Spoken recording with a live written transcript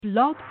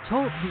Blog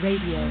Talk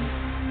Radio.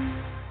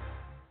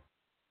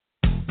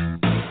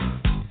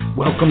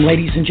 Welcome,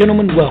 ladies and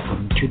gentlemen.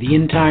 Welcome to the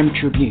End Time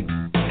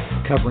Tribune,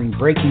 covering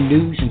breaking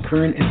news and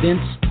current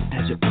events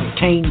as it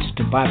pertains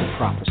to Bible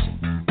prophecy.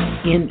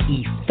 In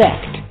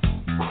effect,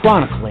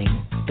 chronicling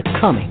the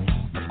coming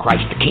of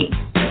Christ the King.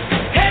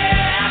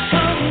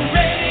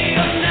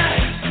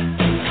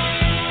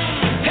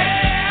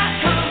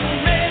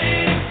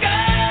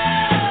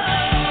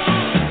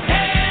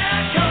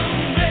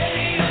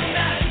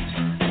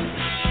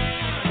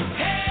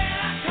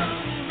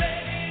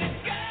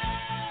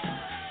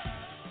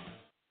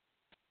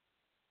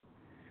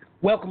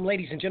 Welcome,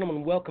 ladies and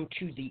gentlemen. Welcome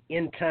to the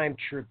End Time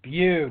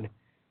Tribune.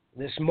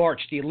 This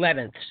March the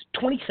 11th,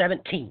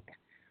 2017.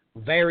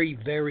 Very,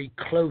 very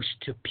close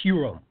to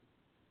Purim.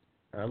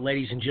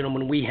 Ladies and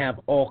gentlemen, we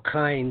have all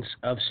kinds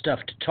of stuff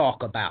to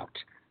talk about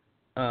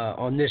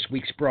on this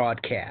week's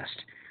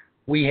broadcast.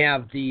 We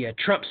have the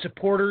Trump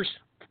supporters,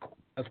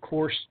 of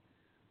course,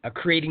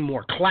 creating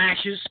more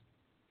clashes.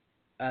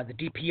 The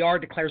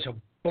DPR declares a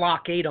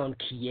blockade on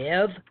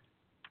Kiev.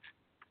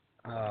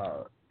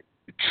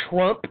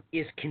 Trump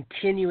is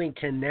continuing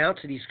to announce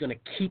that he's going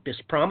to keep his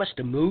promise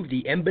to move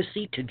the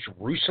embassy to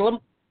Jerusalem.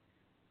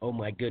 Oh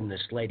my goodness,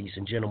 ladies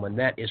and gentlemen,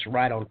 that is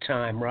right on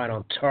time, right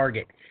on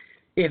target.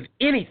 If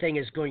anything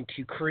is going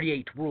to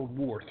create World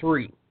War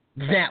III,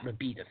 that would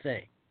be the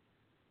thing.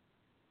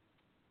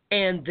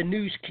 And the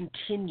news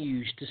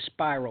continues to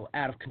spiral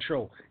out of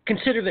control.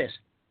 Consider this.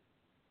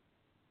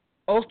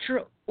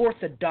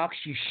 Ultra-Orthodox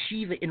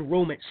yeshiva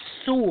enrollment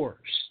soars,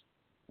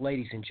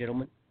 ladies and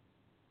gentlemen.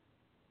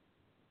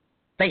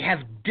 They have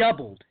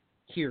doubled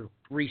here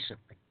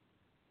recently.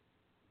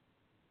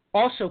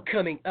 Also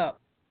coming up,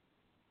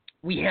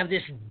 we have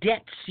this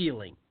debt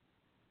ceiling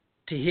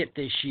to hit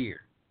this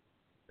year.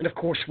 And of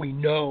course, we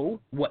know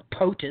what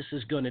POTUS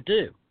is going to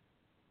do.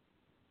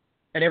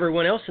 And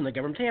everyone else in the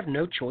government, they have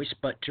no choice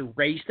but to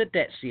raise the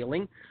debt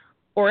ceiling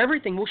or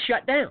everything will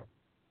shut down.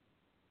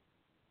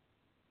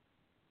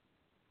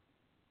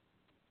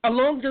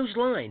 Along those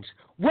lines,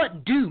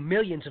 what do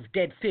millions of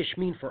dead fish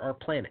mean for our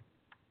planet?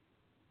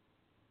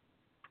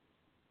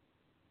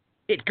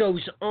 It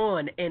goes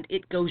on, and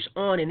it goes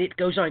on, and it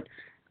goes on.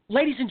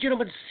 Ladies and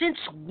gentlemen, since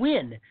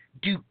when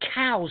do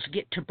cows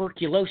get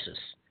tuberculosis?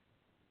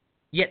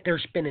 Yet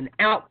there's been an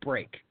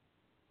outbreak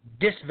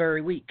this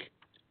very week.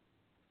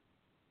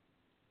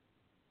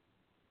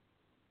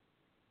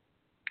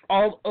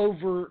 All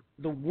over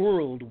the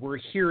world, we're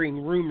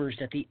hearing rumors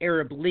that the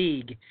Arab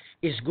League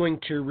is going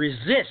to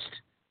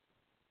resist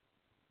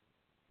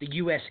the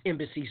U.S.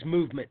 Embassy's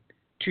movement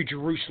to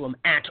Jerusalem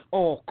at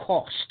all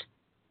cost.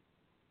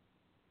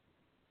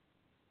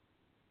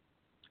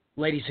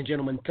 Ladies and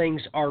gentlemen,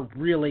 things are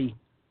really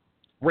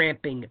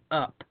ramping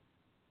up.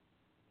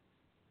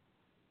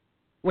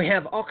 We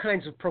have all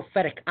kinds of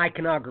prophetic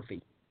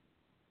iconography.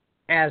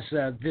 As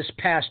this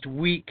past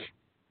week,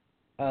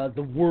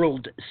 the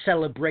world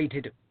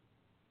celebrated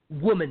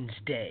Women's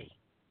Day.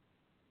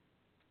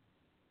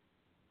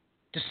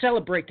 To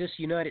celebrate this,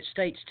 the United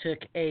States took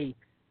a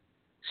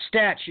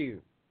statue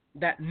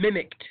that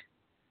mimicked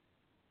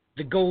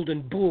the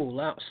golden bull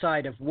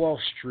outside of Wall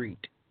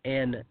Street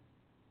and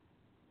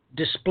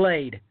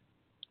displayed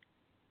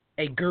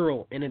a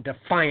girl in a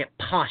defiant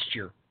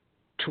posture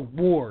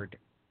toward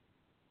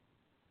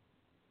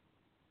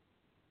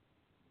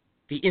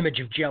the image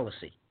of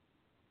jealousy.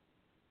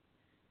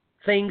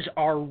 Things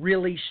are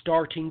really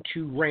starting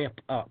to ramp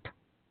up,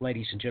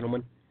 ladies and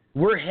gentlemen.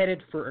 We're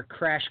headed for a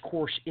crash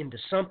course into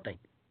something.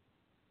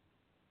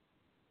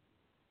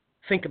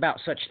 Think about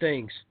such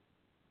things.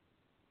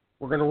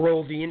 We're going to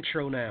roll the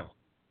intro now.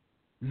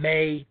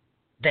 May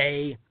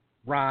they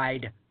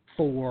ride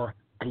for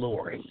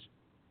glory.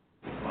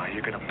 Why,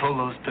 you're going to pull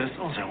those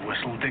pistols and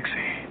whistle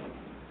Dixie.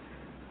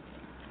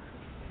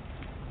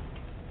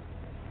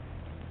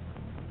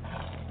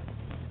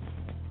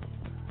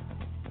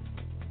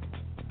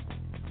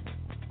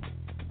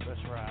 Let's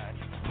ride.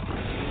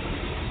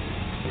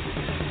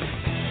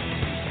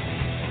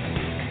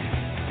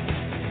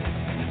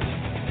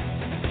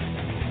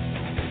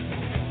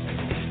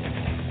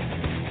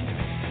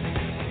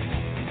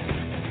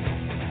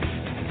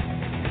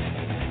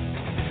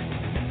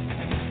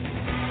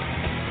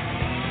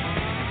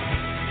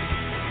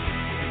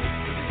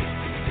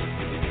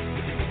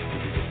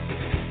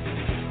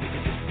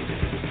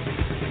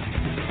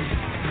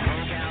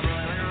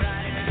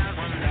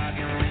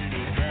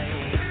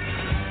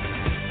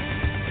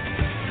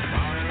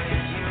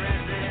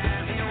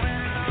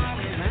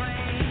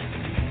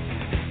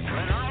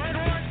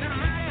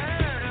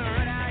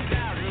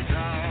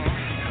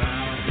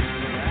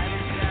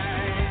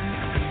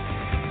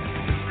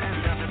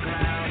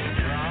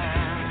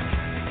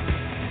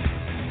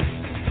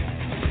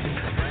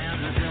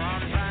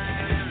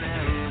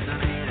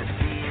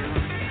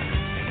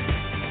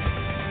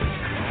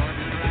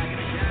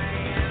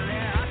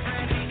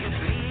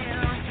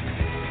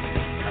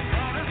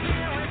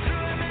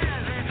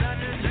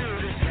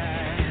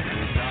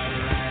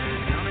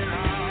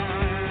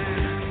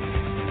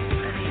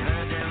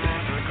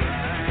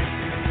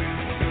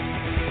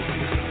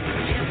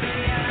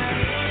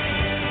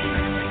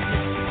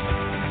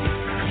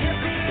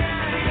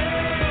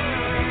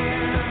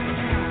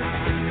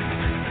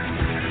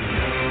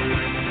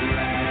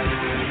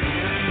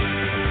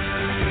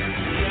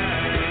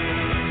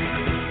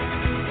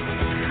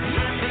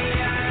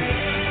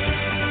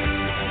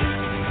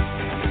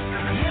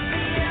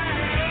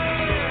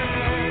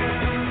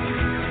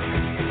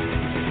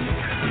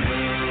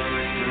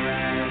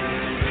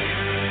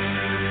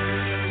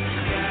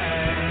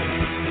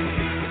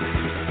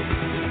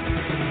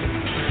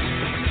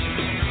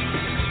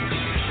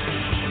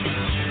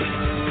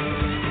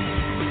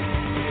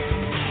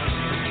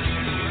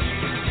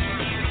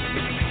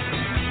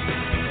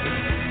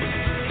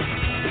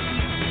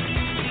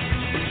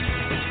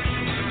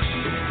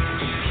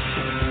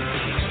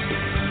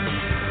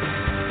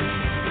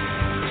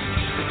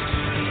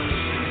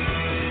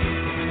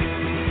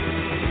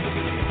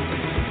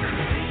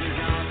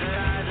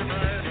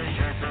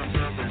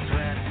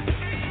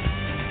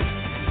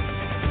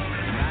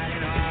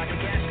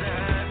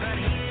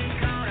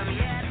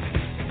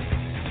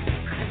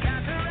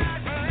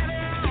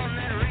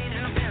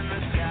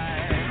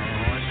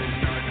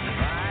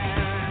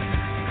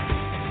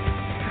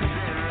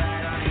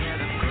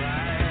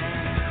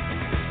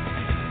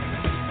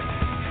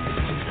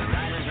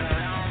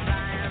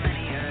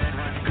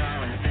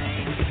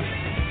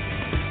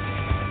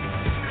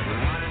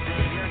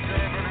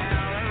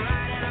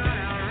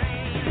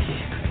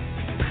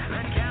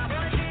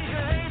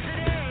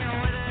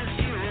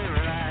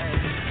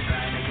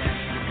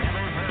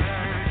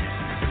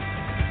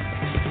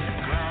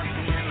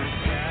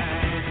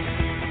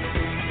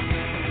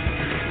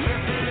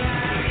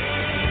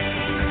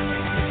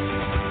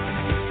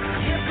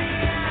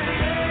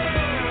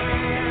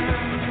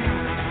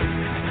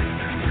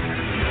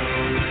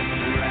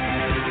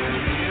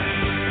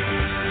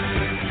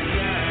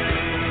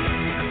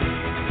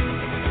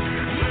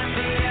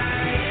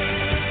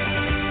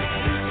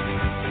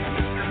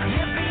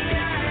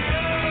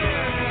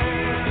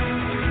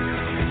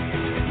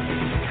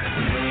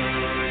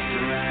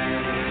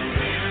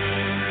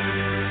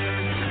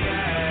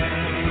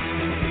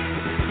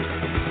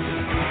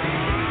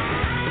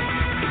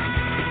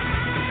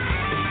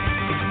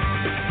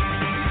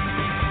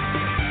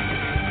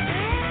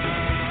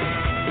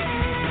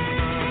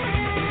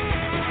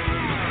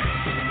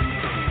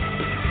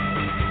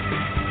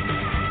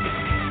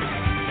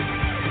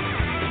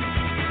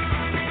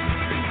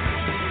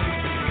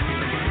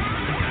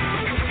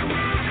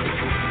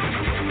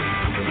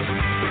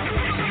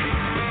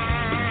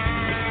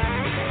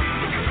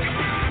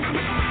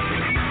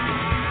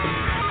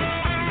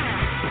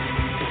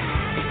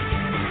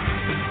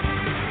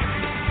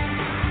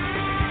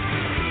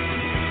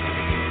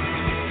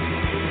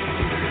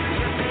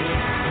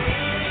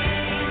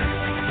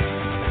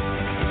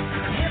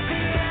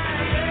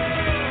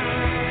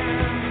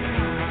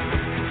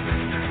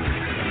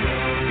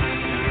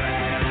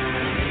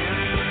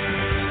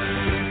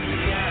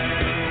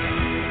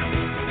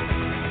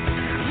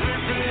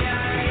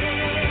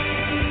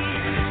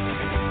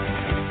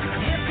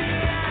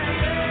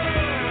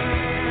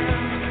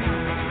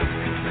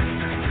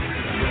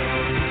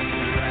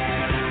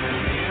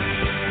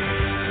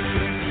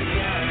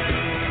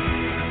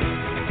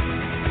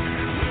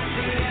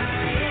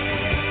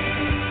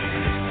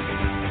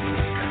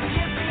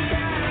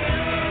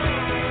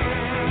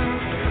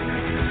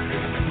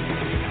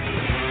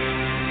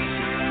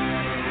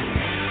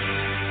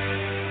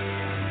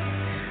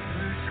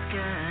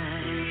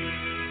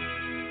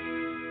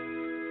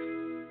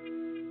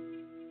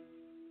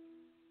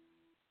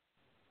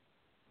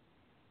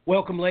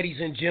 Welcome, ladies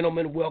and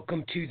gentlemen.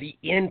 Welcome to the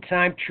End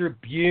Time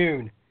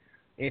Tribune.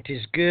 It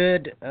is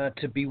good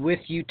to be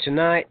with you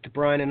tonight.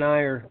 Brian and I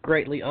are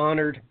greatly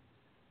honored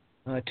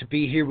to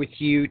be here with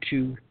you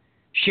to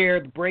share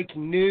the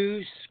breaking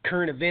news,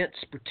 current events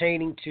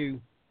pertaining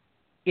to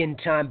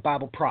end-time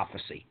Bible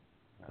prophecy.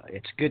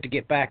 It's good to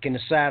get back in the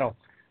saddle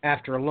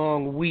after a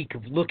long week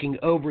of looking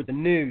over the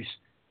news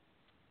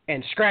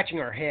and scratching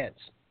our heads.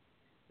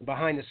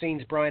 Behind the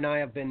scenes, Brian and I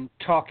have been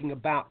talking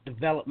about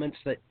developments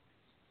that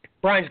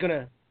Brian's going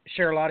to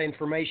share a lot of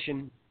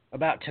information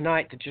about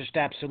tonight that just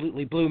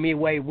absolutely blew me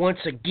away. Once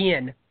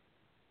again,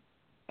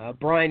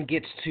 Brian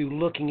gets to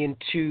looking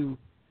into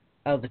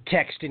the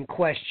text in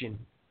question.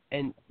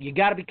 And you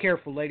got to be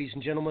careful, ladies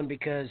and gentlemen,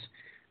 because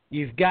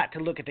you've got to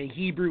look at the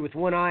Hebrew with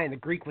one eye and the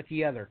Greek with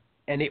the other,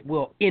 and it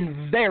will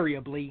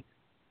invariably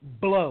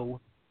blow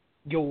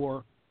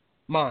your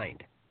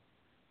mind.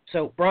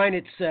 So, Brian,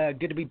 it's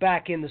good to be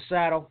back in the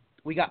saddle.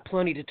 We got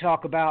plenty to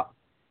talk about.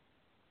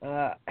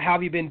 How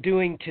have you been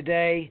doing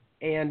today,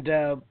 and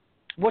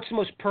what's the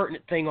most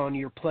pertinent thing on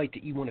your plate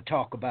that you want to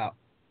talk about?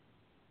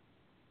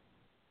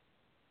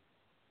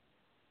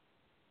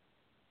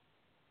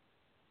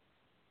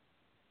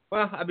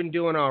 Well, I've been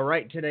doing all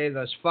right today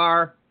thus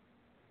far.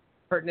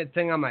 Pertinent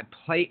thing on my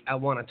plate I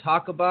want to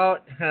talk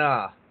about.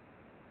 Why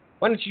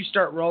don't you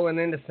start rolling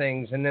into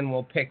things, and then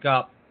we'll pick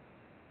up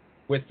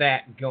with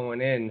that going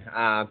in.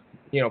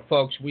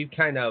 Folks, we've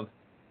kind of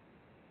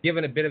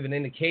given a bit of an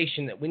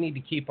indication that we need to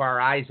keep our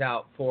eyes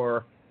out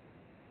for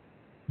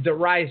the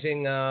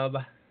rising of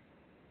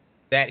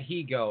that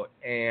he-goat.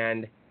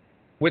 And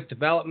with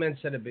developments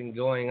that have been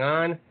going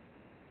on,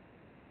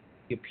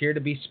 you appear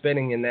to be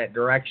spinning in that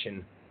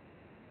direction.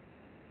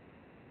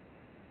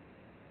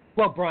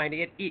 Well, Brian,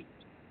 it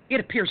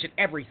appears that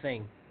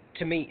everything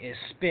to me is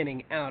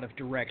spinning out of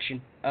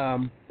direction.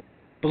 But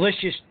let's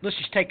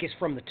just take this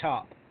from the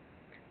top.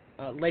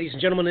 Ladies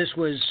and gentlemen, this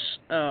was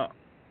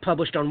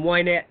published on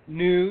Ynet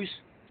News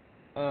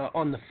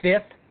on the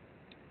 5th.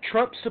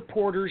 Trump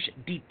supporters,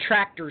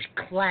 detractors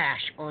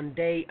clash on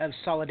day of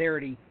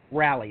solidarity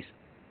rallies.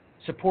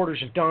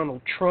 Supporters of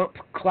Donald Trump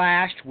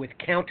clashed with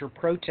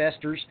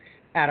counter-protesters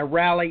at a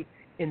rally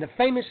in the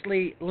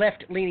famously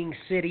left-leaning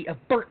city of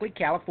Berkeley,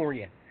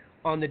 California,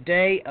 on the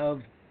day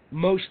of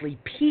mostly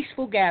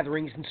peaceful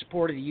gatherings in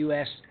support of the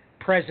U.S.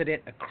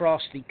 president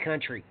across the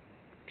country.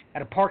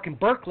 At a park in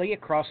Berkeley,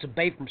 across the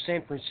bay from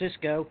San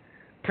Francisco,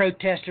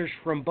 protesters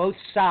from both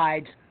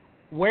sides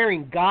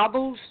wearing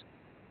goggles,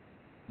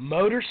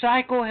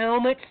 motorcycle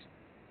helmets,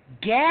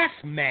 gas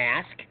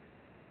masks,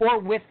 or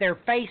with their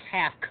face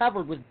half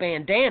covered with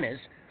bandanas,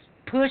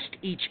 pushed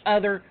each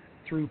other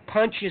through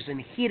punches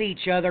and hit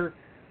each other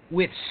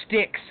with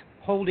sticks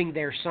holding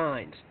their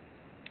signs.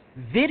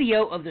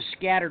 Video of the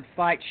scattered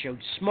fight showed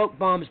smoke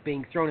bombs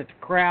being thrown at the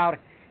crowd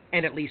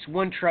and at least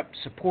one Trump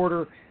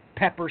supporter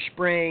pepper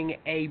spraying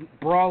a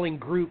brawling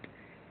group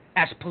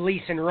as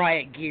police in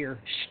riot gear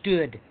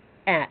stood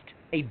at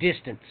a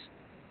distance.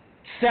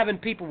 7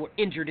 people were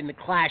injured in the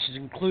clashes,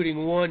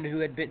 including one who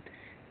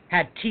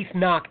had teeth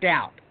knocked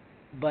out,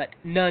 but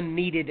none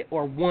needed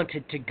or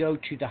wanted to go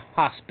to the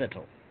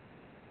hospital.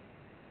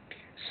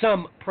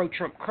 Some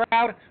pro-Trump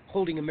crowd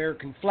holding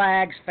American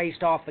flags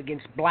faced off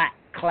against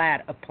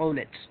black-clad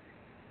opponents.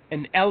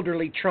 An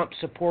elderly Trump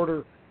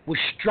supporter was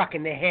struck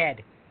in the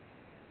head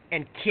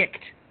and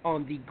kicked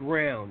on the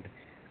ground.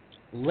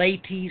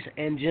 Ladies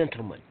and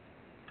gentlemen,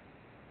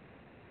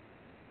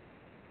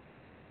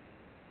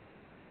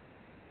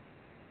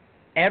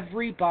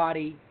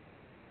 everybody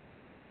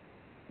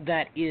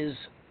that is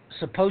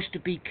supposed to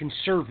be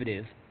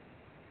conservative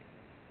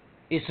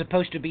is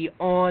supposed to be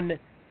on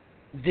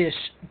this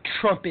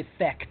Trump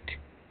effect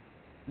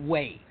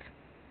wave.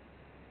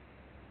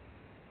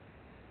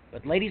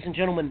 But ladies and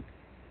gentlemen,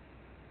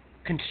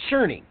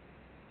 concerning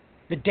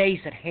the days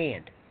at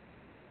hand,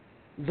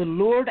 the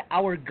Lord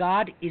our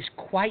God is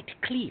quite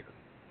clear.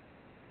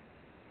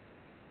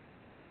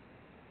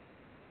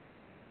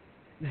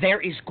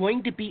 There is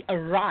going to be a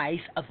rise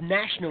of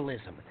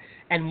nationalism,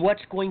 and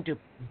what's going to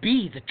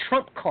be the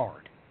trump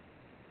card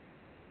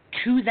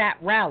to that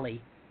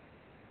rally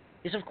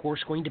is, of course,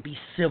 going to be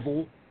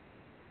civil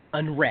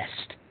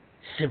unrest,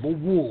 civil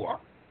war.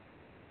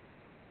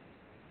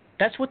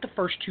 That's what the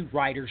first 2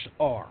 writers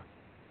are.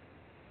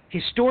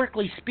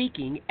 Historically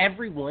speaking,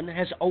 everyone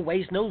has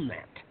always known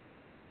that.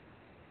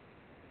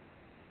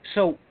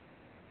 So,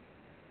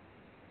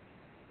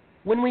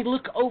 when we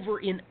look over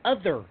in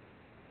other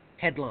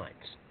headlines,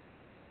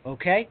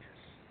 okay,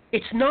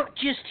 it's not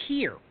just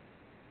here.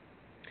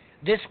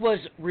 This was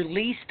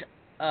released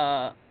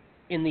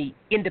in the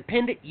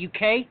Independent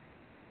UK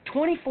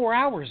 24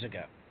 hours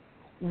ago.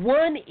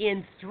 1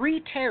 in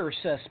 3 terror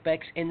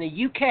suspects in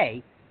the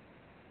UK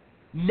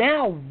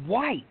now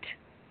white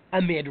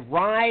amid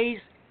rise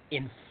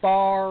in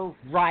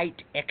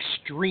far-right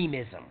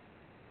extremism.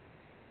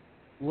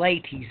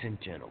 Ladies and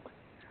gentlemen,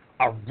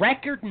 a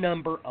record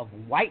number of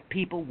white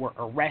people were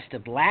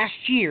arrested last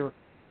year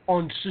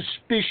on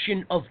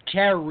suspicion of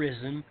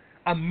terrorism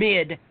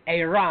amid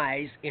a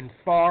rise in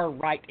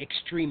far-right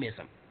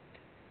extremism.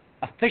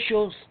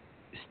 Officials'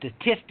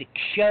 statistics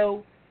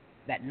show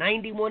that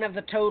 91 of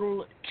the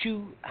total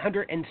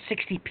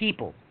 260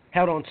 people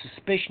held on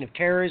suspicion of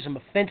terrorism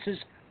offenses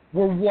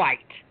were white,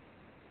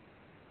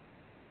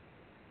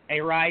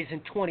 a rise in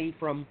 20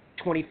 from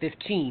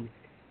 2015,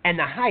 and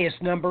the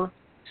highest number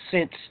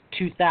since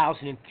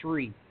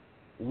 2003.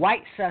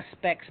 White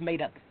suspects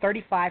made up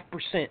 35%,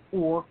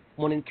 or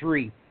 1 in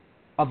 3,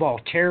 of all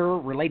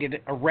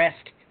terror-related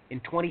arrests in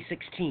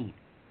 2016,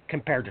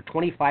 compared to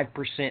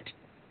 25%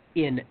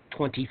 in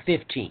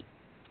 2015.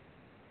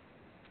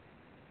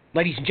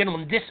 Ladies and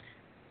gentlemen,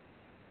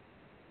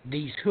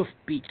 these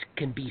hoofbeats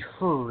can be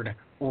heard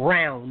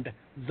around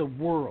the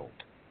world.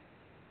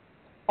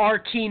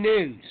 RT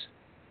News.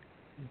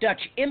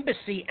 Dutch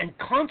embassy and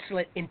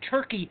consulate in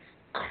Turkey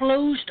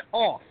closed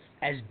off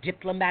as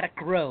diplomatic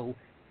row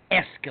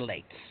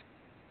escalates.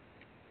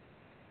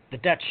 The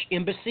Dutch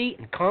embassy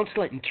and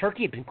consulate in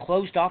Turkey have been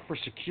closed off for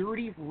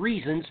security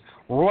reasons,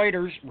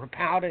 Reuters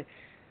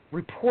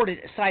reported,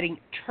 citing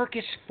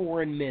Turkish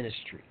Foreign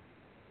Ministry.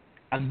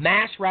 A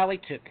mass rally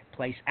took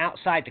place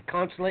outside the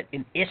consulate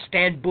in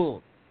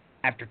Istanbul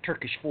after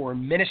Turkish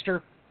Foreign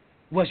Minister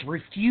was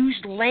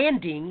refused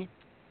landing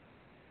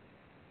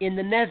in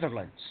the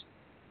Netherlands.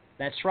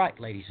 That's right,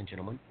 ladies and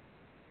gentlemen.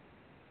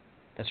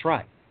 That's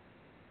right.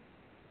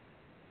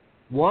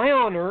 Why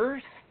on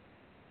earth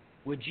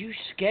would you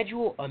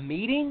schedule a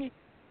meeting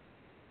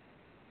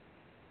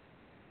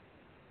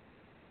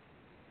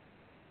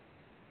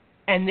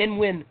and then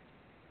when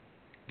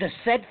the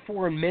said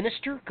foreign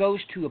minister goes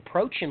to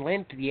approach and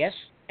land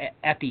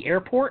at the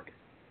airport,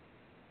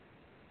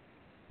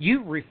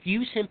 you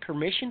refuse him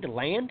permission to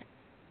land?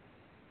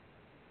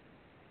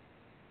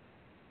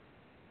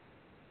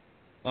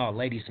 Oh,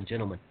 ladies and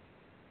gentlemen,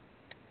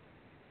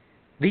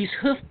 these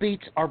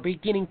hoofbeats are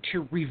beginning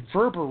to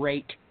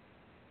reverberate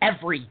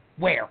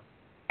everywhere.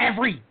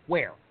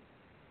 Everywhere.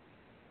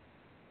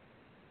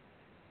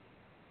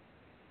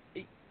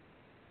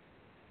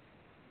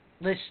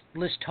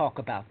 Let's talk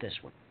about this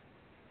one.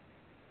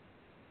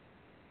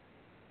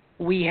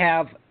 We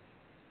have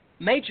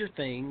major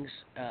things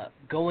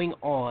going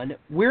on.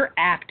 We're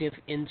active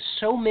in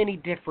so many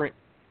different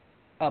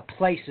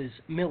places,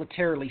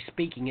 militarily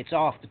speaking. It's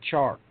off the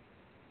chart.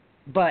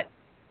 But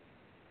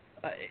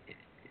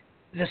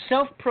the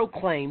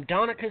self-proclaimed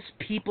Donetsk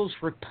People's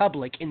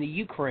Republic in the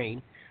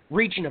Ukraine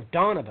region of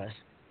Donbass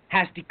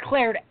has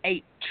declared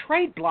a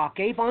trade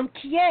blockade on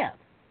Kiev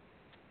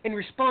in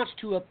response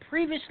to a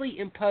previously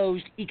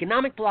imposed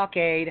economic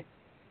blockade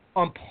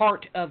on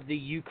part of the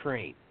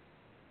Ukraine.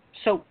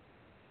 So,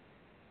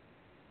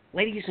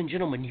 ladies and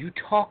gentlemen, you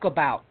talk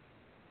about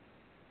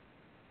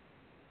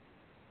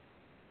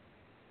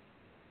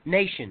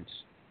nations,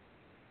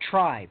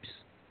 tribes,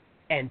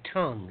 and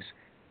tongues.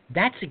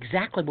 That's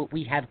exactly what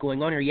we have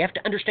going on here. You have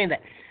to understand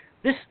that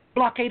this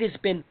blockade has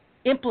been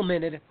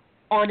implemented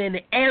on an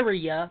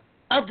area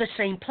of the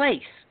same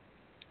place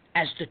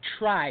as the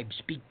tribes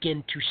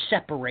begin to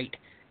separate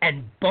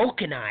and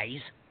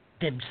balkanize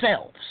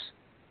themselves.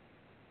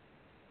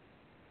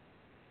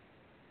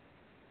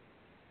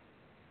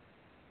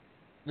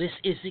 This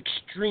is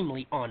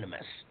extremely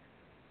ominous.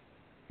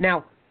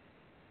 Now,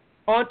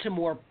 on to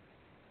more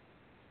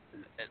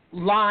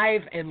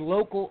live and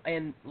local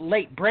and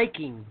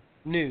late-breaking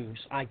news,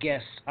 I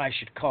guess I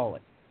should call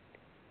it.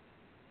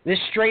 This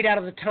straight out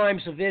of the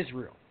Times of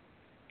Israel.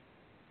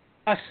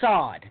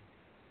 Assad.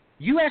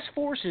 U.S.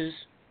 forces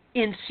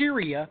in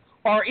Syria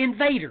are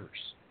invaders.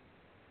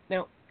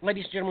 Now,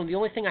 ladies and gentlemen, the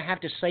only thing I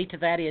have to say to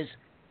that is,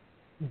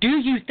 do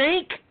you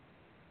think?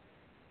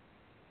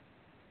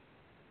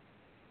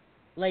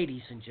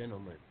 Ladies and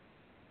gentlemen,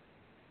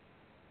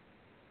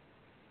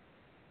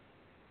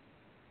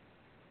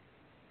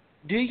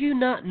 do you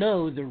not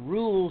know the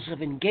rules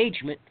of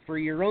engagement for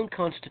your own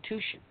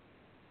Constitution?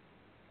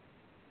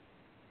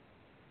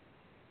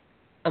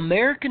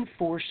 American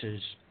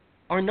forces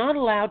are not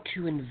allowed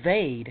to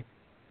invade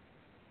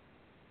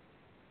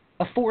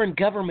a foreign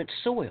government's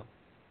soil.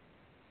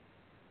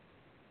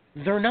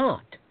 They're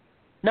not.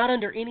 Not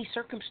under any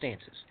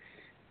circumstances.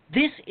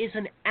 This is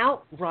an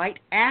outright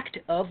act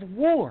of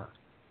war.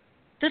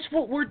 That's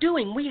what we're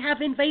doing. We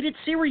have invaded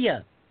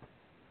Syria.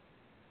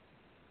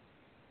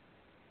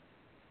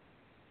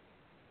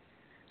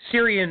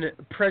 Syrian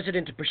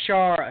President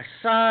Bashar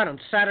Assad on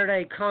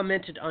Saturday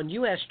commented on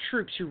U.S.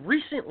 troops who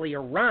recently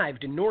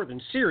arrived in northern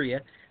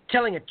Syria,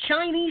 telling a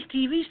Chinese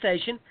TV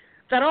station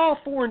that all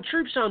foreign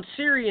troops on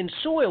Syrian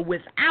soil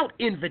without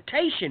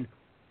invitation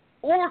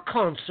or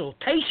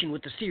consultation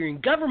with the Syrian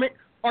government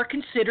are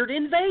considered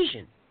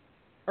invasion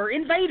or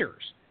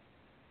invaders.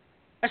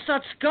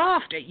 Assad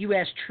scoffed at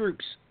U.S.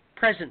 troops'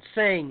 presence,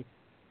 saying,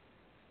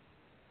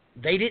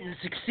 "They didn't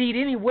succeed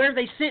anywhere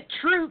they sent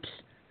troops.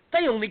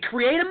 They only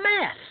create a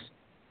mess.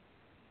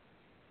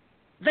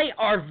 They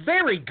are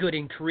very good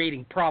in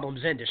creating problems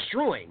and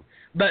destroying,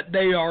 but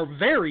they are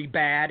very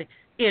bad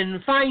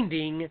in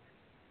finding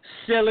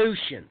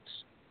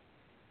solutions."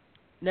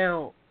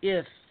 Now,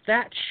 if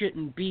that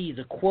shouldn't be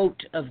the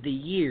quote of the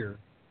year,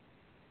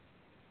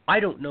 I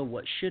don't know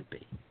what should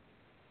be.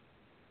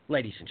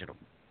 ladies and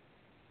gentlemen.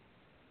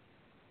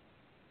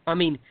 I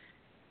mean,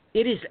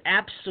 it is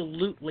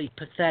absolutely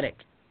pathetic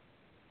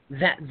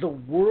that the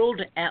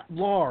world at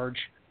large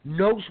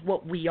knows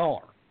what we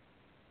are.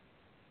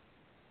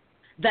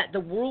 That the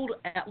world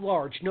at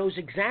large knows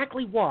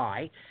exactly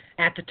why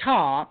at the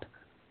top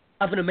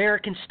of an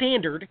American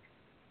standard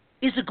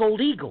is a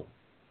gold eagle.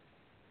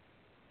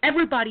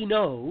 Everybody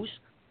knows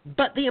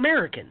but the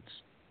Americans.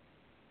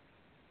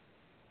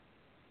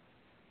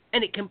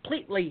 And it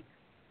completely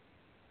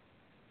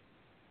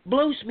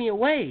blows me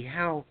away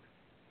how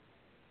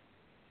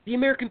the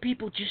American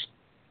people just,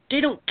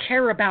 they don't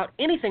care about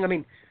anything. I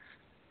mean,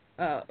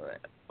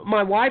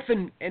 my wife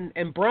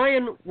and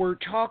Brian were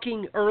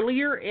talking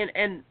earlier,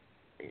 and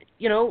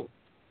you know,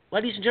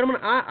 ladies and gentlemen,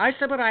 I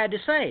said what I had to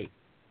say.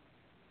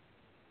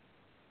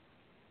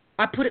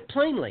 I put it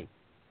plainly.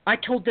 I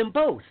told them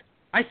both.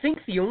 I think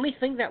the only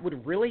thing that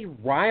would really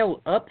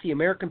rile up the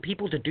American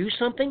people to do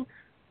something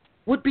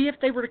would be if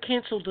they were to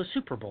cancel the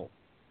Super Bowl.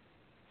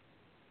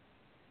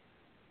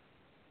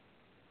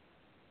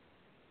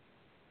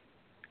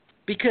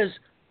 Because,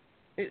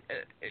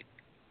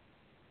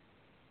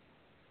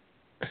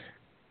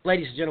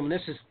 ladies and gentlemen,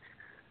 this is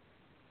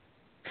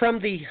from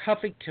the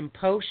Huffington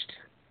Post.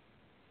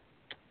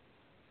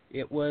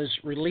 It was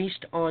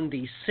released on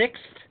the 6th.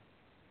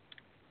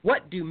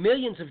 What do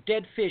millions of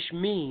dead fish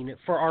mean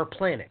for our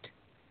planet?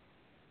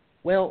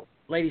 Well,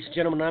 ladies and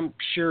gentlemen, I'm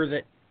sure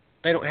that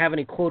they don't have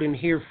any quote in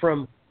here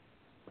from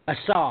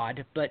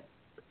Assad, but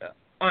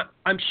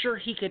I'm sure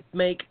he could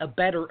make a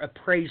better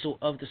appraisal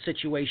of the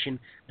situation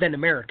than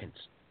Americans.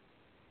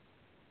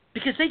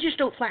 Because they just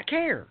don't flat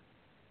care.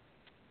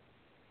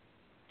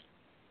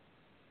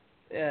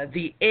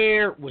 The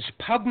air was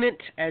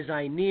pungent as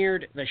I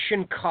neared the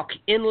Shinnecock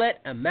Inlet,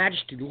 a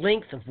majestic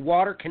length of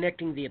water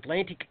connecting the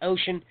Atlantic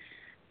Ocean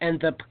and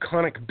the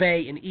Peconic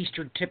Bay in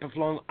eastern tip of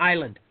Long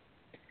Island.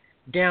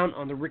 Down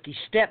on the rickety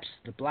steps,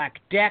 the black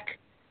deck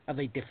of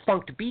a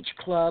defunct beach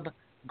club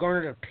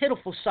garnered a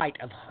pitiful sight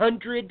of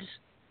hundreds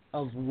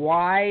of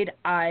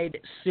wide-eyed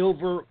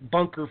silver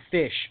bunker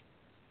fish,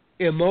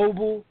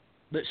 immobile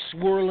but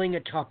swirling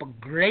atop a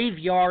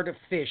graveyard of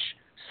fish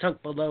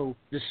sunk below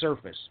the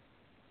surface.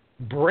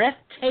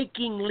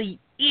 Breathtakingly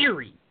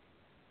eerie,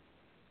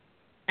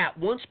 at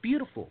once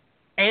beautiful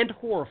and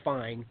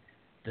horrifying,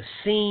 the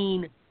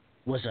scene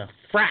was a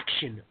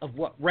fraction of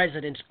what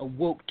residents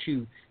awoke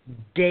to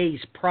days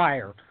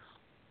prior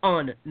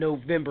on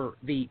November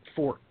the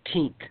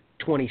 14th,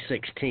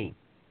 2016.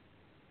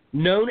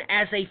 Known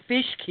as a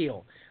fish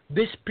kill,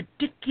 this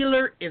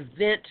particular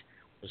event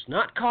was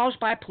not caused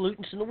by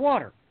pollutants in the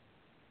water,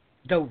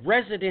 though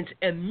residents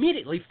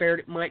immediately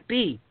feared it might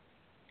be.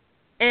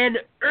 An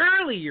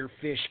earlier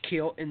fish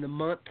kill in the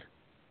month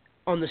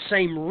on the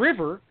same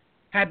river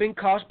had been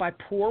caused by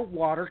poor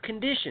water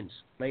conditions.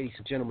 Ladies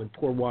and gentlemen,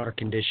 poor water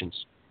conditions.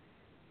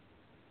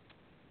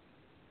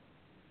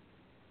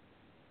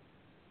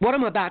 What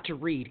I'm about to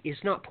read is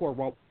not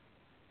poor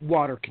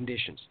water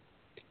conditions.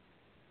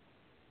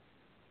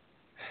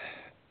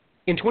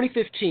 In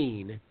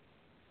 2015,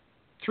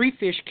 3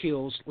 fish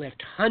kills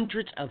left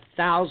hundreds of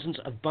thousands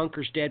of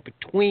bunkers dead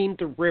between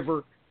the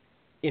river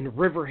in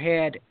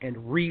Riverhead and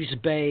Reeves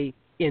Bay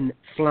in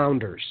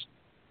Flounders,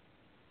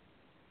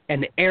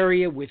 an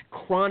area with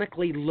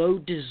chronically low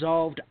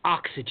dissolved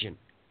oxygen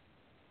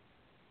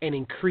and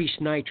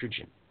increased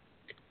nitrogen.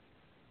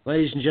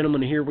 Ladies and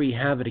gentlemen, here we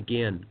have it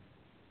again.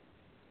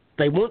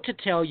 They want to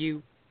tell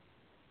you,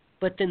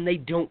 but then they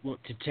don't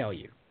want to tell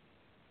you.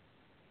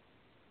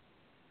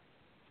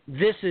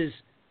 This is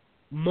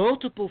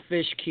multiple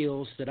fish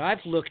kills that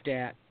I've looked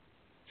at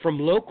from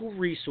local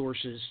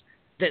resources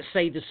that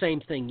say the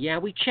same thing. Yeah,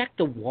 we checked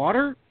the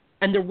water,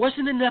 and there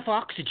wasn't enough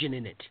oxygen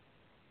in it.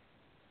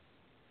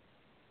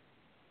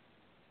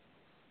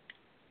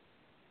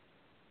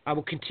 I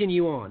will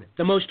continue on.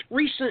 The most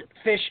recent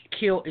fish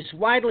kill is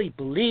widely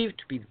believed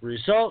to be the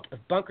result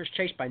of bunkers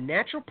chased by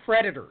natural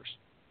predators,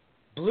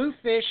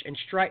 bluefish and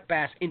striped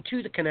bass,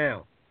 into the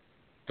canal.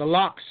 The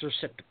locks are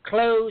set to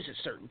close at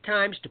certain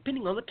times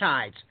depending on the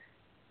tides,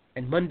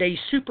 and Monday's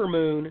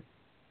supermoon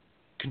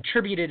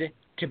contributed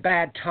to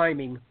bad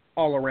timing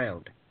all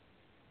around.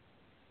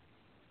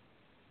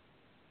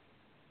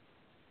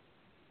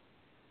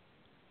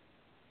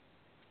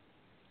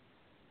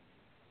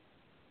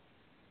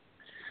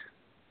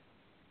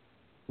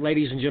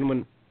 Ladies and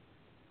gentlemen,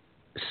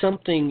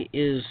 something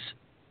is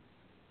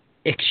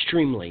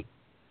extremely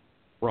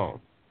wrong.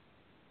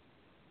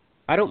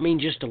 I don't mean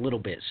just a little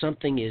bit.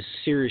 Something is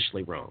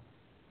seriously wrong.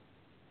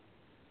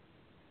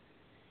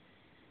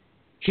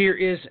 Here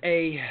is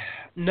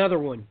another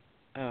one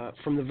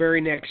from the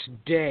very next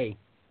day.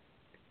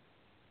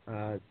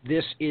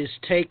 This is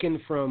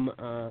taken from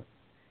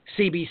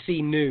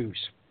CBC News.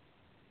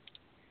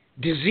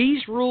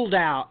 Disease ruled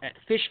out at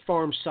fish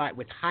farm site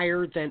with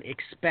higher than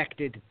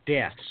expected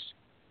deaths.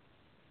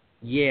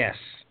 Yes,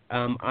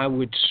 I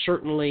would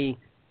certainly,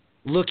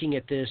 looking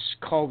at this,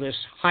 call this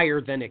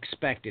higher than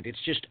expected. It's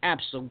just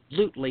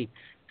absolutely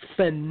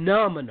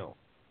phenomenal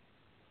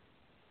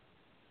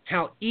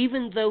how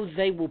even though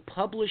they will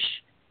publish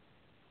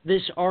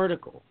this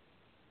article,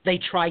 they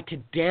try to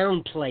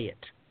downplay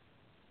it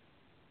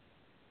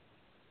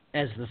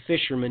as the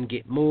fishermen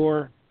get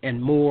more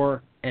and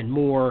more and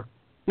more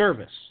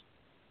nervous.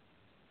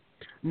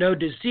 No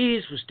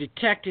disease was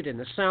detected in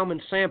the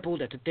salmon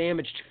sampled at the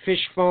damaged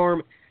fish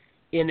farm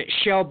in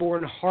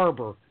Shelbourne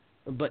Harbor,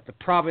 but the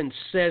province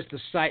says the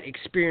site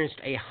experienced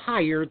a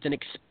higher than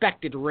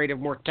expected rate of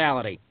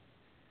mortality.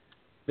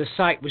 The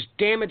site was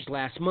damaged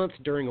last month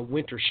during a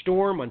winter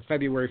storm. On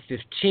February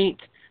 15th,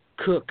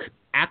 Cook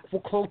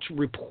Aquaculture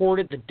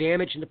reported the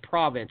damage in the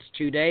province.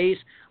 2 days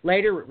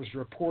later, it was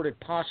reported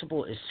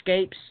possible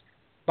escapes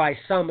by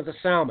some of the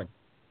salmon.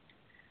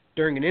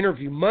 During an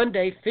interview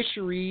Monday,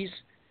 Fisheries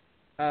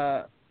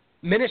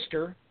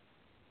Minister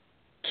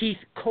Keith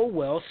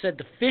Colwell said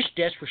the fish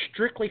deaths were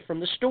strictly from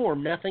the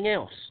storm, nothing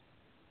else.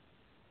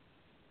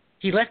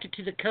 He left it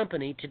to the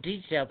company to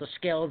detail the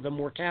scale of the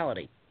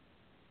mortality.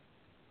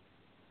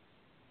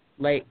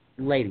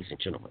 Ladies and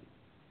gentlemen,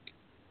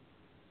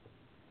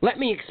 let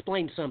me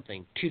explain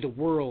something to the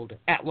world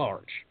at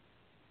large.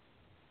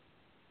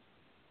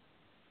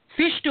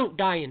 Fish don't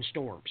die in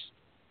storms.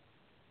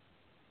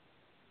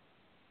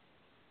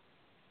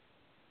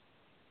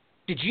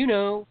 Did you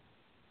know,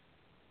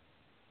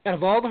 out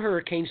of all the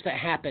hurricanes that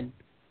happen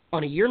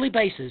on a yearly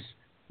basis,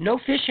 no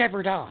fish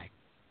ever die?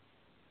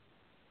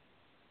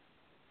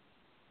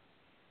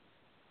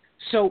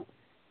 So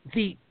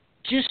the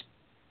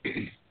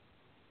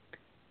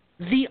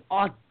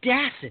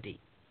audacity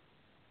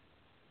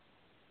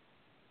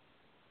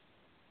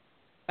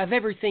of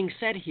everything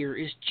said here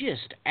is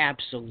just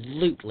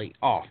absolutely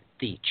off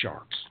the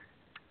charts.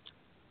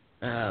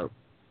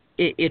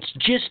 It's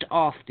just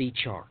off the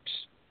charts.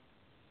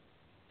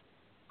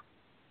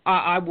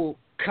 I will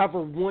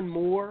cover one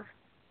more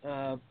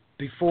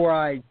before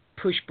I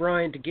push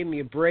Brian to give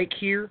me a break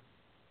here.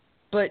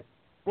 But,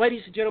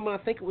 ladies and gentlemen,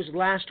 I think it was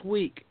last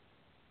week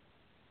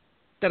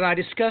that I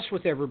discussed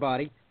with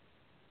everybody,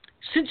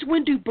 since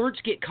when do birds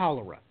get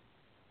cholera?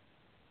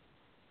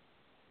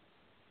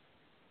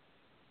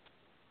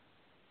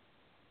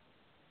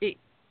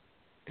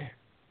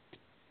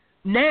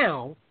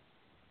 Now,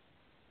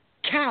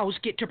 cows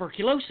get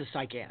tuberculosis,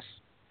 I guess.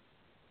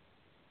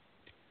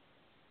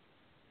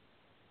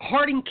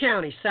 Harding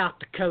County, South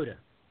Dakota.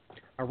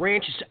 A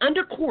ranch is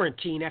under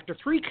quarantine after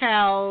 3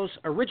 cows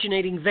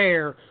originating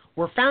there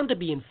were found to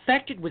be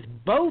infected with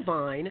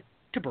bovine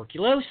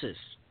tuberculosis.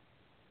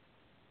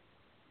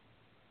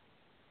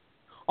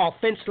 All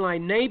fence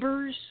line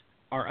neighbors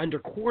are under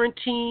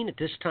quarantine at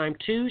this time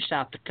too.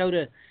 South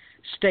Dakota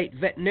State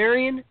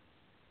Veterinarian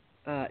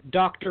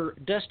Dr.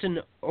 Dustin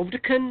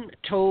Ovdekin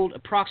told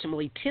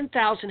approximately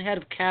 10,000 head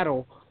of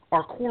cattle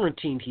are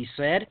quarantined, he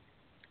said.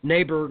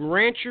 Neighboring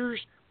ranchers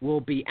will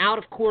be out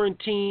of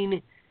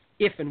quarantine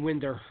if and when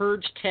their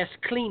herds test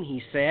clean,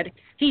 he said.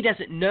 He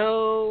doesn't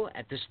know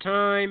at this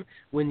time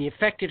when the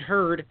affected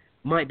herd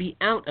might be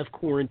out of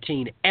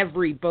quarantine.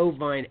 Every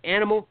bovine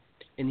animal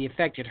in the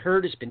affected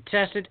herd has been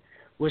tested,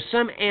 with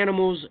some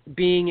animals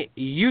being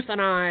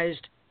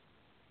euthanized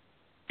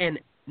and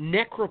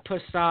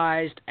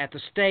necropsized at the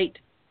State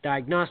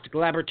Diagnostic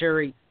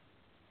Laboratory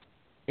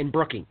in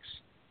Brookings.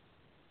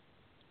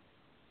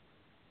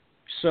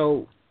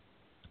 So,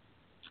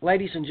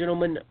 ladies and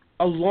gentlemen,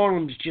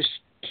 alarms just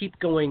keep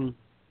going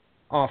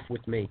off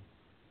with me.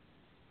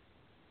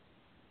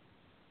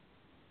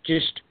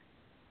 Just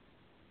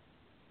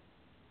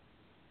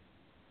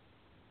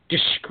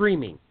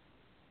screaming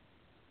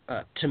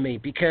to me,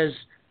 because,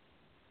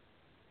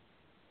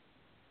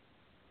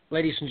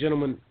 ladies and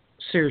gentlemen,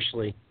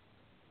 seriously,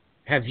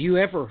 have you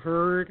ever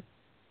heard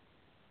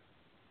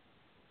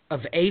of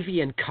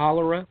avian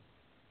cholera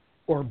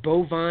or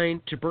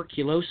bovine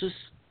tuberculosis?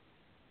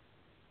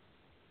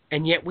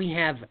 And yet we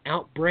have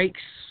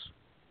outbreaks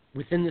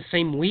within the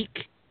same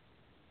week.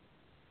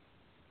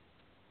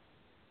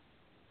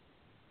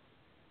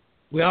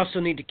 We also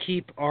need to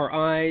keep our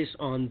eyes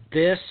on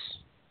this.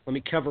 Let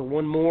me cover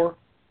one more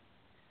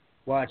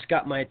while it's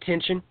got my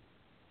attention.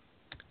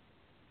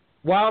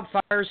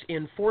 Wildfires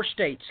in 4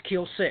 states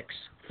kill 6,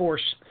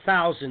 force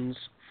thousands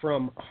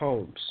from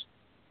homes.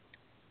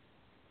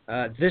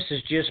 This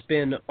has just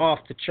been off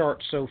the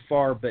chart so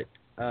far, but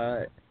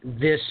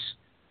this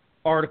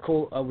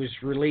article was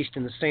released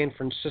in the San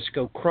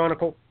Francisco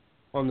Chronicle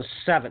on the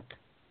 7th.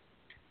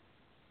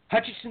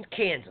 Hutchinson,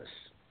 Kansas.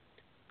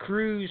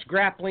 Crews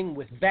grappling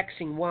with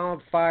vexing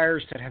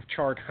wildfires that have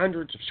charred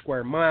hundreds of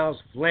square miles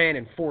of land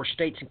in 4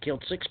 states and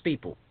killed 6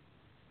 people.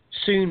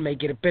 Soon may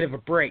get a bit of a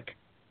break.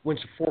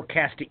 Winds are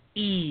forecast to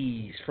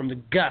ease from the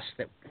gusts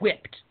that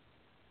whipped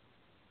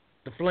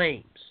the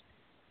flames.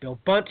 Bill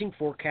Bunting,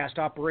 forecast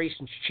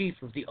operations chief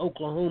of the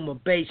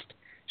Oklahoma-based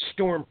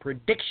Storm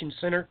Prediction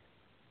Center,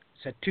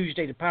 said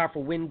Tuesday the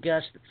powerful wind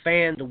gusts that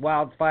fanned the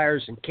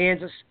wildfires in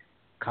Kansas,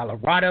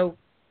 Colorado,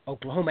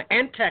 Oklahoma,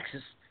 and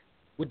Texas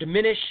would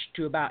diminish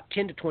to about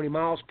 10 to 20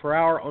 miles per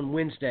hour on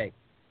Wednesday.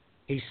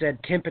 He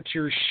said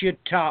temperatures should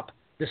top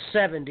the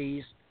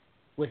 70s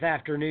with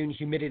afternoon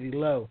humidity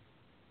low.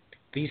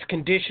 These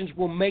conditions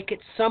will make it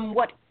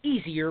somewhat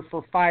easier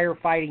for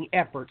firefighting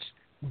efforts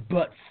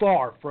but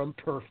far from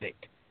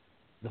perfect.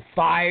 The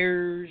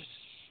fires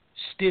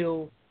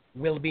still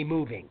will be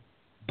moving,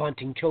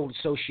 Bunting told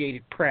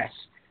Associated Press.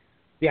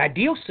 The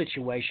ideal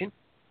situation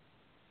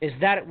is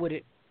that it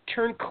would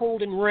turn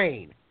cold and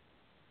rain,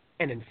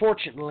 and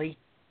unfortunately,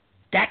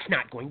 that's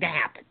not going to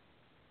happen.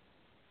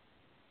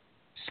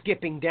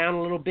 Skipping down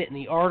a little bit in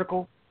the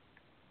article,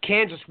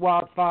 Kansas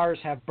wildfires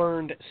have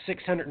burned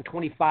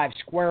 625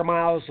 square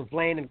miles of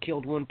land and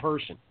killed one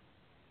person.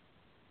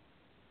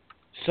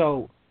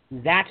 So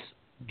that's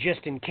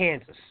just in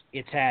Kansas.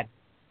 It's had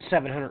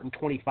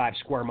 725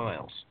 square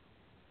miles.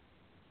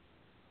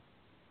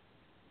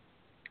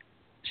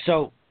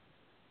 So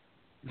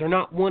they're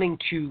not wanting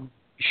to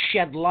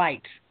shed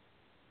light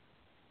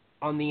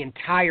on the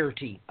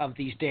entirety of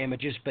these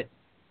damages, but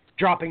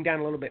dropping down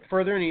a little bit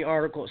further in the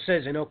article, it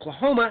says in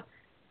Oklahoma,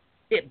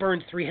 it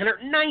burned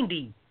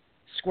 390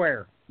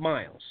 square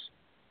miles.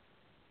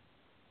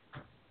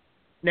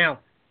 Now,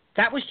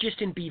 that was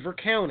just in Beaver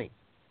County.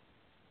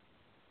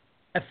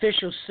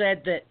 Officials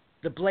said that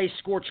the blaze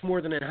scorched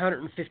more than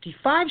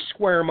 155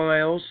 square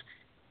miles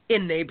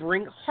in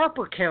neighboring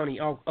Harper County,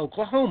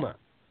 Oklahoma.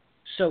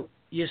 So,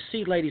 you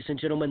see, ladies and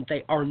gentlemen,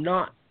 they are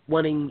not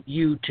wanting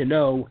you to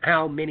know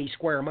how many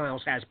square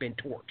miles has been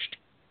torched.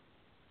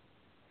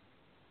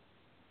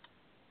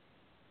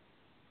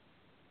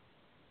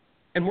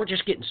 And we're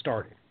just getting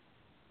started.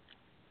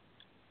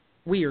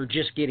 We are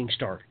just getting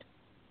started.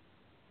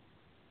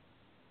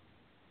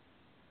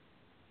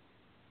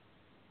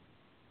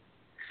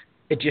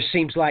 It just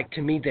seems like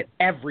to me that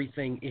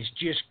everything is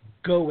just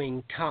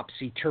going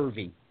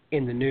topsy-turvy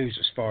in the news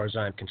as far as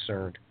I'm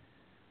concerned.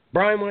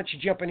 Brian, why don't you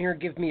jump in here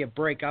and give me a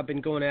break? I've been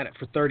going at it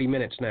for 30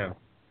 minutes now.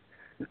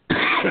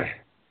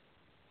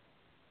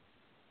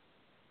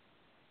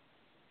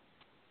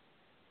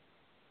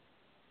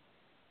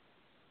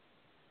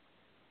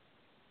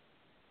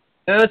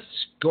 It's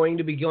going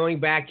to be going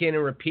back in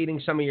and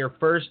repeating some of your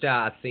first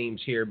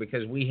themes here,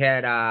 because we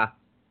had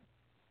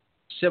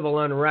civil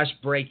unrest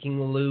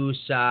breaking loose.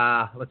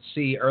 Let's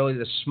see, early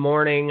this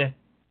morning,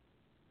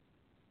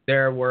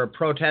 there were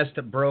protests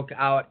that broke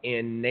out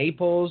in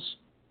Naples.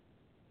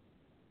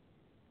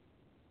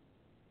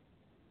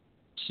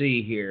 Let's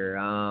see here.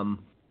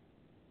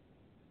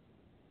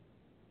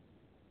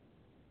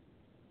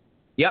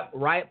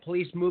 Riot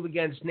police move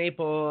against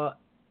Naples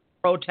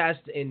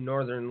protest in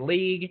Northern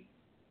League.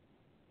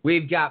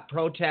 We've got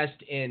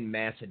protest in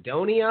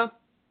Macedonia.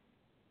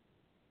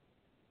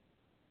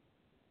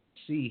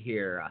 Let's see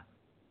here.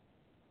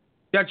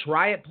 Dutch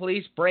riot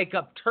police break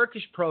up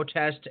Turkish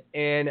protest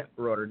in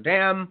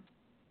Rotterdam.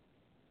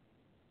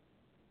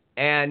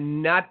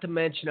 And not to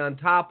mention on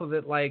top of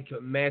it, like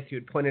Matthew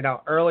had pointed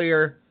out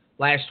earlier,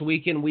 last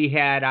weekend we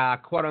had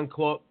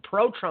quote-unquote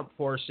pro-Trump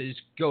forces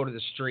go to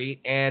the street.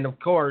 And, of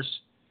course,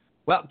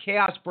 well,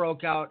 chaos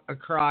broke out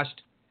across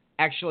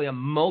actually a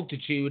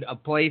multitude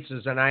of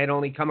places, and I had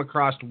only come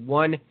across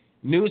one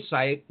news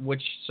site,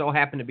 which so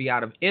happened to be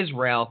out of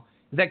Israel,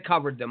 that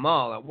covered them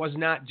all. It was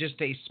not just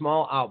a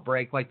small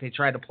outbreak like they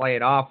tried to play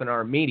it off in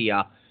our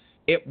media.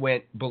 It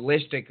went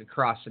ballistic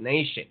across the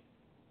nation.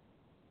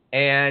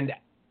 And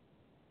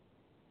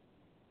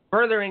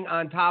furthering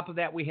on top of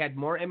that, we had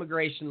more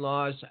immigration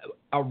laws,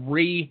 a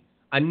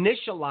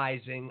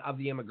re-initializing of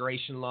the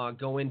immigration law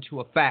go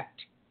into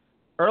effect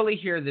early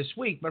here this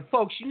week. But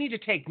folks, you need to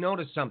take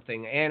note of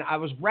something, and I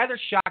was rather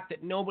shocked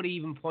that nobody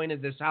even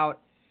pointed this out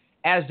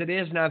as it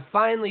is, and I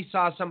finally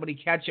saw somebody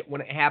catch it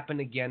when it happened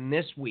again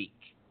this week.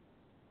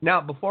 Now,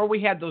 before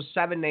we had those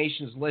 7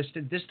 nations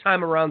listed, this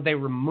time around they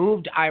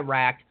removed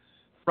Iraq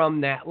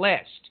from that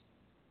list.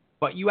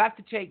 But you have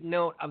to take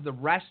note of the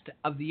rest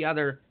of the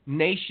other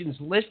nations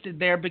listed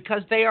there,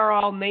 because they are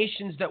all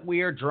nations that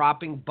we are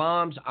dropping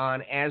bombs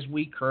on as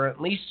we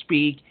currently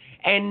speak,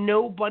 and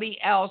nobody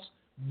else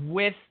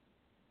with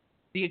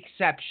the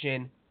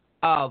exception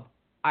of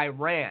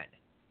Iran.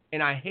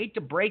 And I hate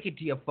to break it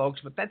to you folks,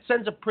 but that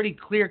sends a pretty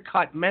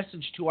clear-cut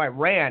message to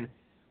Iran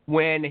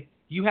when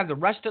you have the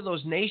rest of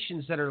those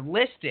nations that are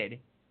listed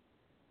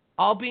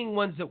all being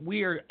ones that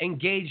we are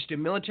engaged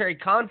in military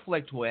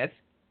conflict with,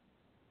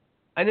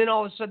 and then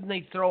all of a sudden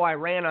they throw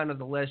Iran onto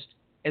the list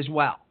as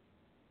well.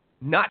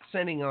 Not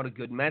sending out a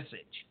good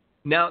message.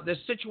 Now, the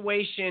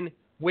situation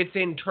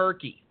within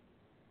Turkey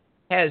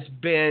has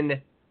been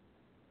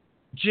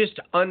just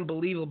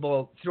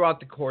unbelievable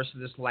throughout the course of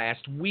this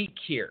last week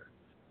here.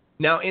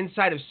 Now,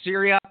 inside of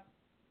Syria,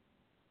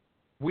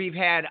 we've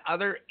had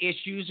other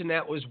issues, and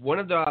that was one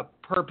of the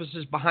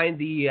purposes behind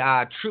the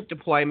troop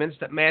deployments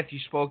that Matthew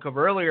spoke of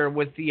earlier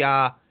with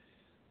the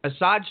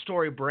Assad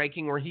story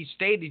breaking, where he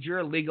stated you're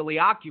illegally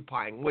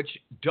occupying, which,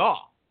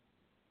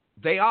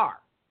 they are.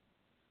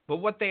 But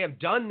what they have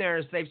done there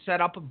is they've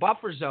set up a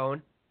buffer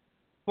zone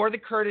for the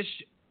Kurdish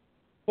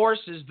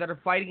forces that are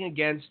fighting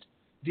against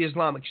the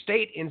Islamic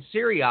State in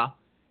Syria,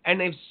 and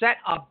they've set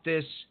up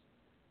this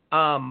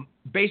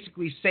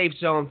basically safe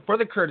zone for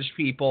the Kurdish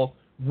people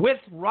with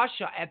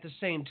Russia at the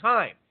same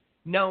time.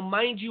 Now,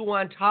 mind you,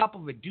 on top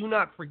of it, do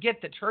not forget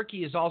that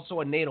Turkey is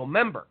also a NATO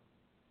member.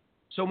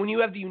 So when you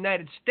have the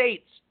United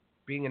States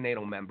being a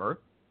NATO member,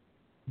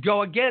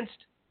 go against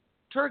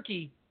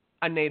Turkey,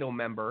 a NATO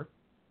member,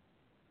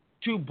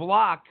 to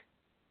block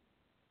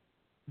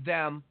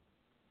them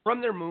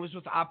from their moves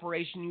with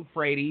Operation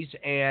Euphrates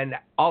and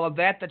all of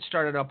that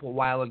started up a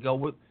while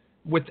ago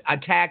with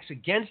attacks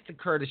against the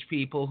Kurdish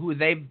people, who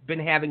they've been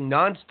having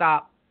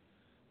nonstop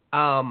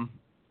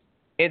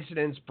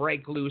incidents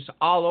break loose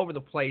all over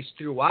the place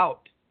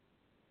throughout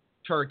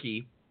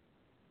Turkey.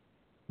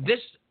 This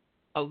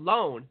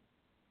alone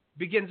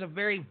begins a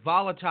very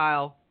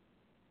volatile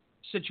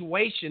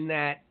situation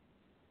that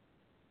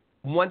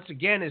once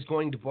again is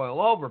going to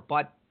boil over.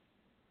 But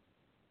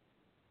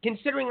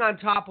considering on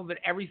top of it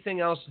everything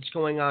else that's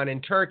going on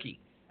in Turkey,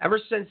 ever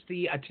since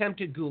the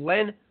attempted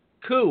Gulen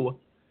coup,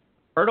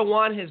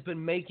 Erdogan has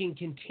been making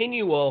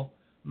continual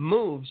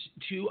moves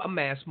to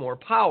amass more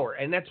power.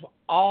 And that's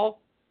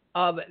all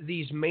of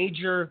these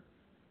major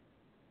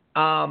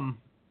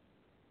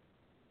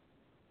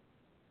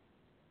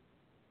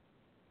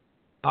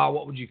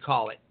what would you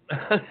call it?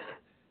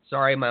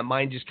 Sorry, my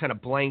mind just kind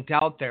of blanked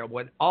out there.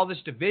 What all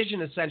this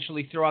division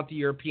essentially throughout the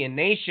European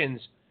nations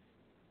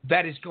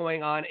that is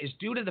going on is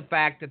due to the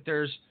fact that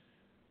there's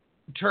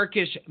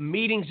Turkish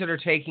meetings that are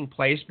taking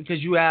place,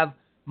 because you have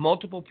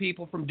multiple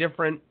people from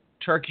different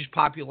Turkish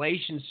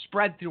populations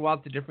spread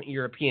throughout the different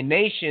European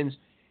nations,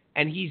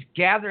 and he's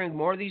gathering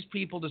more of these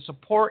people to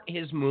support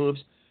his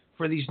moves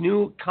for these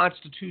new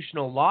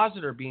constitutional laws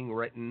that are being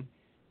written.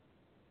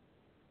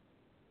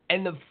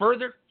 And the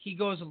further he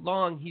goes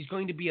along, he's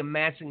going to be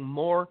amassing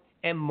more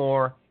and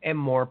more and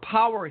more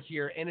power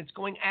here, and it's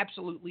going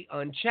absolutely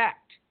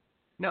unchecked.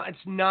 Now, it's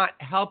not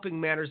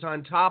helping matters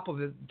on top of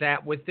it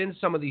that within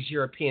some of these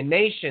European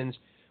nations,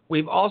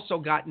 we've also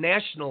got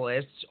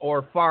nationalists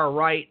or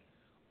far-right,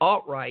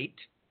 alt-right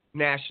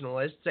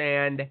nationalists,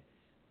 and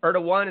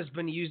Erdogan has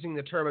been using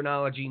the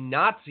terminology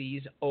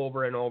Nazis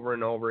over and over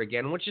and over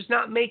again, which is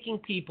not making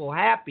people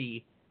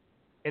happy.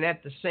 And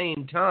at the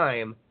same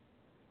time,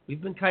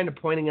 we've been kind of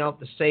pointing out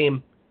the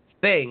same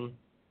thing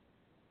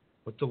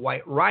with the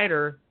White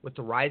Rider, with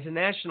the rise of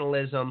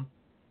nationalism,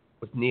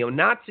 with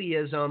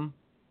neo-Nazism.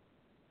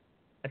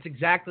 That's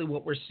exactly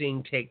what we're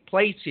seeing take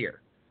place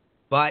here.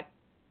 But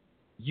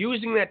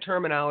using that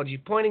terminology,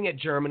 pointing at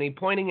Germany,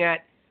 pointing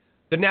at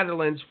the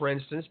Netherlands, for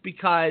instance,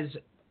 because,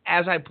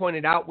 as I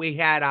pointed out, we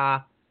had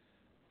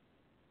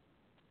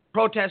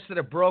protests that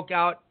have broke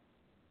out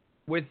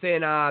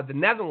within the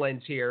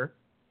Netherlands here,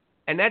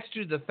 and that's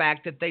due to the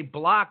fact that they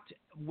blocked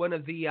one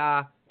of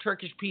the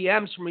Turkish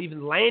PMs from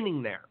even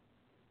landing there.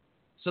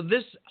 So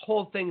this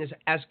whole thing is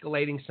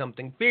escalating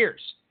something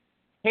fierce.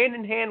 Hand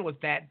in hand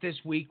with that, this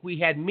week, we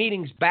had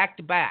meetings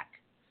back-to-back.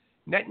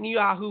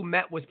 Netanyahu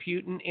met with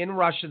Putin in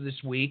Russia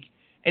this week,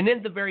 and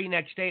then the very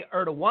next day,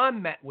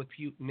 Erdogan met with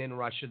Putin in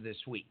Russia this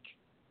week.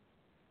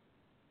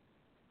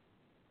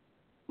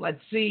 Let's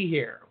see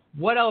here.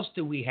 What else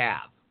do we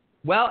have?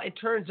 Well, it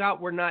turns out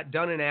we're not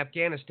done in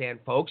Afghanistan,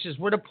 folks, as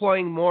we're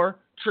deploying more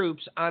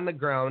troops on the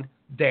ground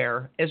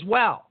there as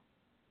well.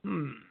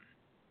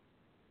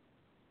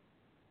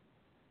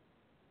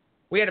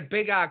 We had a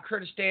big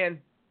Kurdistan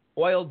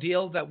oil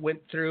deal that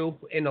went through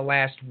in the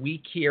last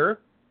week here.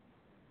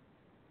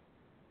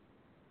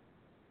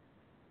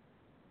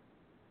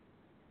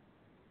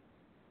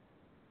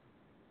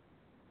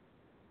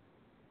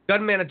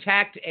 Gunmen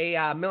attacked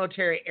a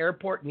military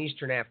airport in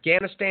eastern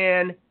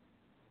Afghanistan.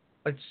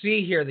 Let's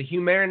see here. The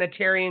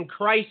humanitarian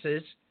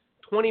crisis,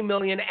 20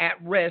 million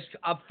at risk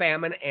of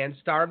famine and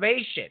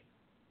starvation.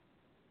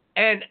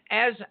 And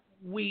as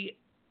we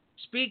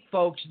speak,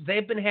 folks,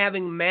 they've been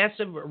having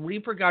massive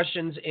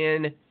repercussions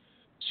in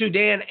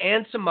Sudan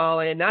and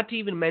Somalia, not to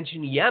even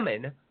mention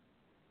Yemen,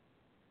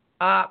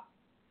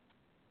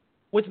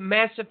 with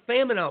massive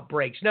famine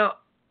outbreaks. Now,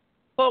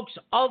 folks,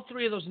 all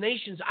three of those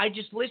nations I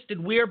just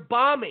listed, we are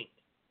bombing.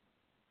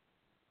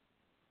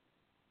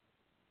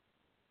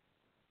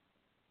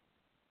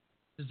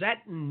 Does that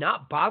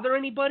not bother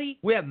anybody?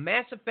 We have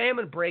massive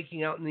famine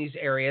breaking out in these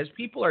areas.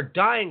 People are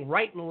dying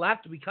right and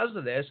left because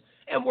of this,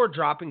 and we're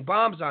dropping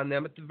bombs on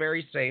them at the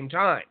very same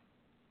time.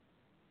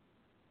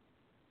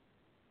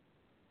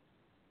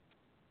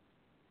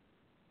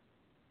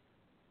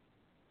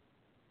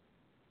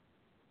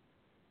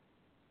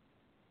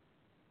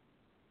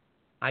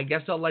 I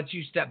guess I'll let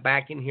you step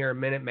back in here a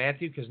minute,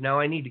 Matthew, because now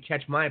I need to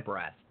catch my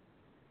breath.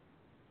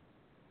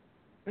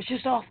 It's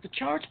just off the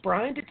charts,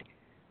 Brian.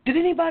 Did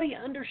anybody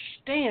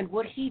understand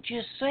what he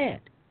just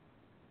said?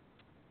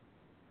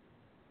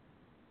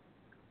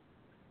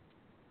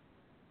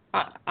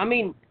 I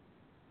mean,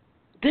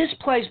 this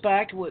plays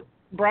back to what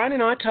Brian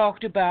and I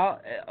talked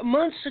about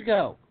months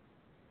ago.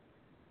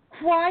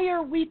 Why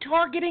are we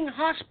targeting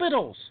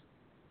hospitals?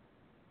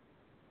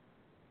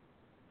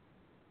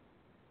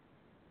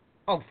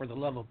 Oh, for the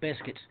love of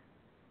biscuits.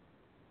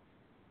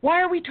 Why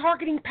are we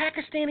targeting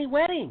Pakistani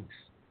weddings?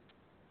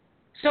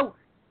 So,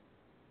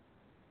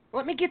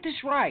 let me get this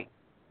right.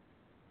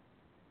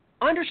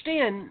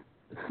 Understand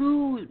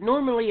who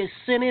normally is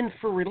sent in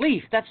for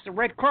relief. That's the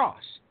Red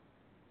Cross.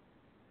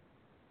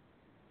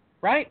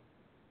 Right?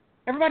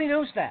 Everybody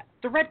knows that.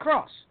 The Red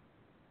Cross.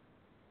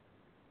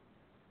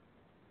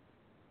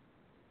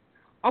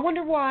 I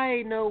wonder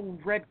why no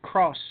Red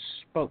Cross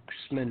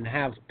spokesmen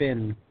have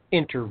been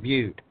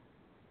interviewed.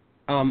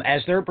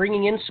 As they're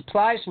bringing in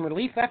supplies and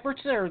relief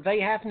efforts, are they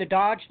having to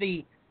dodge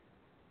the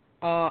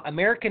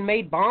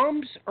American-made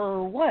bombs,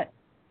 or what?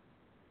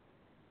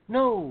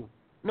 No,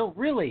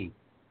 really.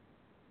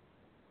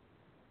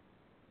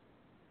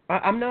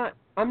 I'm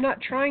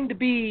not trying to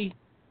be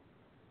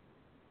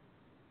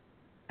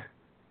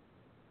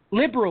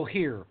liberal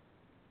here,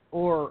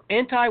 or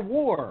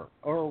anti-war,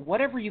 or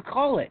whatever you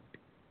call it,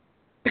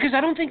 because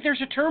I don't think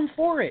there's a term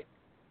for it.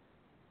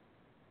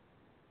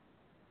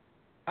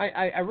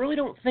 I really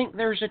don't think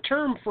there's a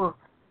term for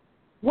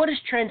what is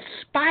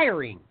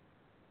transpiring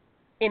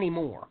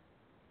anymore.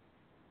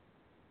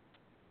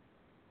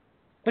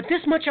 But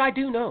this much I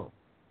do know.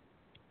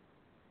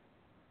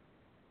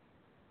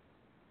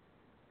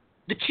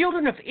 The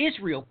children of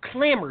Israel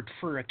clamored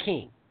for a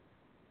king.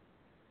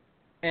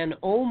 And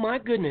oh my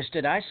goodness,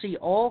 did I see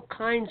all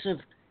kinds of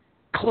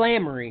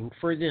clamoring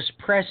for this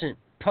present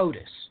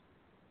POTUS.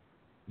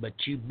 But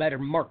you better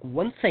mark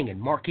one thing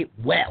and mark it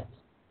well.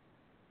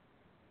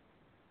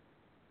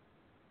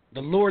 The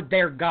Lord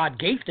their God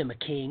gave them a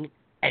king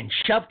and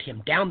shoved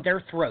him down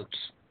their throats.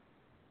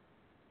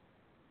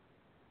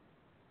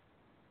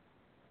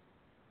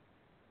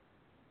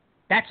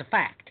 That's a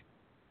fact.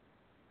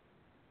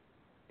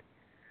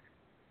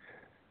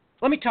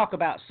 Let me talk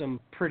about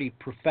some pretty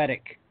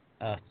prophetic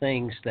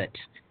things that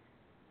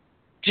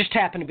just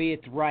happen to be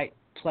at the right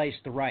place,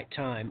 the right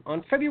time.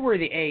 On February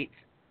the 8th,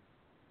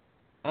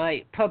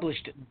 I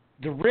published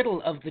the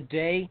riddle of the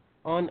day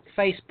on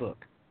Facebook.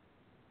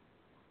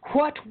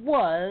 What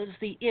was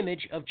the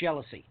image of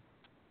jealousy?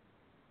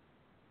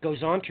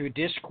 Goes on to a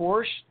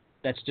discourse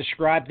that's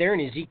described there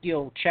in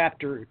Ezekiel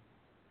chapter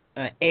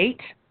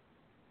 8.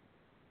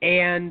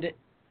 And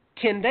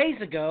 10 days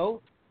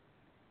ago,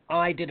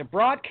 I did a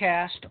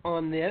broadcast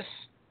on this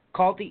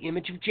called The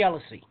Image of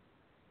Jealousy.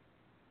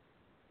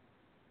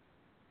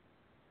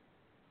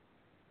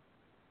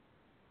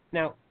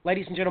 Now,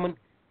 ladies and gentlemen,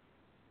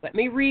 let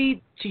me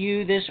read to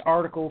you this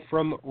article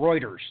from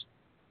Reuters.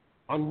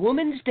 On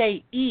Women's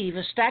Day Eve,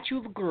 a statue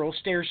of a girl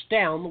stares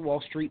down the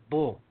Wall Street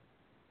Bull.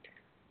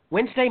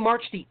 Wednesday,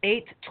 March the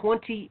 8th,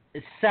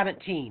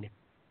 2017.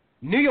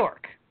 New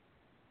York.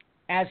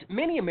 As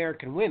many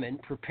American women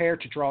prepare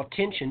to draw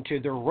attention to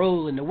their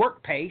role in the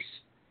workplace,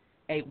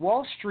 a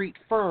Wall Street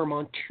firm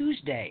on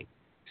Tuesday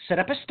set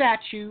up a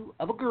statue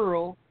of a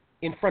girl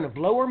in front of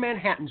Lower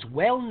Manhattan's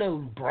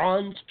well-known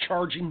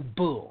bronze-charging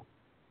bull,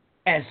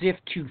 as if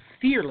to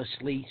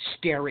fearlessly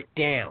stare it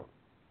down.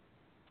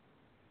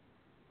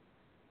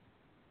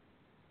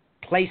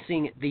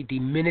 Placing the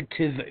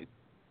diminutive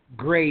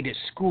grade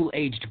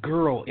school-aged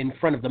girl in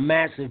front of the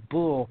massive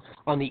bull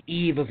on the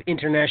eve of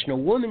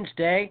International Women's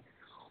Day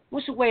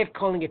was a way of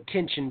calling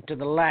attention to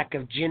the lack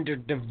of gender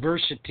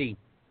diversity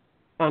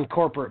on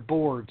corporate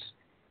boards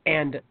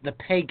and the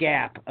pay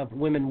gap of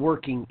women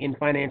working in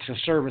financial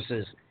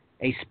services,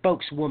 a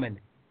spokeswoman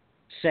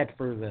said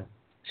for the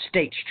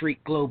State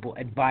Street Global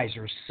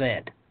Advisors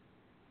said.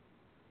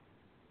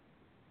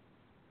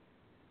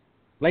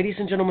 Ladies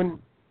and gentlemen,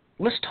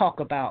 let's talk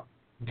about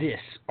this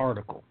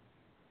article.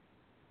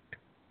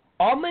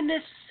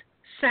 Ominous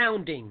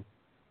sounding.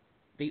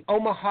 The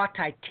Omaha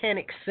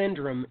Titanic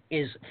syndrome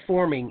is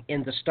forming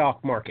in the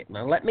stock market.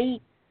 Now let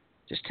me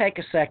just take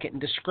a second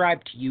and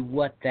describe to you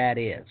what that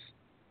is.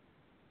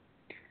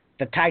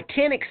 The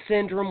Titanic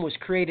syndrome was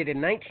created in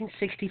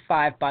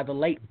 1965 by the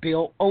late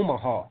Bill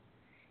Omaha.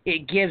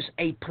 It gives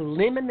a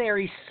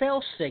preliminary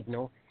sell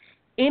signal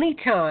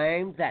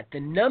anytime that the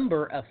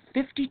number of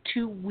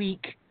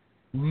 52-week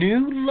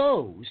new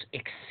lows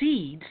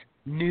exceeds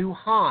new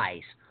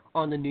highs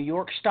on the New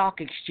York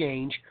Stock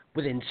Exchange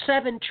within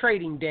 7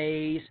 trading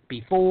days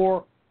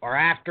before or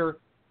after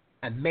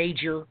a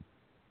major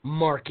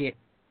market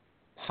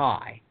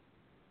high.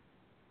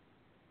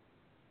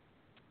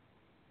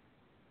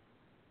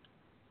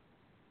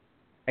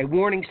 A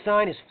warning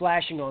sign is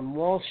flashing on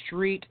Wall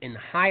Street and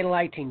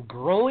highlighting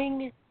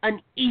growing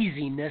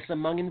uneasiness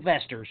among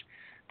investors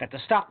that the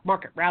stock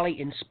market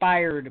rally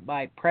inspired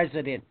by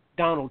President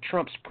Donald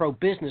Trump's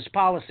pro-business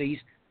policies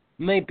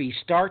may be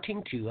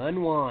starting to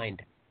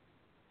unwind.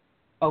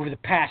 Over the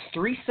past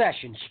 3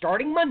 sessions,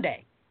 starting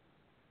Monday,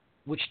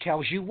 which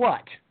tells you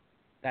what?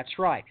 That's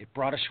right, it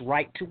brought us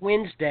right to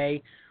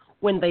Wednesday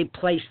when they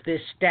placed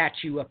this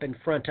statue up in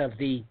front of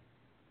the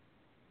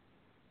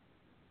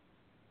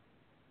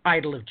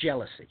idol of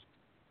jealousy.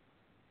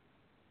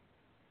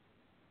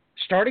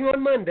 Starting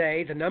on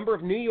Monday, the number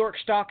of New York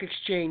Stock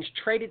Exchange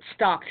traded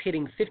stocks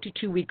hitting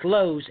 52-week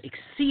lows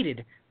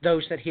exceeded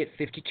those that hit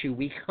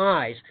 52-week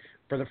highs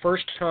for the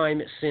first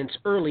time since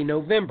early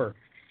November,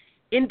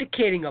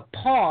 indicating a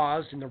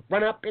pause in the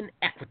run-up in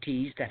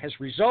equities that has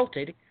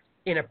resulted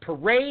in a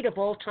parade of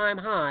all-time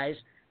highs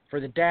for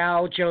the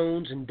Dow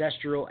Jones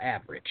Industrial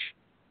Average.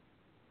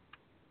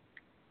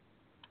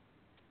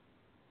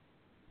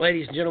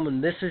 Ladies and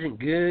gentlemen, this isn't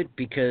good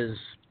because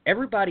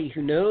everybody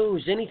who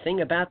knows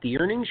anything about the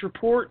earnings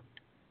report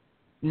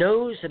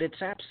knows that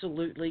it's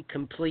absolutely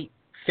complete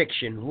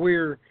fiction.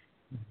 We're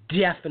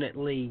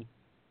definitely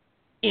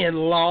in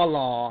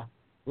la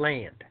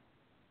land.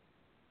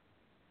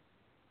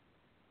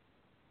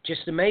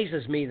 Just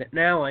amazes me that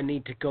now I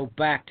need to go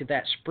back to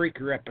that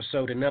Spreaker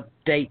episode and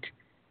update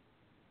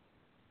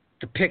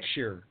the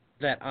picture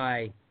that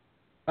I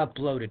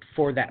uploaded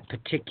for that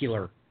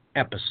particular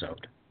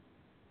episode.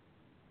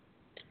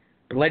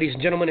 But ladies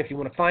and gentlemen, if you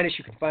want to find us,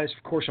 you can find us,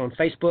 of course, on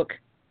Facebook.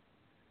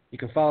 You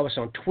can follow us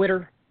on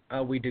Twitter.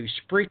 We do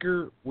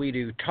Spreaker. We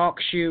do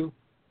TalkShoe.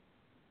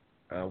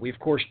 We, of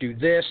course, do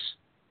this.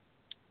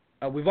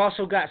 We've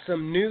also got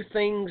some new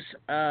things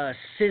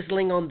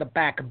sizzling on the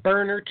back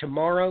burner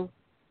tomorrow.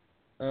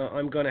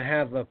 I'm going to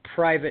have a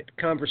private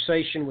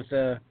conversation with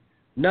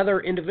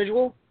another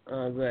individual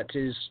that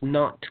is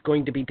not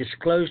going to be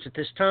disclosed at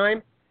this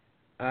time.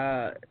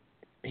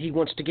 He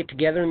wants to get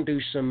together and do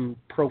some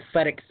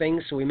prophetic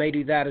things, so we may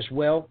do that as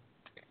well.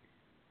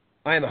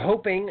 I am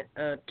hoping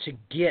to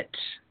get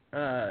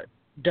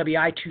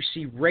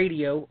WI2C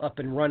Radio up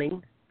and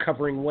running,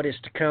 covering what is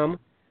to come.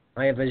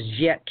 I have as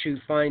yet to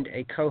find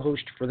a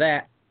co-host for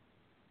that.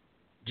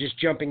 Just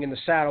jumping in the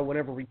saddle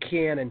whenever we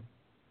can and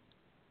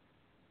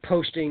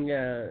posting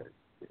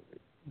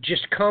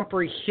just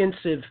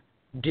comprehensive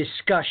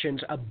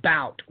discussions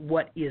about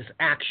what is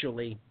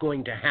actually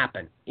going to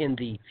happen in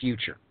the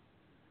future,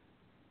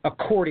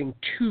 according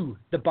to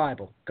the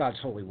Bible, God's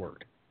holy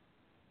word.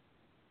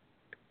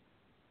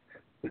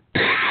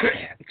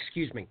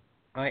 Excuse me.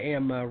 I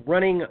am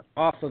running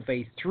off of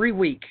a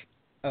 3-week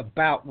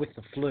bout with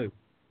the flu.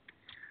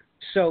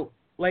 So,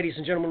 ladies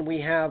and gentlemen, we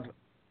have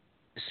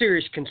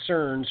serious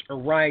concerns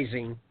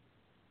arising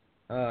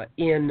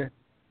in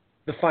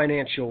the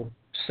financial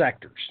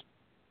sectors.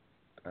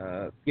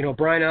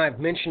 Brian and I have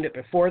mentioned it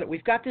before that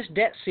we've got this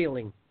debt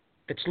ceiling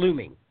that's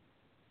looming.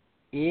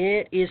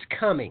 It is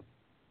coming.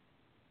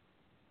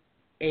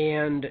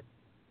 And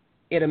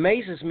it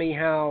amazes me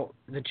how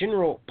the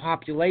general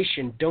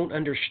population don't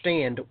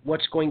understand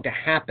what's going to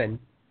happen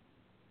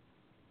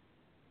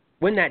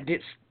when that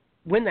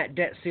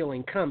debt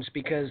ceiling comes,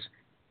 because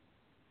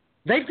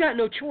they've got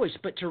no choice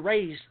but to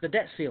raise the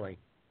debt ceiling.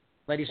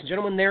 Ladies and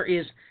gentlemen, there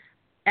is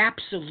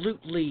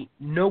absolutely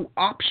no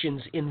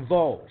options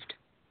involved.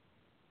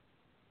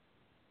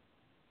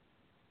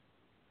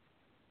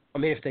 I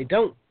mean, if they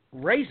don't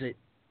raise it,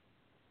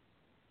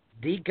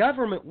 the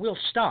government will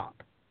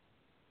stop.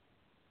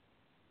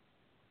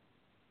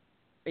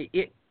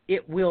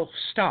 It will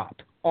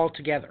stop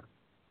altogether.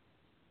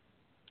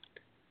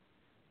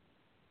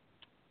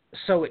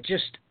 So it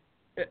just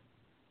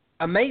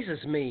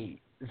amazes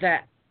me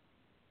that,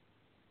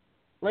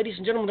 ladies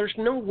and gentlemen, there's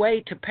no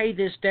way to pay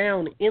this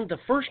down in the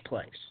first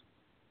place.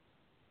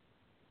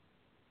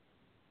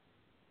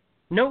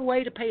 No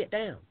way to pay it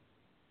down.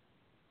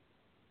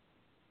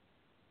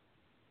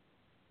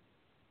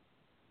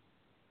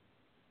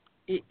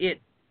 It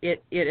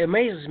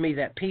amazes me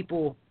that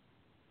people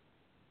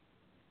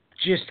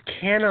just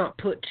cannot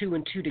put two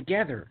and two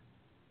together.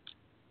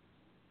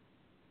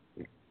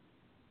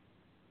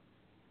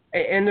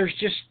 And there's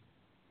just,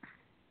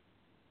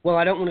 well,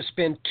 I don't want to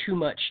spend too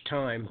much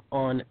time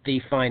on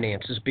the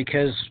finances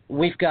because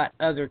we've got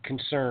other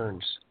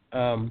concerns.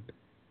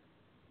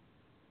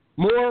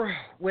 More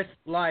with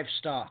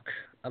livestock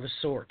of a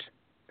sort.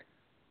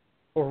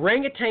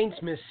 Orangutan's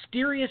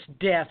mysterious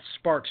death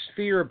sparks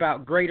fear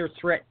about greater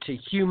threat to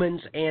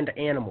humans and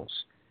animals.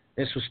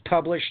 This was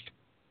published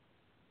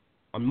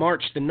on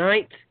March the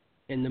 9th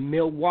in the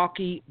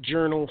Milwaukee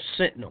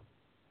Journal-Sentinel.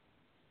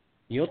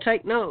 You'll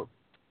take note.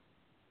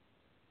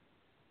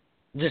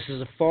 This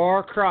is a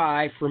far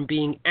cry from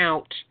being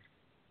out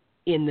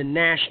in the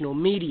national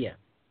media.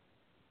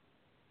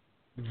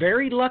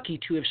 Very lucky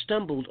to have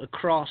stumbled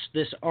across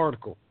this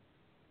article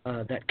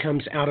that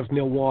comes out of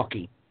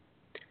Milwaukee.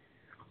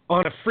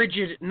 On a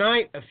frigid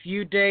night, a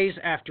few days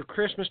after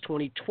Christmas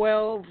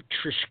 2012,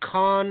 Trish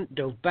Khan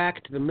dove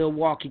back to the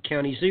Milwaukee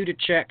County Zoo to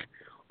check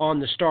on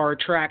the star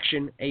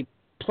attraction, a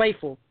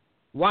playful,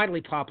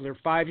 widely popular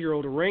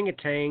 5-year-old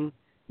orangutan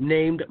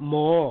named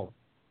Maul.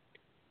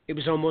 It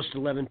was almost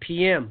 11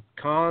 p.m.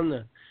 Khan,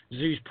 the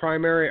zoo's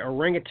primary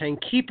orangutan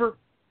keeper,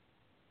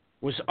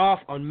 was off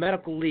on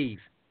medical leave.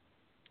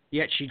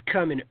 Yet she'd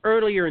come in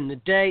earlier in the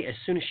day as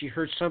soon as she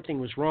heard something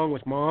was wrong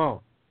with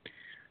Maul.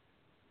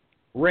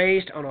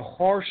 Raised on a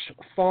horse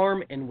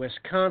farm in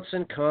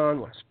Wisconsin, Khan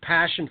was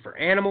passion for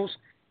animals,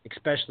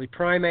 especially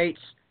primates,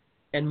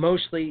 and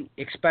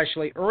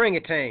especially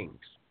orangutans,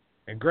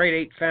 a great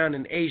ape found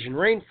in Asian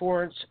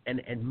rainforests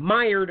and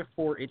admired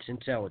for its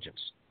intelligence.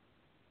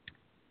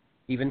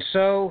 Even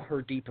so,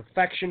 her deep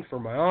affection for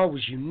Maul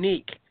was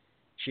unique.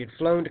 She had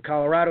flown to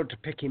Colorado to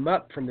pick him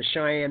up from the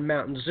Cheyenne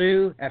Mountain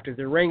Zoo after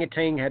the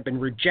orangutan had been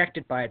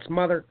rejected by its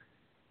mother.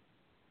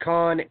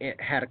 Khan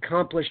had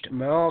accomplished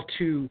Maul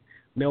to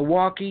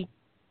Milwaukee,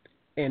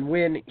 and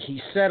when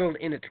he settled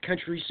in at the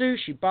country zoo,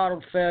 she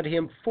bottle-fed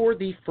him for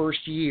the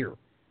first year.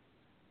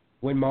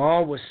 When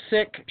Maul was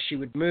sick, she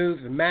would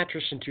move the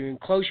mattress into an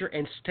enclosure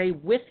and stay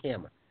with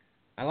him,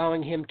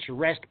 allowing him to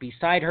rest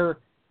beside her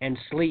and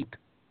sleep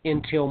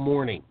until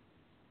morning.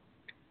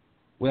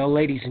 Well,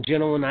 ladies and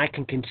gentlemen, I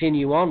can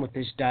continue on with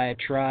this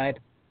diatribe,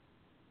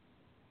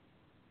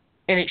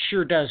 and it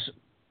sure does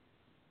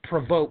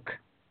provoke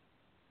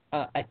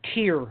a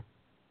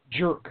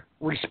tear-jerk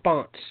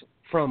response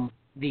from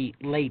the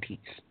ladies.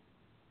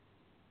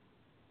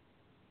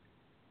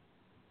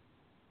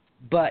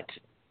 But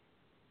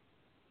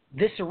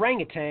this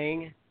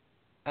orangutan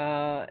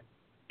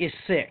is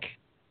sick,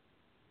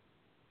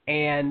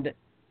 and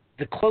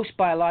the close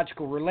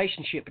biological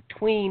relationship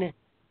between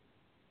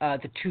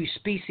the two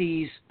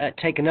species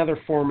take another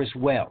form as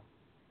well.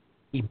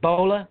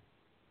 Ebola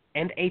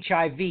and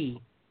HIV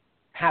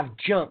have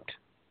jumped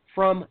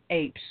from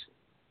apes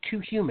to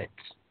humans.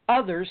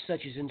 Others,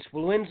 such as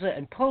influenza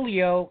and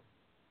polio,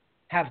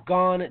 have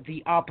gone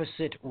the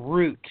opposite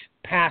route,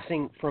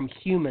 passing from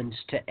humans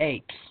to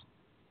apes.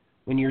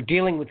 When you're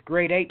dealing with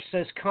great apes,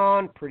 says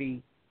Khan,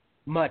 pretty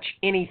much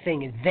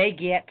anything they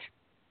get,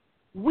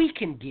 we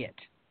can get.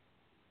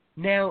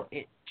 Now,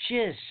 it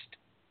just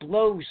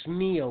blows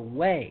me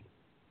away,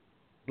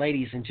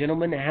 ladies and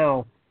gentlemen,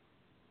 how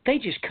they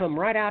just come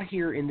right out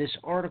here in this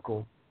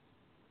article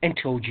and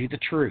told you the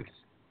truth.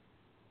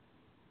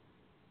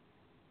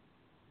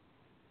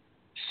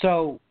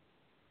 So,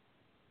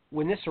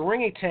 when this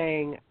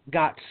orangutan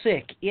got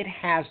sick, it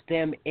has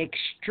them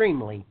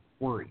extremely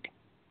worried.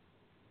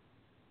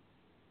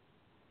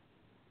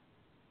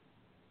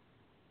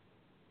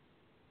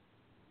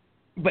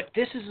 But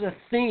this is a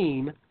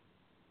theme,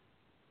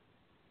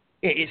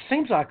 it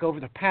seems like over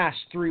the past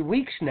 3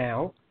 weeks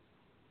now,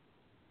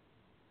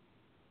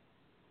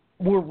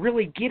 we're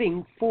really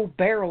getting full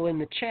barrel in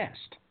the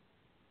chest.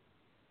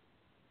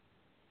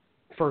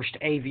 First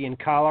avian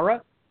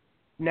cholera,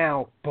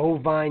 now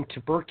bovine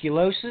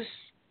tuberculosis,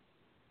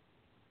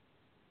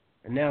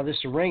 and now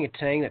this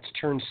orangutan that's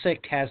turned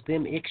sick has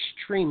them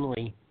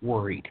extremely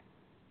worried.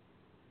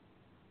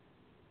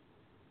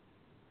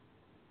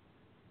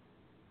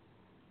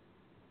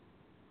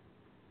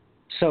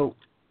 So,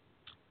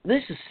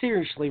 this is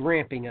seriously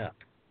ramping up,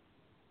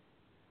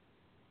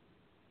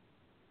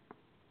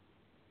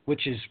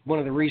 which is one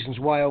of the reasons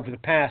why over the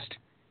past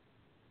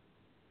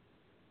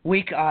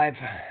week I've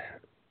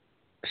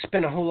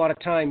spent a whole lot of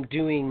time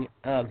doing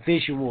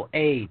visual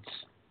aids.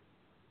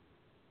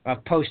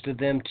 I've posted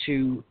them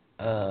to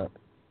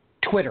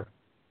Twitter.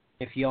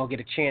 If you all get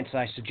a chance,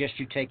 I suggest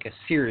you take a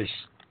serious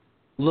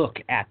look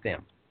at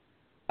them.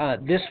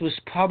 This was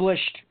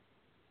published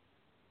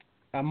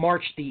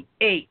March the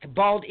 8th.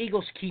 Bald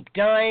eagles keep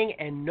dying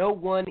and no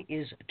one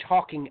is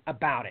talking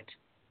about it.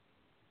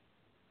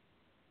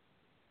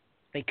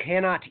 They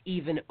cannot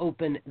even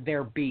open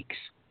their beaks.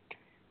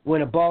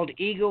 When a bald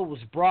eagle was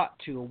brought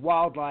to a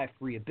wildlife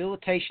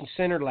rehabilitation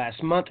center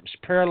last month, it was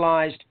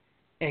paralyzed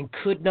and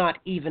could not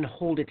even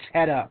hold its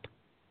head up.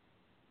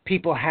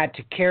 People had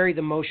to carry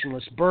the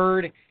motionless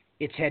bird.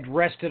 Its head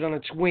rested on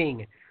its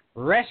wing.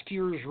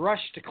 Rescuers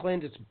rushed to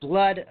cleanse its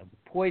blood of the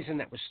poison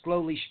that was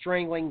slowly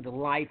strangling the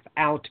life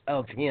out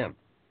of him.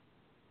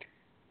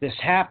 This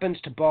happens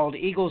to bald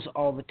eagles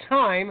all the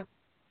time,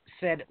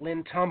 said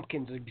Lynn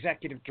Tompkins,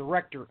 executive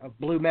director of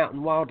Blue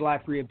Mountain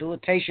Wildlife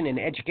Rehabilitation and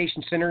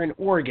Education Center in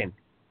Oregon,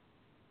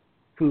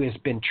 who has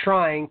been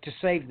trying to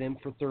save them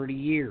for 30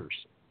 years.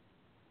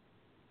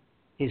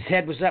 His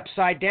head was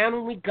upside down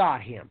when we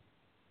got him,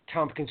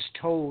 Tompkins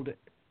told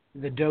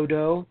the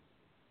Dodo.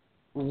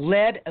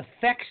 Lead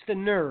affects the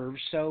nerves,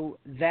 so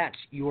that's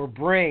your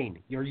brain,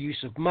 your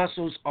use of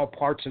muscles, all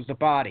parts of the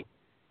body.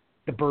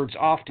 The birds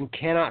often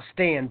cannot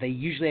stand. They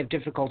usually have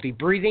difficulty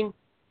breathing.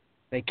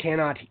 They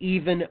cannot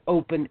even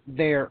open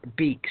their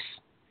beaks.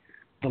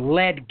 The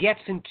lead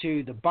gets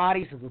into the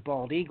bodies of the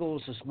bald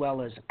eagles as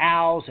well as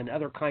owls and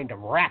other kind of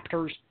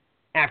raptors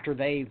after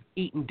they've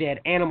eaten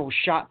dead animals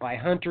shot by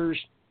hunters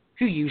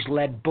who use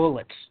lead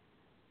bullets.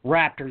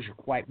 Raptors are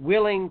quite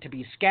willing to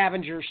be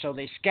scavengers, so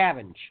they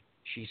scavenge,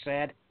 she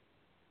said.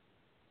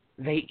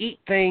 They eat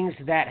things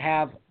that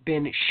have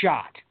been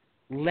shot.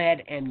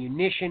 Lead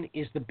ammunition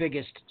is the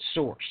biggest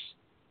source.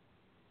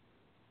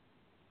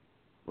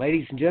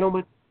 Ladies and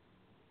gentlemen,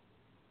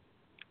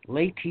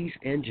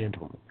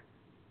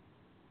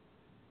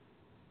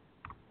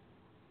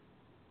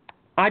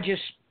 I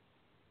just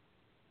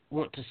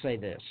want to say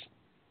this.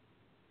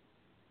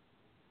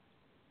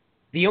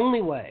 The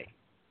only way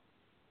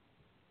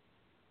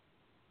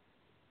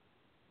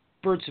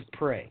birds of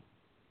prey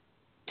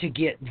to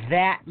get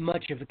that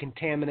much of a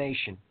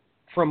contamination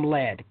from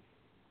lead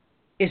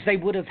is they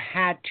would have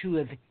had to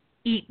have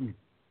eaten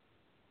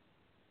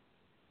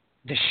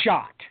the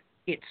shot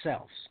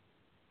itself.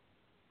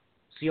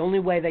 It's the only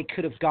way they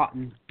could have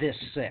gotten this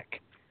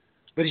sick.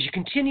 But as you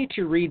continue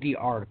to read the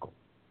article,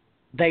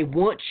 they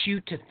want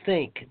you to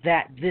think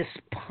that this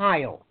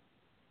pile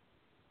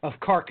of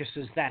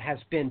carcasses that has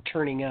been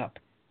turning up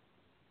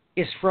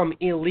is from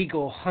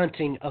illegal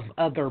hunting of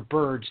other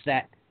birds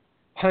that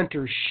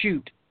hunters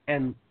shoot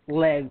and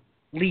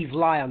leave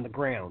lie on the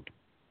ground.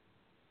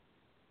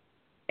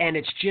 And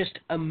it's just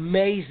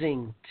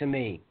amazing to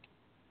me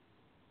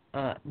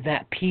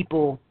that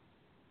people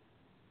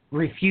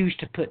refuse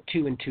to put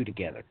two and two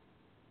together.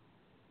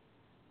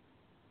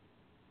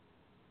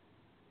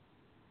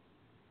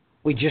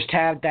 We just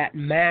had that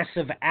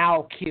massive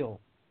owl kill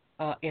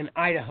in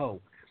Idaho,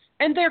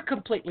 and they're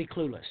completely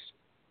clueless.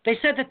 They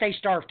said that they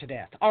starved to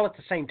death, all at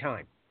the same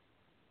time.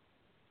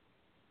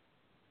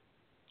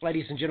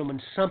 Ladies and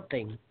gentlemen,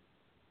 something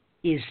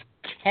is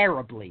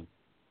terribly,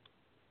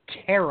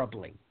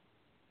 terribly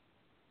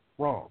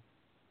wrong.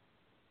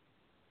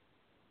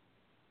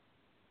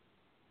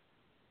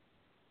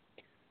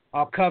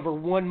 I'll cover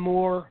one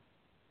more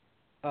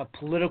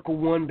political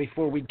one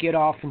before we get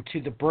off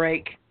into the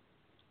break.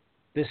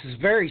 This is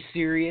very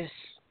serious.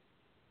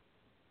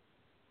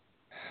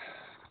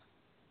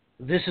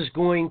 This is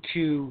going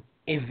to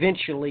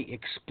eventually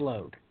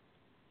explode.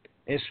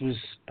 This was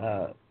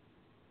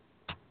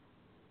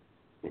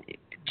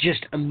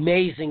just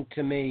amazing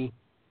to me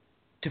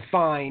to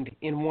find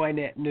in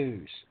Ynet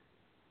News.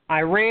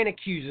 Iran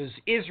accuses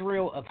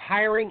Israel of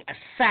hiring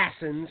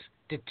assassins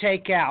to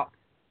take out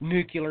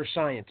nuclear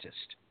scientist.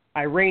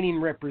 Iranian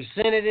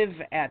representative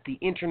at the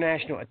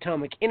International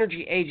Atomic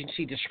Energy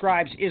Agency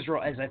describes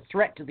Israel as a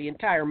threat to the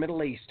entire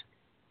Middle East,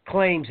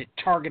 claims it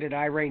targeted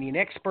Iranian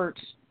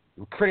experts,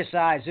 and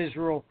criticized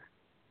Israel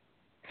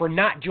for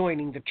not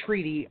joining the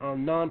Treaty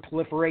on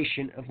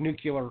Non-Proliferation of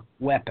Nuclear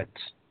Weapons.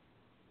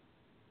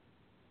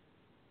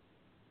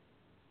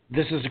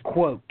 This is a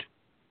quote.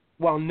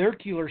 While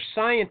nuclear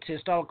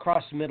scientists all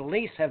across the Middle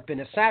East have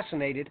been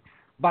assassinated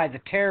by the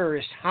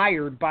terrorists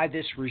hired by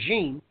this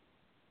regime,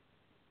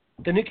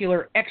 the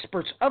nuclear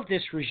experts of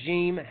this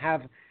regime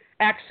have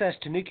access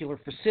to nuclear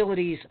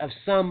facilities of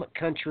some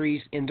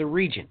countries in the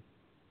region.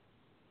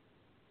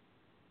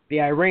 The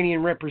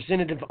Iranian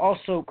representative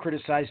also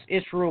criticized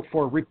Israel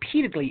for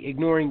repeatedly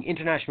ignoring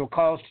international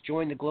calls to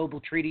join the Global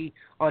Treaty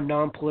on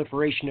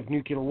Non-Proliferation of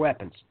Nuclear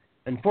Weapons.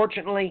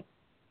 Unfortunately,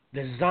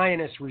 the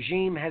Zionist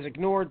regime has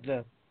ignored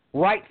the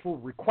rightful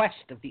request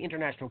of the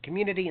international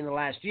community in the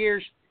last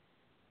years,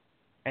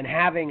 and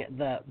having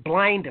the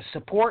blind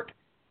support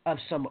of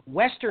some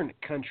Western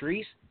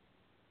countries,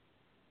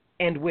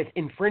 and with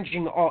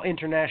infringing all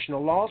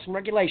international laws and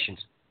regulations,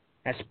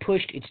 has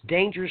pushed its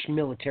dangerous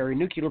military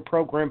nuclear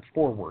program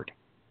forward.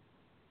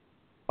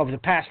 Over the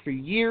past few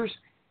years,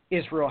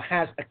 Israel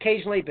has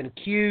occasionally been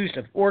accused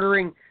of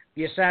ordering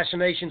the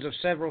assassinations of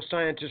several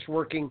scientists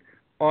working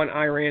on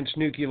Iran's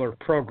nuclear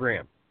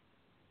program.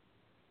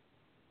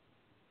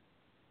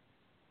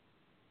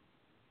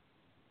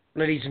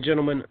 Ladies and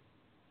gentlemen,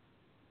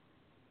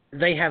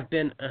 they have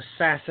been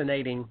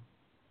assassinating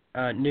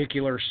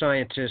nuclear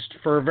scientists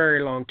for a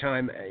very long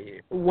time.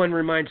 One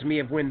reminds me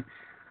of when,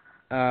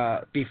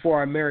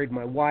 before I married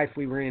my wife,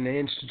 we were in an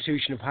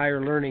institution of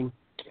higher learning,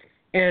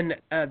 and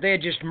they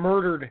had just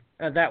murdered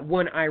that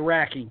one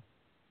Iraqi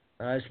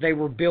as they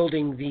were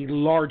building the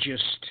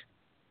largest,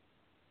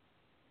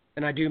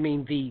 and I do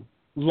mean the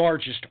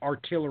largest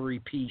artillery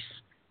piece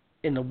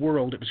in the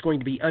world. It was going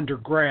to be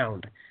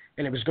underground,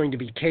 and it was going to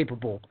be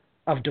capable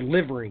of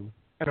delivering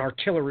an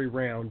artillery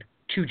round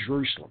to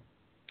Jerusalem.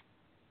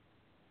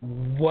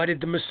 What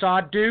did the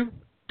Mossad do?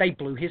 They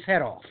blew his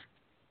head off.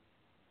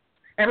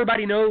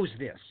 Everybody knows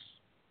this.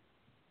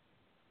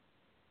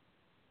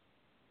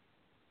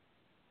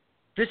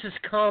 This is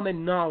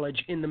common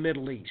knowledge in the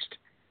Middle East.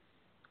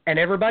 And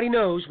everybody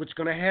knows what's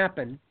going to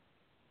happen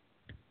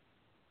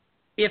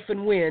if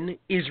and when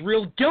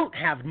Israel don't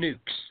have nukes.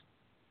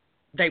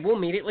 They will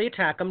immediately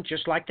attack them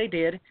just like they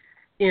did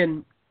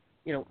in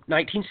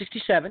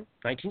 1967,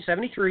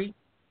 1973.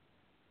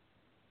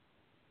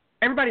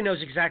 Everybody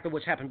knows exactly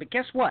what's happened. But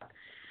guess what?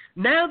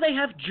 Now they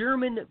have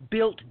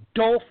German-built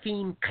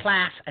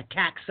Dolphin-class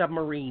attack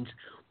submarines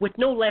with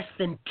no less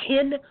than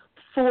 10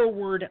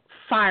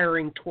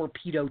 forward-firing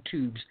torpedo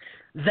tubes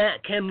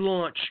that can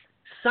launch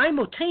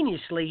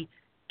simultaneously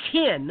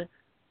 10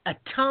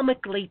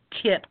 atomically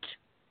tipped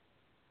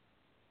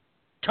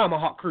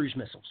Tomahawk cruise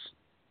missiles.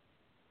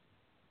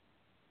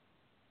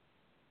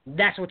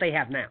 That's what they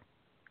have now.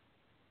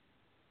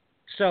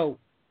 So,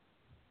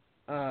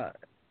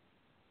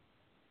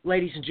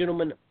 ladies and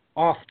gentlemen,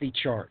 off the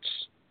charts,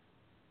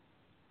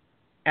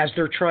 as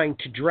they're trying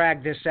to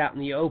drag this out in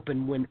the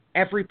open when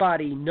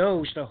everybody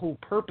knows the whole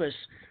purpose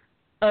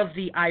of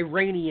the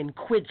Iranian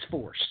Quds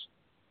Force.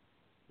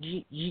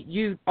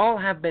 You all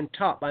have been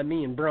taught by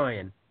me and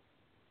Brian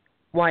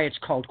why it's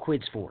called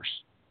Quds Force.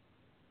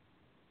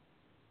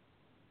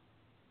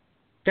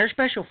 They're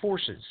special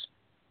forces.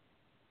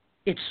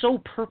 Its sole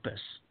purpose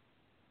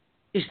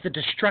is the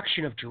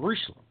destruction of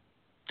Jerusalem.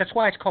 That's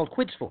why it's called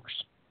Quds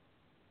Force.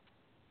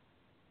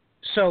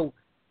 So,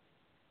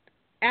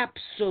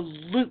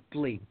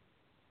 absolutely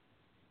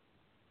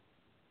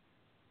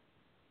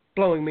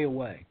blowing me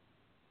away.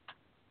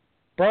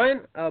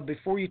 Brian,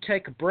 before you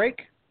take a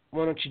break,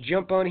 why don't you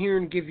jump on here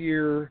and give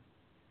your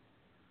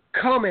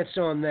comments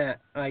on that,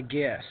 I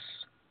guess.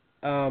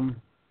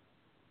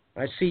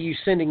 I see you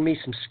sending me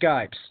some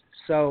Skypes.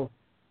 So,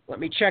 let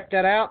me check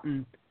that out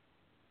and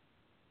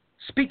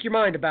speak your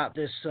mind about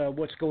this,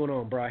 what's going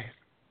on, Brian.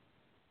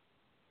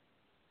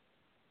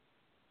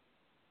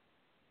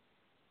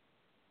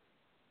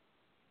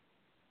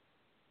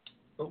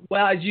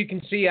 Well, as you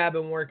can see, I've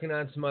been working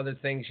on some other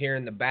things here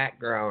in the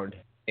background.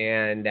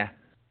 And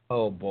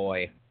Oh,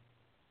 boy.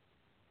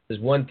 There's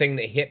one thing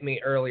that hit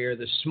me earlier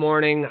this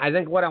morning. I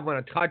think what I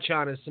want to touch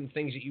on is some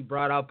things that you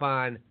brought up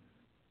on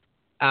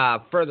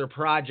further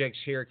projects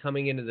here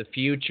coming into the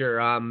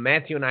future.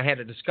 Matthew and I had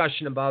a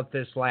discussion about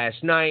this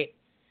last night,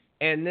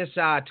 and this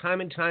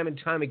time and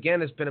time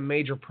again has been a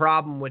major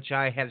problem, which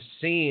I have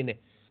seen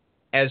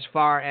as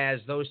far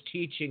as those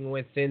teaching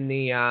within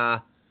the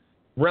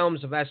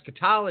realms of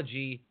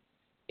eschatology,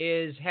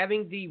 is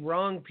having the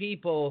wrong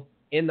people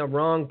in the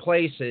wrong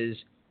places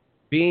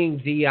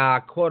being the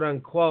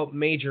quote-unquote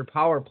major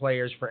power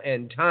players for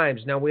end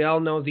times. Now, we all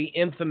know the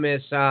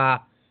infamous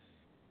Gog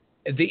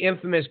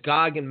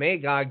and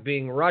Magog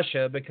being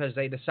Russia, because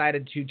they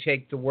decided to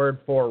take the word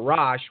for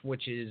Rosh,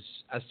 which is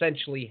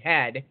essentially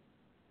head,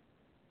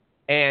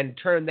 and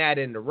turn that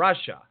into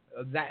Russia.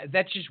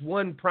 That's just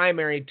one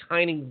primary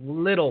tiny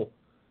little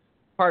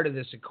part of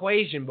this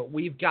equation, but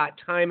we've got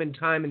time and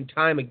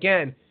time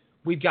again,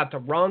 we've got the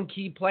wrong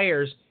key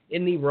players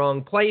in the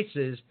wrong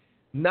places.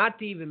 Not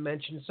to even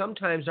mention,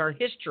 sometimes our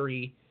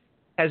history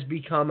has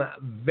become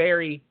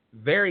very,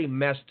 very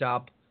messed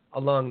up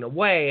along the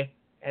way,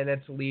 and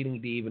that's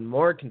leading to even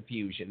more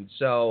confusion.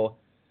 So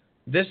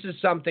this is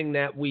something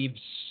that we've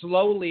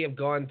slowly have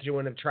gone through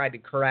and have tried to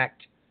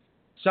correct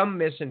some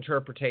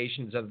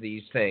misinterpretations of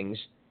these things,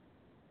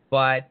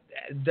 but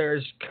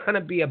there's going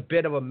to be a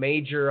bit of a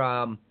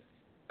major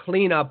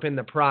cleanup in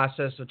the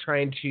process of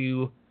trying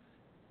to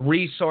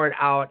resort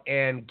out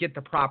and get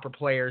the proper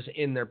players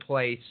in their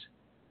place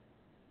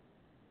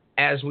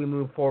as we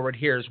move forward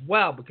here as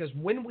well, because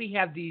when we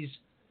have these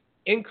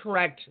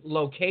incorrect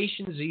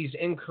locations, these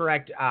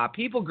incorrect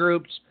people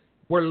groups,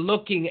 we're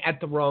looking at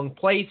the wrong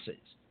places.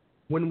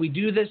 When we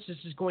do this, this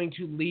is going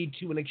to lead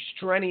to an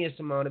extraneous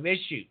amount of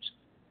issues.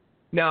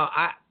 Now,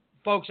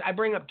 folks, I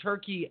bring up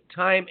Turkey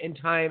time and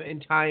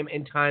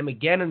time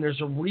again, and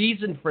there's a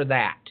reason for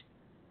that.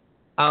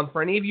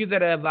 For any of you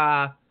that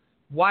have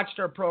watched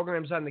our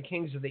programs on the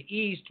Kings of the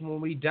East,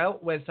 when we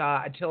dealt with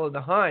Attila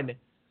the Hun,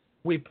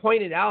 we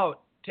pointed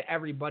out to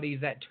everybody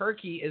that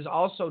Turkey is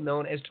also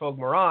known as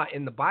Togmara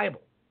in the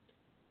Bible,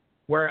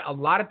 where a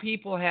lot of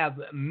people have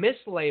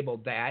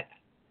mislabeled that.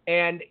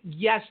 And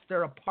yes,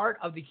 they're a part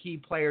of the key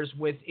players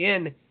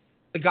within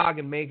the Gog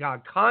and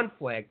Magog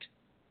conflict,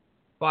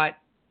 but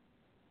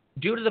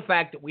due to the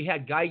fact that we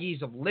had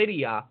Gyges of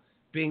Lydia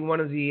being one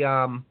of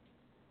the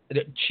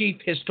chief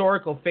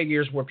historical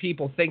figures where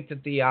people think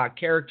that the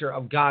character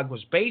of Gog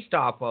was based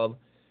off of,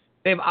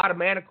 they've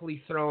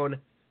automatically thrown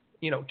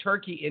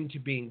Turkey into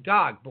being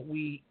Gog. But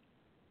we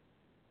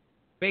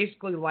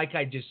basically, like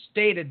I just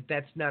stated,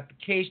 that's not the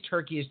case.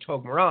 Turkey is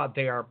Togmara.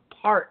 They are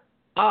part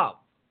of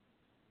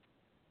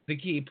the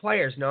key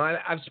players. Now,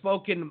 I've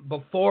spoken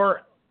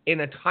before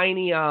in a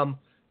tiny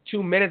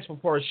 2 minutes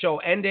before the show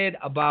ended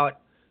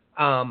about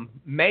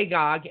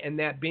Magog and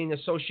that being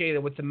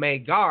associated with the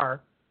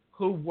Magar,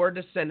 who were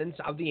descendants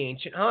of the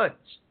ancient Huns.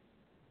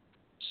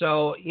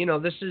 So,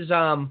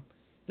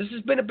 this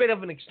has been a bit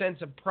of an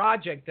extensive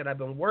project that I've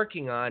been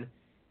working on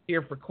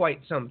here for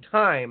quite some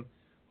time.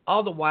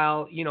 All the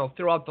while,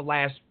 throughout the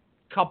last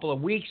couple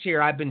of weeks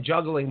here, I've been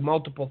juggling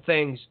multiple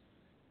things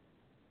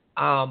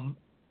on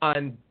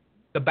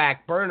the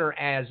back burner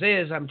as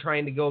is. I'm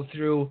trying to go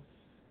through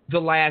the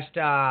last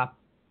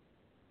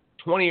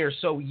 20 or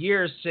so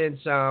years since,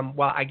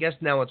 I guess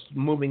now it's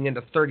moving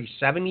into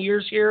 37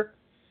 years here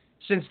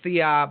since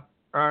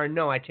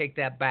I take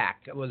that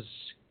back. It was,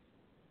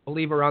 I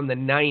believe, around the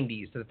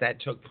 90s that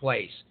took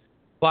place.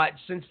 But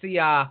since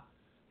the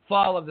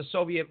fall of the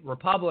Soviet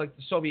Republic,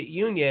 the Soviet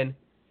Union,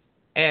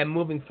 and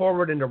moving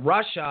forward into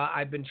Russia,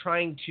 I've been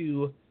trying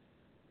to,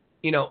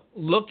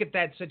 look at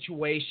that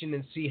situation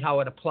and see how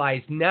it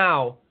applies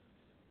now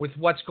with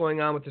what's going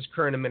on with this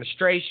current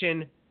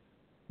administration.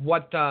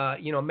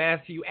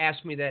 Matthew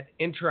asked me that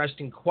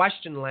interesting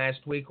question last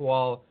week.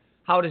 Well,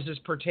 how does this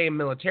pertain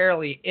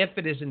militarily if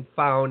it isn't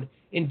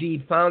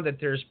indeed found that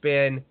there's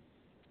been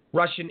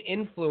Russian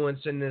influence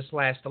in this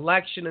last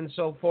election and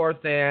so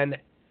forth? And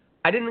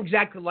I didn't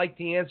exactly like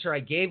the answer I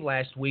gave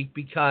last week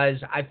because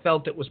I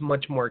felt it was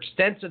much more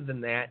extensive than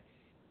that,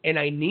 and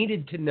I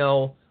needed to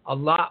know a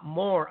lot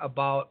more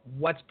about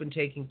what's been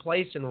taking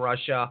place in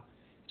Russia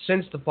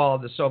since the fall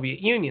of the Soviet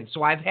Union.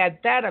 So I've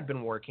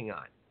been working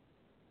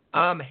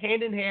on.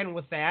 Hand in hand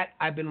with that,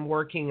 I've been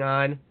working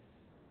on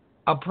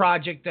a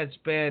project that's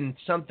been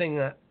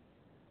something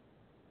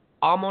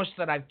almost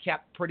that I've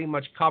kept pretty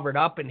much covered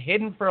up and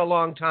hidden for a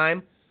long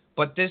time,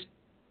 but this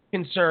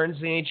concerns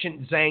the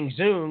ancient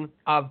Zhangzung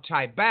of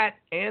Tibet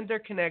and their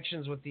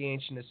connections with the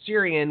ancient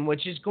Assyrian,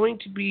 which is going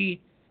to be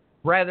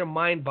rather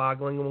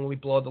mind-boggling when we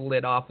blow the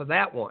lid off of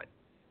that one.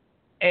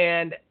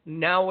 And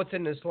now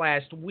within this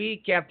last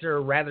week, after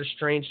a rather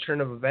strange turn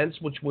of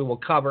events, which we will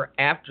cover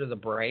after the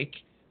break,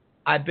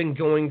 I've been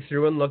going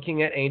through and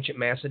looking at ancient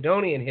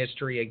Macedonian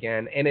history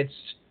again, and it's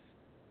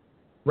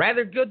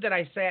rather good that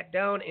I sat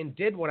down and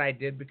did what I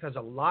did because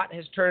a lot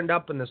has turned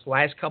up in this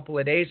last couple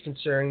of days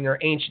concerning their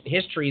ancient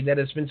history that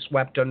has been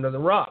swept under the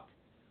rug.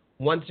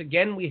 Once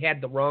again, we had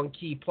the wrong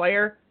key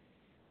player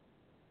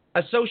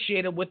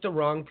associated with the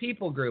wrong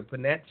people group,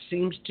 and that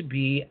seems to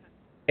be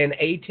an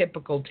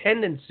atypical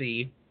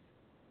tendency.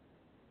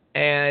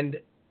 And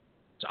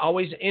it's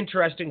always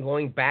interesting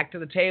going back to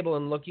the table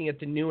and looking at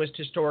the newest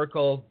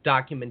historical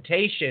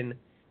documentation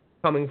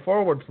coming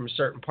forward from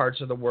certain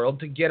parts of the world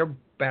to get a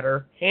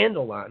better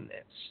handle on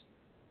this.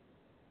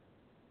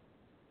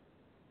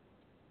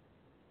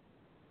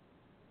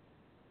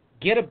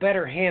 Get a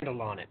better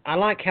handle on it. I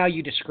like how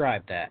you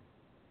describe that.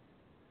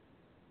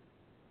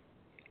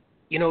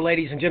 You know,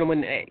 ladies and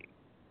gentlemen,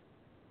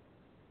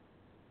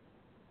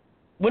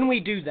 when we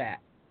do that,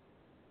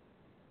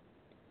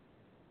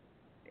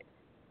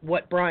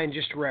 what Brian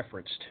just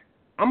referenced,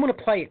 I'm going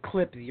to play a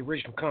clip of the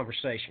original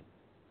conversation.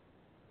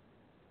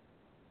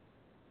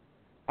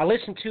 I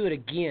listened to it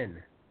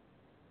again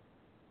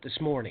this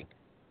morning.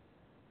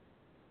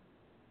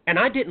 And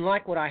I didn't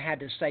like what I had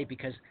to say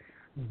because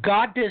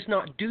God does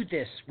not do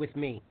this with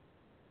me.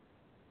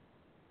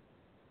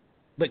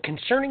 But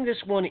concerning this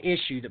one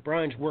issue that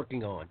Brian's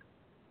working on,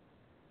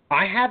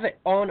 I have it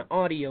on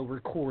audio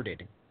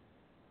recorded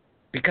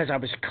because I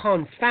was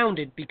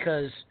confounded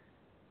because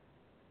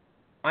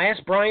I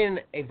asked Brian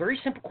a very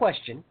simple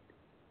question.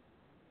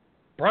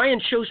 Brian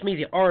shows me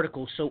the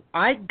article, so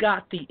I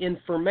got the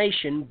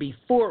information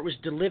before it was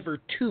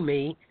delivered to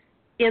me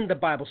in the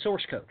Bible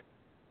source code.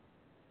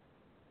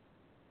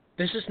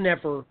 This has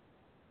never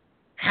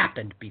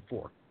happened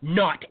before.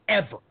 Not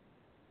ever.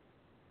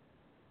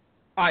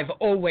 I've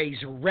always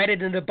read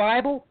it in the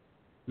Bible,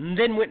 and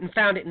then went and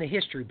found it in the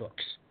history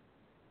books.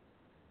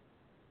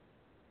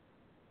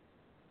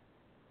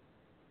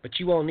 But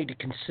you all need to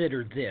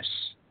consider this.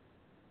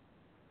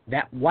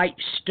 That white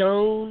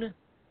stone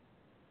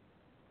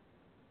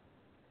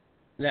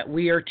that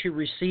we are to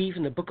receive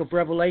in the book of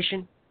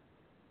Revelation,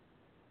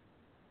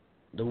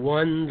 the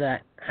one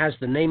that has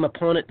the name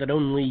upon it that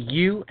only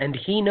you and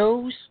he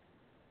knows.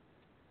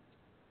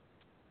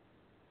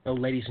 Oh,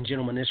 ladies and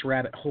gentlemen, this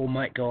rabbit hole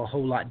might go a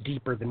whole lot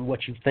deeper than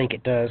what you think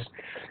it does.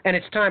 And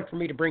it's time for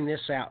me to bring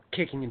this out,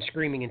 kicking and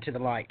screaming into the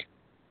light.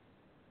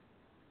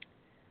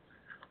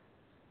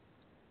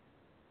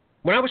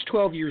 When I was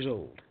 12 years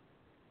old,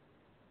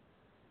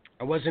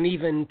 I wasn't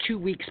even 2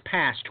 weeks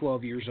past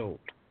 12 years old,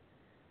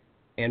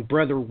 and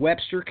Brother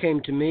Webster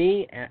came to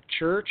me at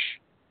church,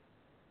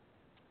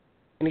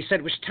 and he said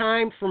it was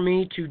time for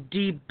me to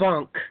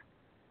debunk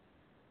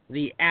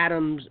the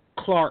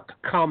Adams-Clarke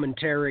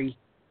commentary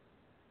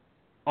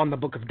on the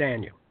book of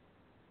Daniel.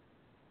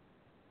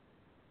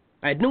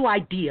 I had no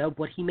idea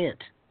what he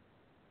meant.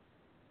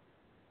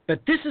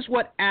 But this is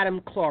what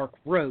Adam Clarke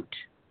wrote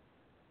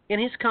in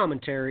his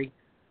commentary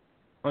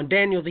on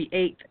Daniel the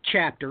 8th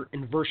chapter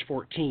in verse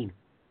 14.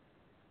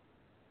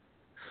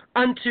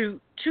 Unto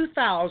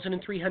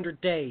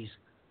 2,300 days,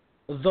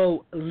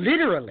 though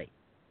literally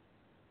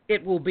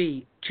it will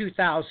be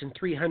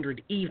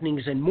 2,300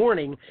 evenings and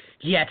morning,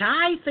 yet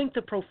I think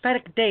the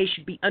prophetic day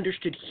should be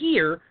understood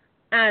here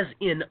as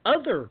in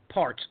other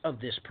parts of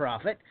this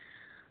prophet,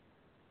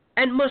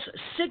 and must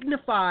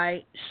signify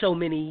so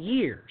many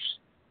years.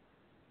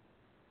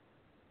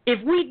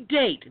 If we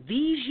date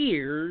these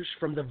years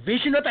from the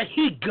vision of the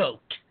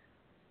he-goat,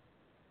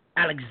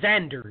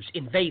 Alexander's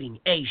invading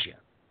Asia,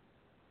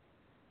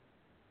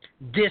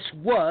 this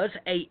was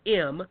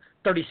AM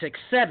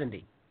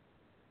 3670,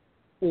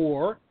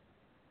 or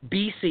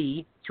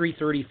BC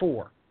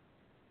 334.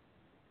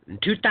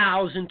 And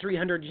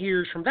 2,300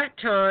 years from that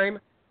time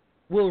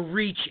will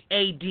reach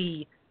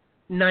AD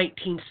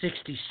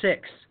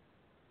 1966.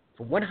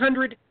 For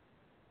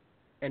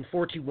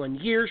 141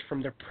 years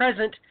from the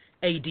present,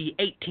 AD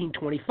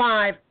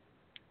 1825,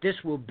 this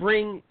will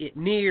bring it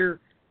near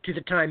to the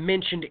time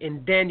mentioned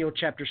in Daniel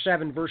chapter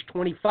 7, verse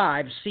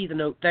 25. See the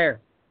note there.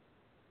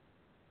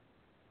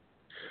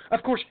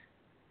 Of course,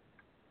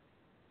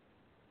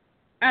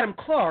 Adam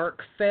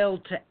Clarke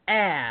failed to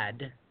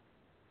add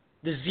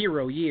the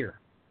 0 year.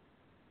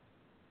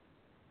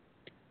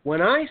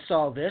 When I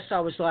saw this, I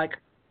was like,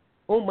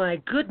 oh my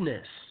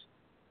goodness,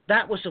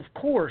 that was, of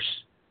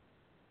course,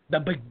 the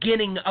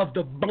beginning of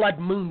the Blood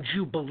Moon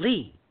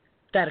Jubilee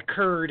that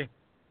occurred.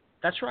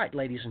 That's right,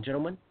 ladies and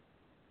gentlemen.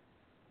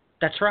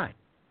 That's right.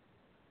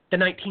 The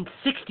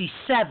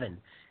 1967.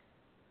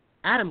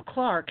 Adam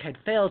Clarke had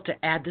failed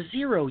to add the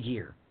 0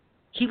 year.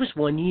 He was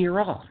 1 year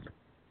off.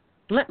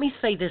 Let me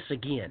say this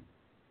again.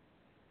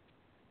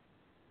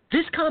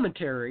 This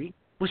commentary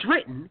was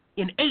written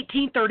in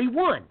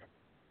 1831.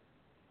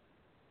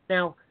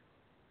 Now,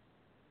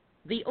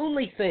 the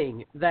only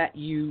thing that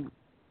you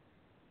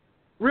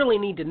really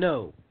need to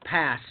know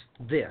past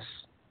this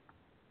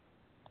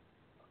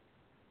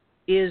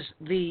is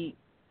the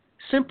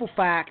simple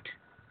fact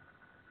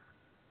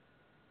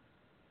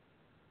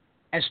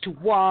as to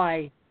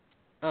why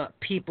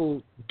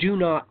people do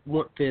not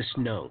want this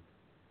known.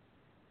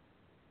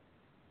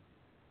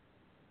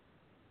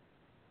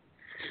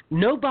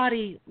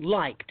 Nobody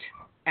liked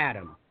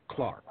Adam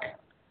Clarke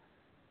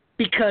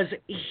because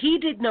he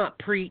did not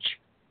preach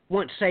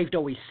once saved,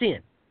 always sin.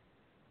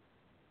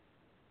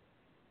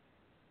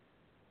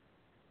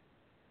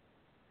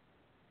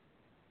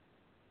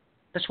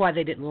 That's why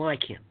they didn't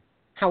like him.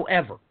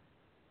 However,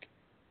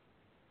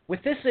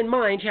 with this in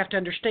mind, you have to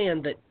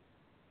understand that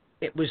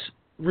it was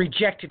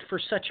rejected for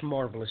such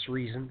marvelous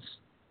reasons.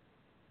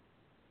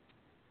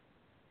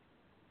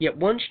 Yet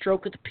one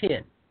stroke of the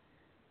pen.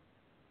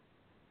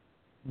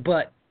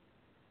 But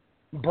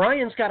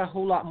Brian's got a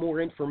whole lot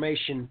more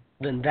information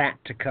than that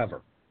to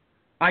cover.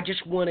 I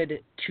just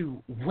wanted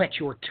to wet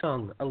your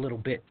tongue a little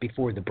bit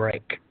before the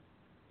break.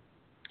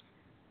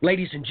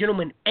 Ladies and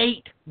gentlemen,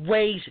 8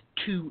 Ways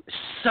to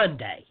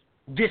Sunday.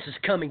 This is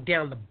coming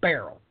down the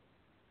barrel.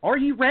 Are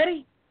you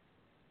ready?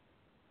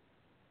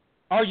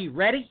 Are you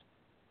ready?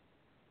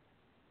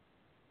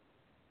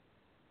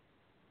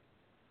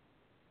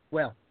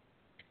 Well,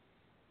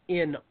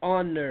 in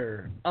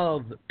honor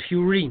of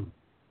Purim,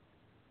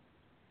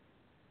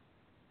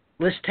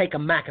 let's take a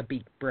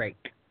Maccabee break.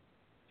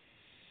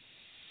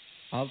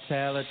 I'll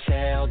tell a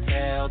tale,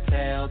 yeah.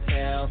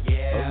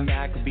 Of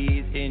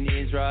Maccabees in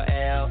Israel,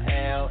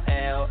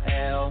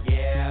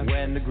 yeah.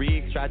 When the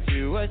Greeks tried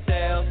to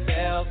assail,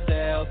 yeah.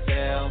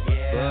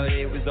 But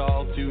it was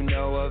all to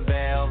no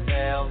avail,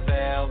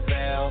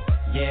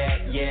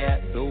 yeah.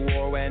 The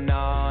war went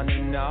on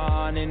and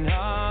on and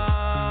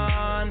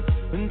on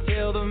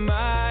until the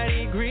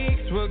mighty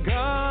Greeks were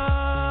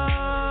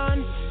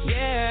gone,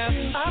 yeah.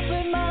 I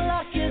put my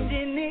lockers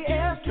in the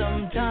air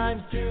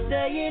sometimes,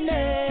 saying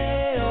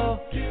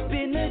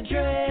been the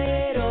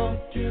dreidel.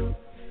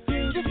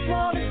 Just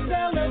wanna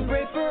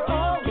celebrate for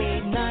all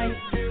 8 nights,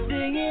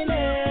 singing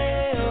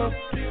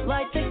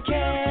light the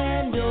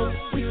candles.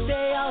 We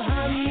say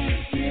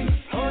Alhamdulillah,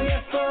 oh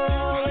yeah, for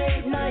all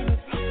 8 nights.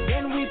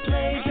 Then we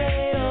play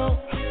dreidel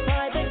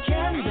by the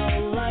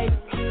candlelight.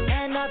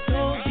 And I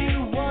told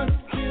you once,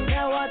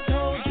 now I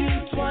told you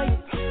twice,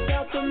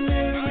 about the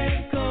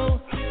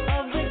miracle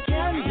of the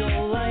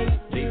candlelight.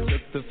 They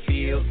took the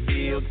field.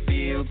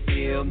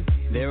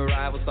 Their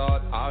rivals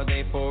thought, are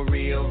they for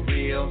real?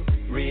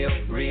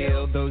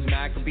 Those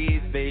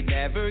Maccabees, they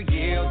never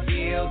yield.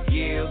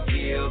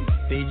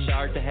 They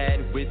charged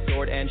ahead with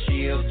sword and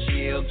shield.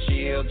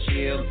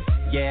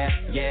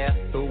 Yeah.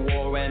 The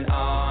war went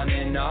on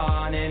and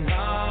on and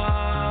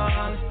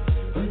on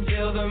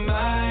until the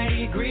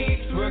mighty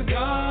Greeks were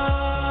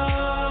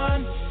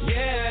gone.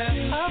 Yeah.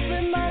 I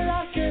put my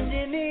lockers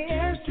in the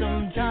air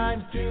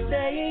sometimes,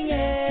 saying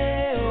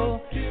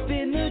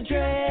spin the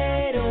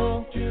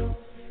dreidel.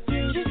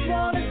 Just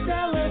wanna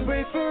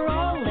celebrate for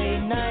all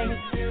 8 nights,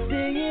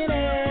 singing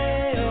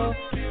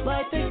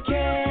light the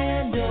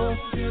candles.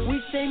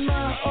 We say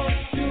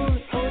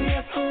Ma'osu, oh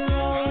yeah, for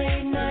all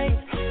 8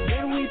 nights.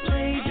 Then we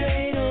play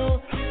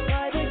dreidel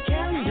by the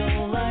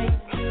candlelight.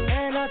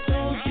 And I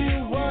told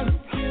you once,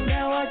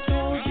 now I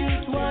told you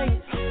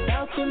twice,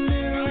 about the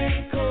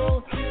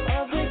miracle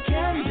of the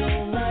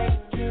candlelight.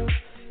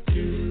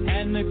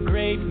 And the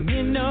great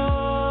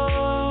menorah,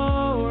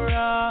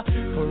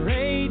 for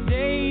 8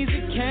 days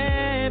it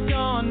kept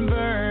on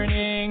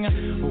burning.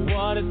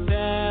 What a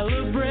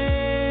celebration,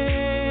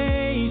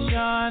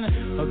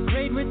 a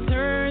great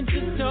return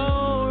to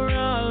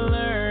Torah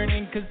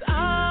learning. 'Cause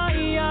I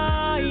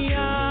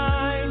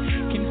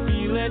can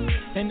feel it,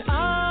 and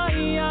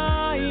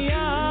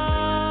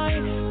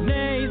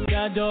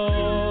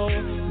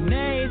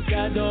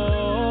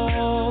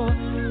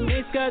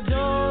Nes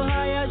Gadol,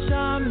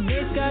 Hayasham,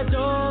 Nes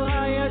Gadol,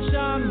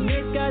 Hayasham,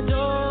 Nes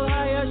Gadol,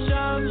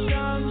 Hayasham,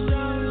 Sham.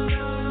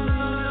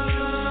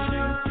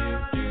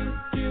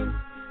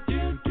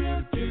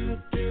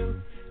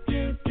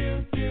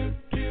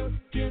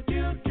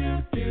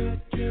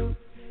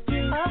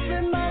 I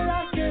put my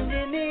lockers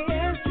in the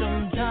air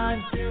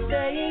sometimes,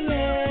 saying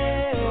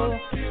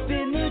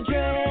spin the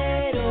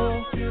dreidel.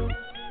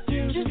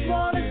 Just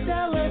wanna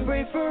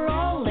celebrate for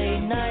all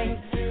 8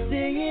 nights,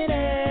 singing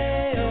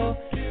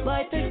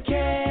light the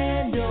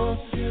candles.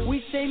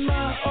 We say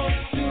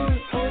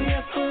Ma'osu, oh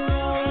yeah, for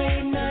all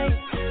 8 nights.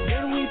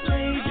 Then we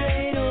play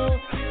dreidel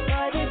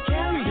by the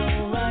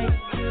candlelight.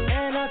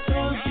 And I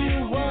told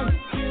you once,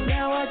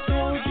 now I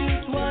told you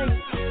twice,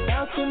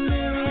 about the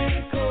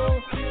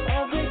miracle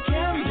of the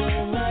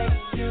candlelight.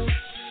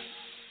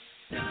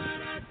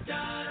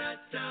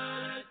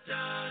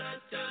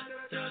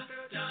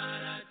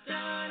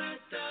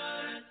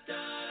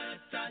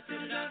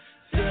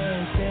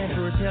 Stand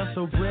for a tale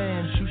so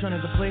grand. Shushan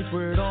is the place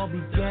where it all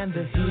began,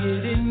 the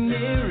hidden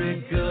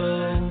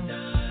miracle.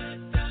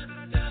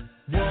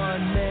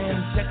 One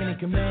man, second in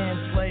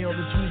command, slay all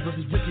the Jews with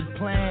his wicked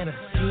plan, a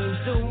scheme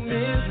so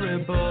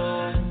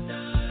miserable.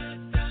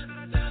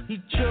 He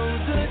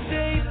chose a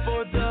day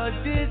for the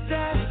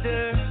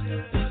disaster.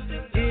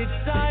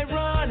 It's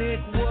ironic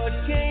what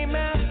came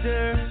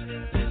after.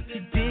 He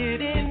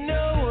didn't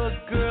know a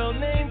girl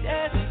named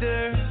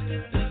Esther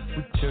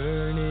would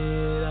turn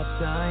it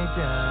upside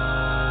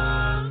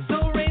down.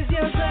 So raise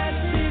your glass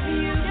if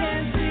you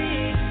can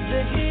see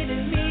the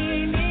hidden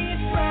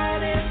meaning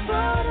right in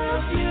front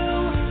of you.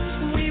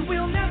 We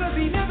will never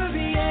be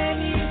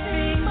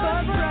anything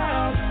but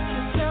proud to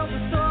tell the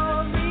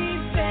story.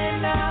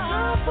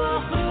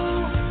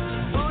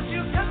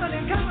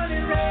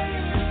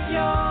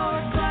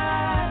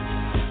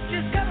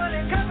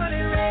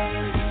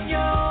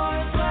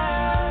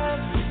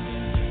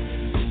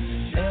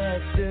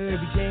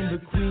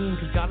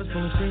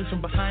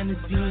 and behind the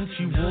scenes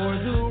she wore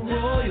the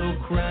royal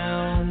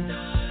crown.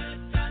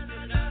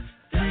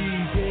 3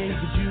 days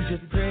the Jews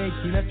just prayed,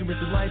 Queen Esther with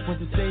her life went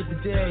to save the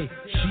day.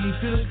 She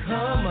could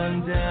come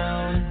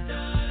undone.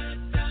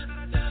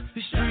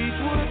 The streets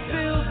were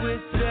filled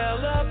with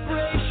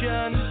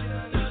celebration.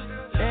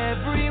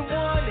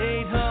 Everyone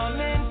ate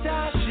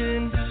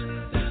lamentations.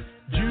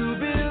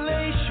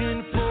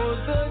 Jubilation for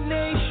the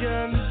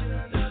nation.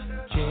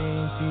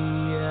 Change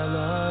the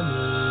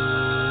element.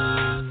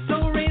 So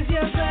raise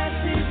your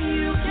glasses,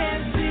 you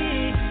can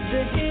see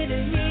the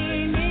hidden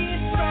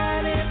meaning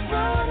right in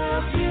front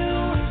of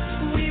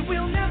you. We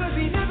will never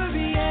be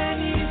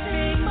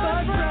anything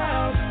but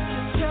proud.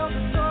 Just tell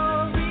the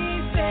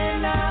story,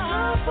 stand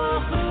out for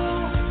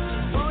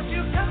who. Won't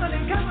you come on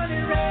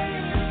and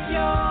raise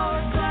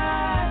your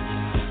glass?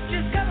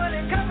 Just come on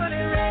and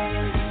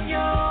raise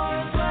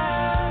your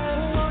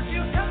glass. Won't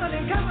you come on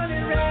and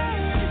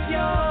raise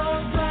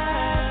your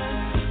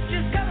glass?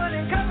 Just come on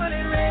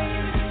and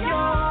raise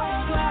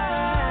your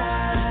glass.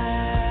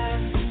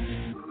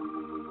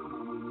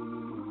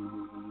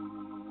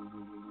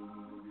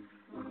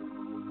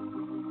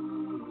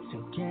 So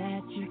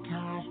get your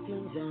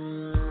costumes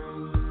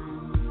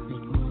on.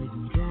 Make noise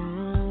and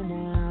drown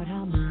out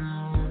our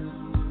minds.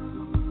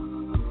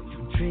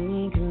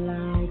 Drink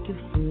like a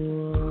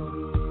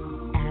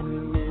fool. And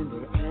remember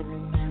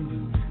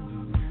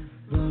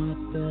what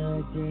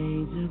the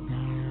day's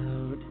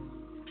about.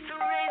 So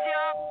raise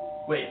your...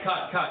 Wait, cut.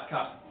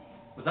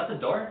 Was that the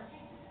door?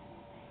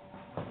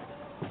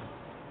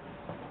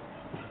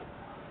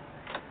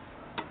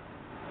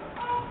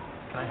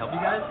 Can I help you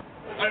guys?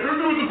 I heard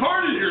there was a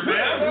party here,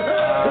 man!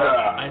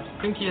 I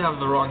think you have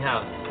the wrong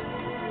house.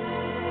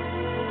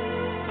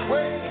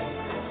 Wait!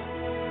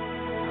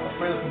 Let's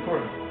play this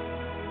important.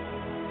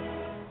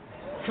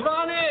 Come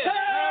on in!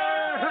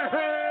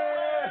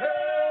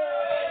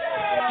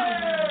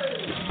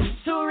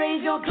 So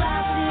raise your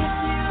glasses to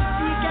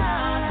see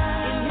God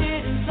in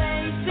hidden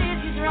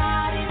places. He's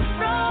right in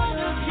front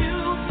of you.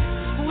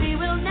 We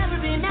will never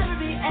be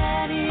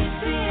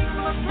anything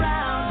but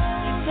proud.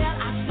 Just tell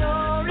our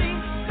story,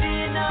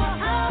 spin a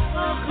half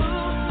of who.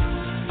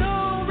 So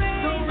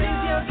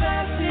raise your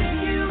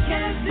glasses, you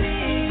can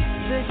see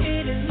the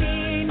hidden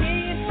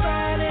meaning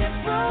right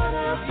in front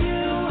of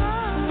you.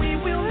 We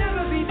will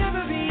never be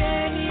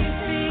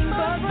anything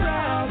but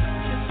proud.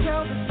 Just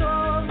tell the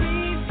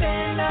story,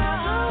 stand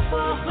out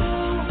for who.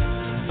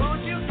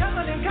 Won't you come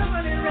on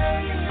and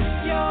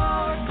raise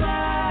your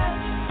glass?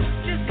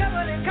 Just come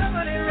on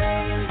and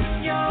raise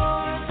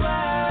your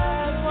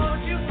glass.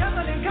 Won't you come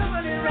on and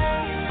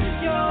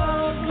raise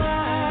your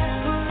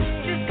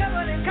glass? Just come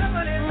on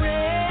and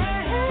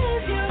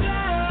raise your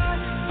glass.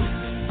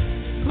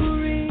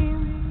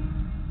 Purim.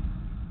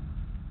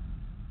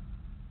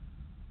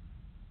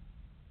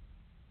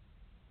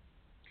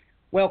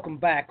 Welcome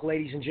back,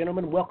 ladies and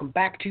gentlemen. Welcome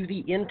back to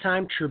the End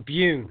Time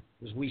Tribune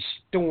as we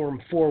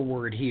storm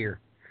forward here.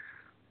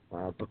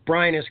 But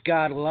Brian has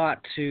got a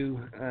lot to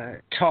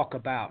talk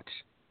about.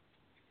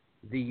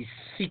 The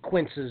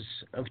sequences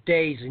of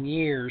days and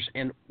years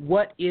and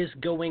what is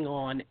going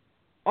on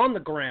the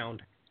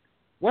ground.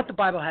 What the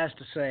Bible has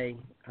to say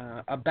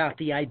about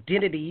the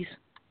identities,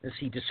 as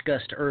he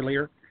discussed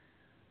earlier.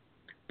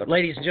 But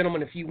ladies and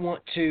gentlemen, if you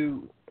want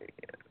to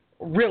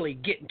really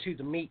get into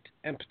the meat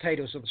and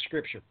potatoes of the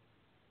Scripture,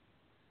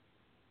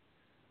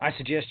 I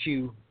suggest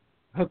you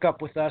hook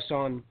up with us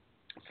on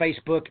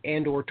Facebook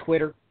and or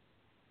Twitter,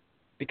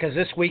 because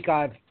this week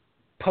I've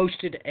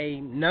posted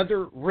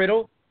another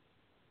riddle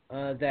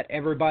that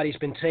everybody's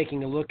been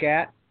taking a look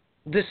at.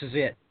 This is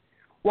it.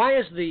 Why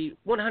is the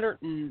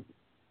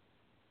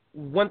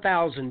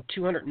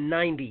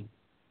 1,290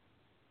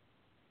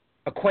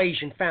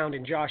 equation found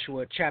in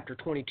Joshua chapter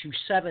 22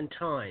 7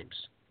 times,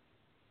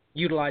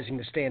 utilizing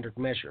the standard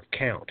measure of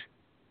count?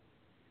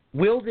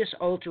 Will this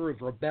altar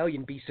of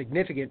rebellion be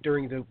significant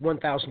during the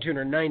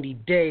 1,290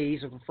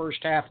 days of the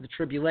first half of the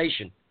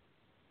tribulation?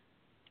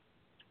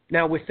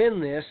 Now, within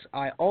this,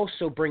 I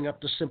also bring up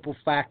the simple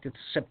fact that the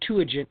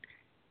Septuagint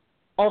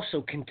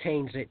also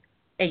contains it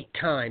 8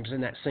 times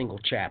in that single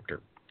chapter.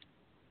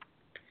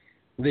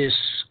 This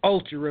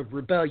altar of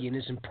rebellion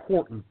is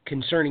important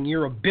concerning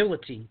your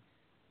ability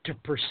to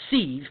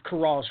perceive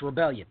Korah's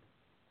rebellion.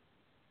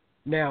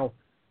 Now,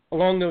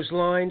 along those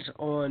lines,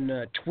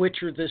 on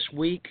Twitter this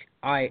week,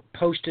 I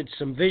posted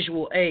some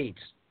visual aids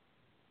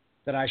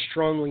that I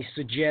strongly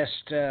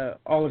suggest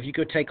all of you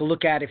go take a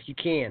look at if you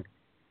can.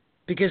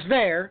 Because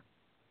there,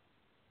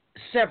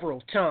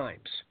 several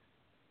times,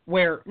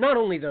 where not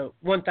only the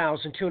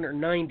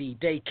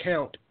 1,290-day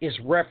count is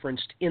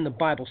referenced in the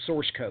Bible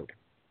source code,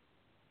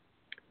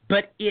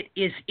 but it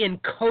is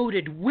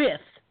encoded with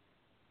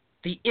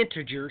the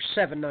integer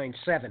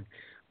 797.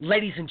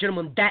 Ladies and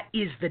gentlemen, that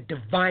is the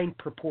divine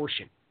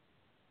proportion.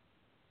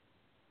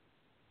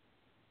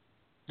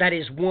 That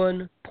is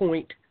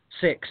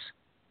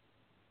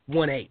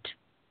 1.618,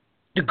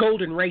 the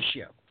golden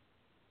ratio.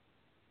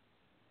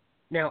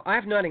 Now,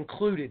 I've not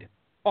included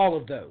all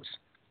of those,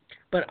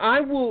 but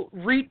I will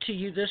read to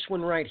you this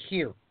one right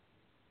here.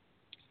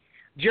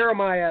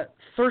 Jeremiah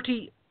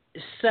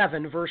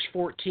 37, verse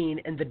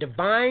 14, and the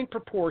divine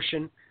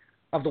proportion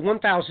of the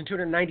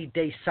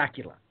 1,290-day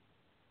Sakula.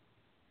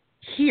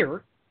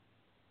 Here,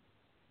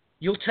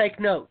 you'll take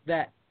note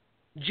that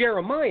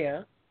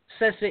Jeremiah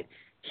says that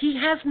he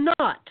has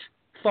not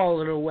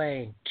fallen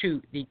away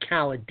to the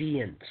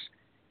Chaldeans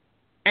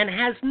and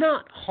has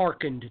not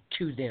hearkened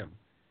to them.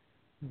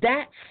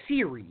 That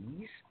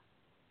series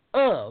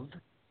of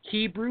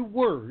Hebrew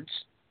words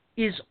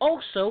is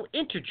also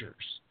integers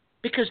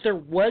because there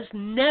was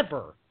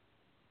never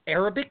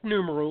Arabic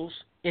numerals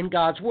in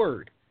God's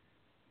Word.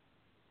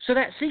 So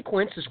that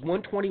sequence is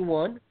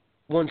 121,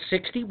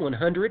 160,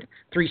 100,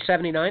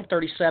 379,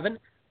 37,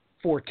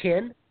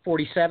 410,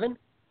 47,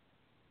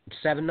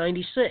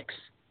 796.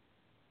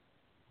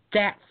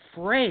 That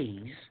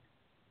phrase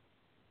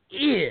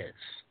is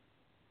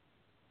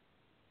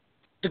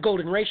the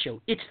golden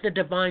ratio. It's the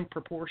divine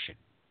proportion.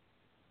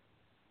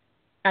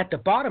 At the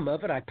bottom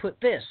of it, I put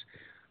this.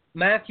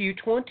 Matthew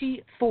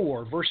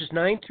 24, verses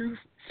 9 through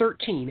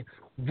 13,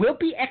 will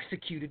be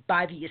executed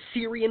by the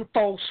Assyrian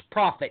false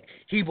prophet.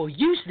 He will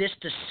use this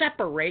to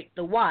separate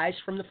the wise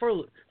from the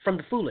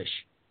foolish.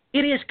 It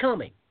is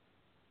coming.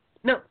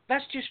 Now,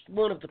 that's just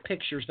one of the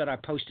pictures that I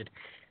posted.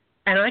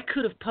 And I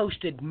could have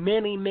posted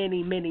many,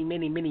 many, many,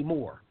 many, many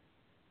more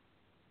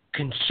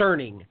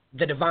concerning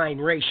the divine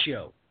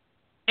ratio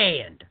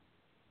and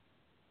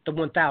the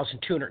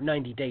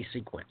 1,290-day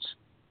sequence.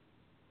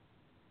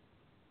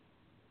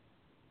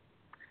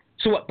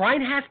 So what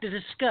Brian has to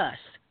discuss,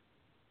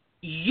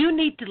 you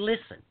need to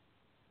listen.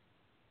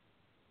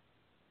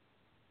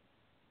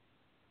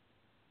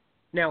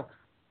 Now,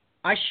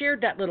 I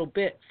shared that little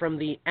bit from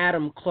the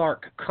Adam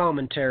Clark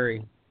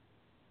commentary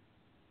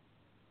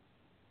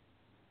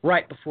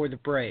right before the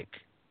break.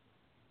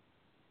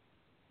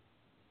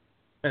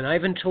 And I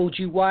even told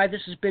you why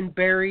this has been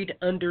buried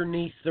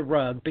underneath the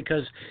rug,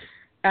 because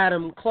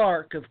Adam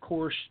Clark, of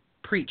course,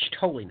 preached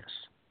holiness.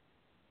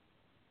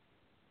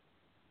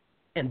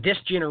 And this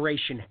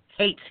generation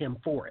hates him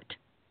for it.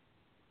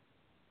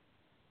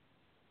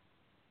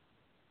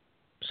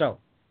 So,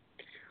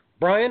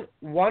 Brian,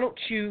 why don't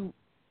you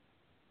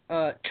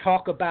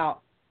talk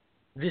about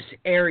this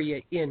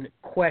area in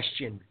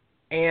question?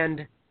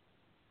 And,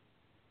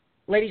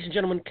 ladies and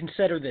gentlemen,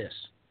 consider this.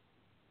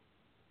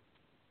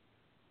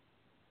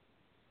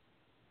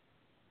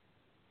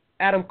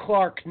 Adam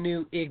Clark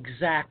knew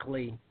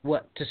exactly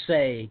what to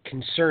say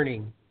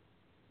concerning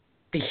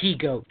the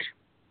he-goat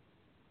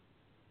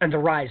and the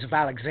rise of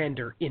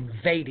Alexander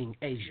invading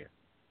Asia.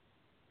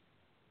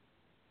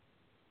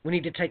 We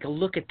need to take a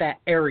look at that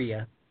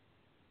area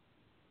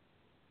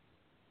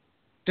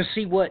to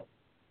see what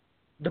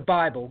the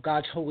Bible,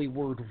 God's holy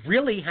word,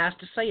 really has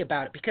to say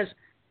about it, because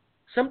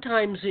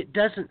sometimes it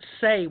doesn't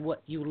say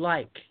what you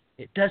like.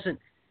 It doesn't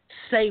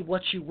say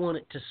what you want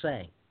it to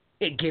say.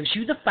 It gives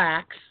you the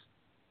facts,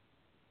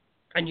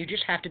 and you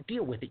just have to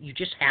deal with it. You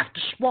just have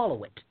to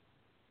swallow it.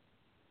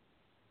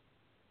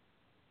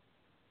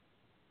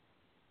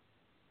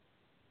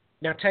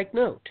 Now take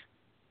note.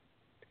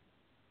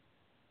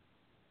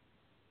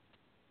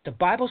 The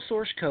Bible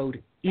source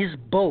code is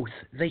both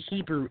the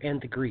Hebrew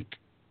and the Greek.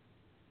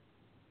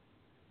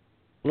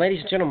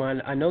 Ladies and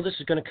gentlemen, I know this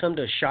is going to come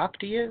to a shock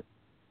to you,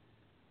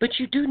 but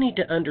you do need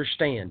to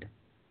understand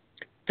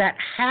that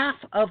half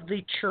of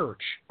the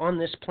church on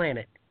this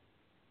planet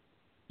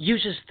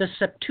uses the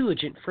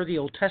Septuagint for the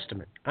Old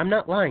Testament. I'm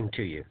not lying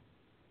to you.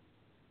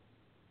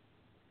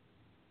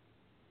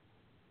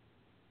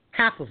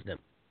 Half of them.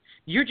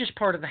 You're just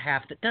part of the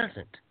half that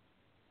doesn't.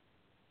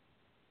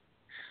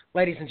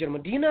 Ladies and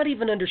gentlemen, do you not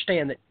even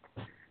understand that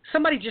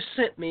somebody just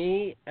sent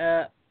me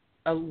a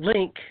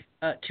link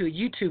to a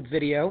YouTube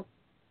video,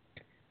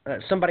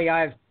 somebody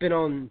I've been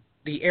on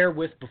the air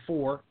with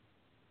before,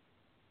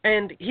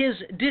 and his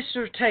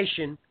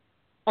dissertation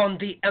on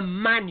the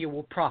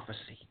Emmanuel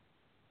prophecy.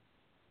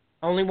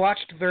 I only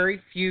watched very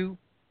few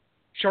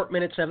short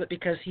minutes of it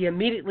because he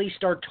immediately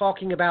started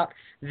talking about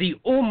the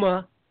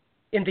Ummah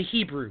in the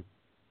Hebrew.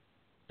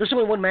 There's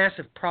only one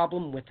massive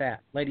problem with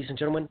that, ladies and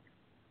gentlemen.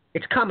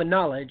 It's common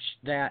knowledge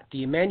that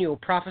the Emmanuel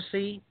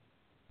prophecy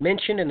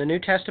mentioned in the New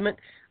Testament,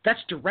 that's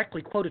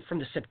directly quoted from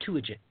the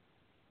Septuagint.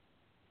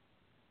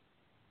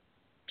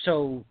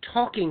 So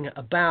talking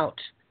about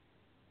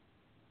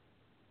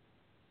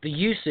the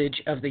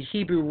usage of the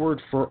Hebrew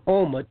word for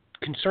Ummah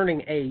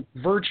concerning a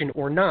virgin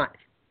or not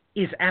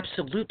is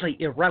absolutely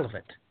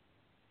irrelevant.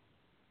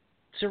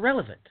 It's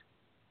irrelevant.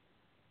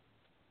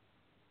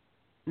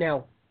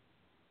 Now,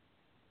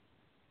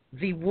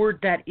 the word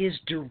that is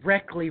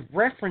directly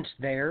referenced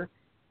there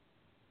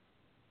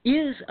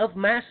is of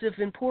massive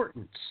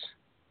importance.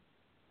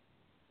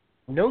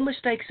 No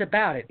mistakes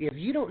about it. If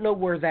you don't know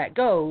where that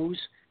goes,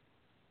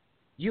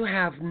 you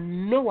have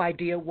no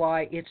idea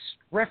why it's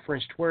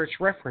referenced where it's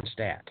referenced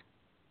at.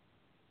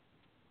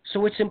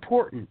 So it's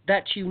important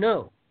that you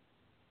know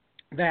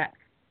that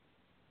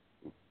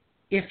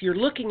if you're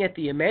looking at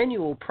the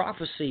Emmanuel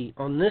prophecy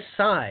on this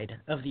side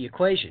of the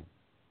equation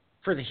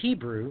for the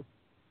Hebrew,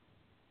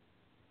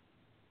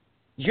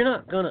 you're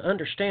not going to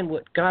understand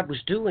what God was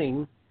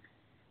doing,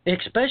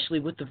 especially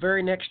with the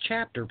very next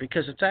chapter,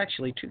 because it's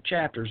actually 2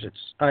 chapters. It's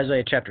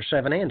Isaiah chapter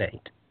 7 and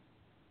 8.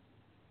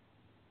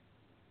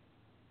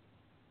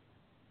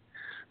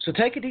 So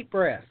take a deep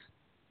breath.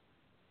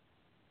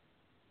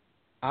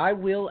 I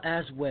will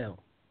as well.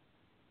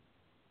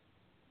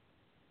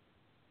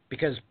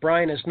 Because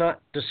Brian has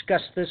not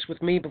discussed this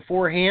with me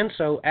beforehand,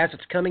 so as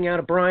it's coming out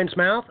of Brian's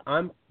mouth,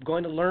 I'm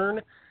going to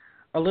learn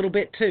a little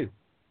bit too.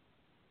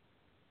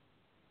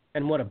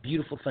 And what a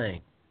beautiful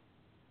thing.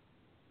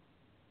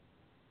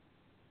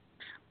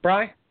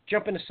 Brian,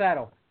 jump in the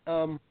saddle.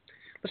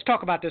 Let's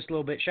talk about this a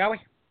little bit, shall we?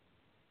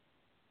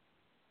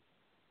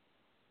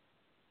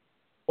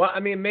 Well, I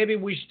mean, maybe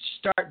we should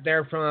start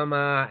there from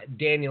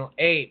Daniel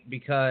 8,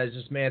 because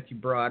as Matthew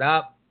brought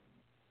up,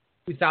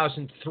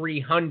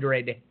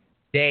 2,300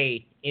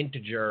 day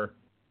integer.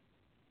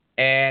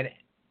 And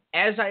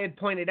as I had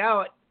pointed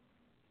out,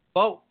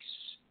 folks,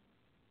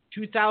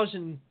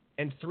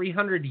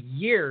 2,300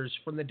 years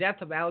from the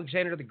death of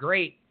Alexander the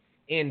Great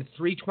in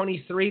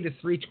 323 to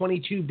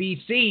 322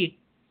 BC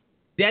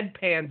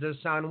deadpans us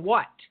on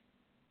what?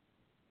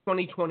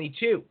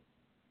 2022.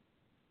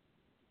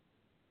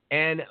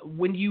 And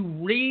when you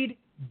read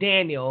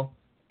Daniel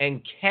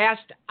and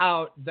cast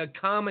out the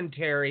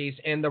commentaries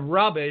and the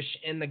rubbish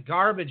and the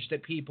garbage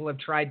that people have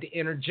tried to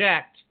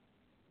interject,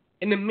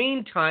 in the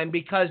meantime,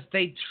 because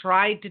they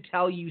tried to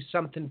tell you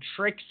something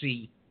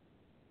tricksy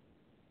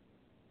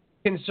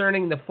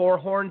concerning the 4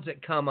 horns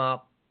that come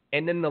up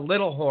and then the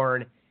little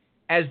horn,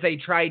 as they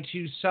try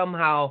to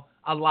somehow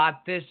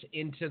allot this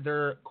into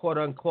their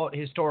quote-unquote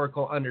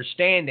historical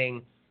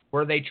understanding,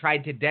 where they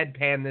tried to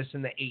deadpan this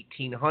in the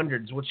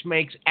 1800s, which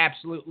makes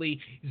absolutely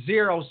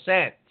 0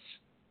 sense.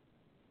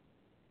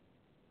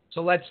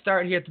 So let's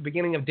start here at the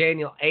beginning of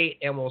Daniel 8,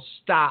 and we'll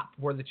stop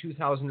where the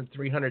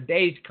 2,300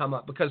 days come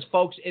up, because,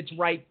 folks, it's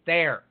right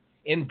there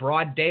in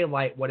broad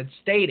daylight what it's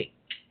stating.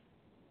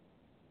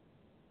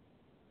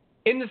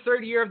 In the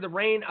 3rd year of the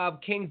reign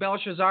of King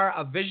Belshazzar,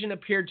 a vision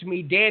appeared to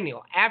me,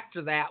 Daniel,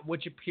 after that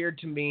which appeared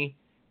to me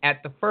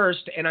at the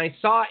first, and I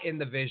saw in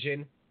the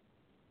vision.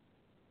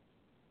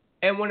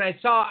 And when I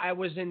saw, I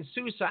was in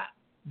Susa,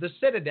 the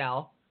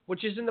citadel,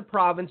 which is in the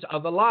province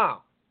of Elam.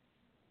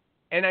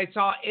 And I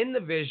saw in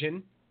the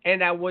vision,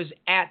 and I was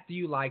at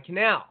the Ulai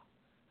Canal.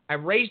 I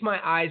raised my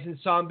eyes and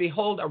saw, and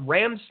behold, a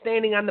ram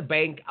standing on the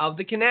bank of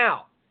the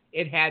canal.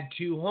 It had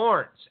 2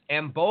 horns,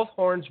 and both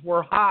horns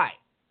were high,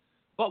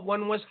 but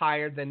one was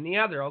higher than the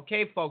other.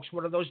 Okay, folks,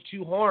 what are those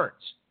 2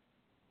 horns?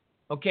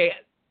 Okay,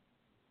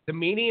 the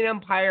Median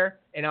Empire,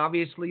 and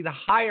obviously the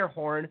higher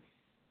horn,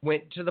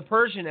 went to the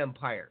Persian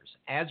empires.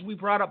 As we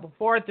brought up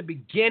before at the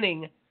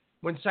beginning,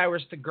 when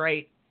Cyrus the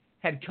Great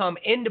had come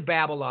into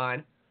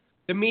Babylon,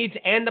 the Medes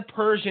and the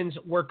Persians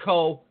were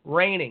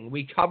co-reigning.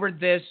 We covered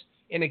this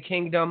in A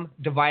Kingdom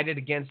Divided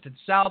Against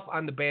Itself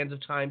on the Bands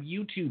of Time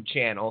YouTube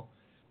channel.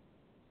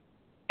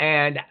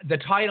 And the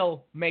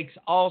title makes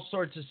all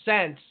sorts of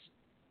sense,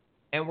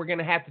 and we're going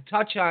to have to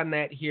touch on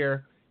that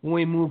here when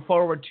we move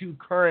forward to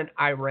current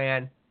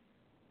Iran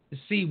to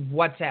see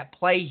what's at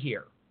play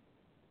here.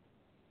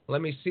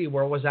 Let me see,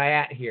 where was I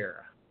at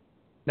here?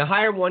 The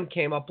higher one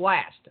came up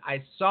last.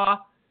 I saw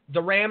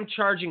the ram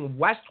charging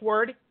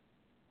westward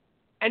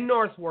and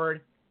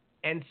northward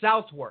and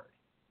southward.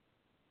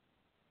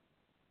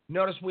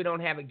 Notice we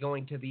don't have it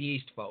going to the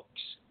east, folks.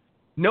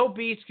 No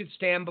beast could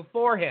stand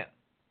before him,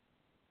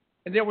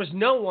 and there was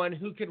no one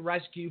who could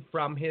rescue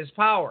from his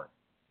power.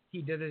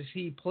 He did as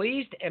he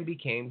pleased and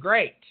became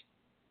great.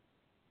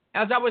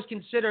 As I was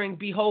considering,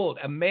 behold,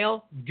 a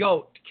male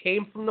goat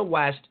came from the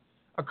west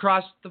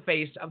across the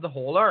face of the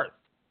whole earth,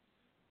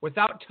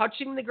 without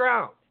touching the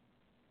ground,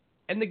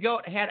 and the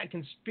goat had a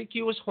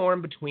conspicuous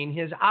horn between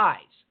his eyes.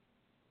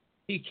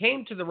 He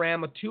came to the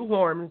ram with 2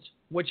 horns,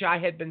 which I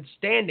had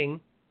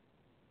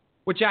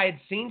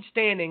seen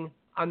standing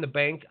on the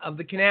bank of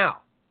the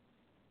canal,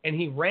 and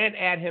he ran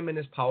at him in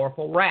his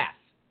powerful wrath.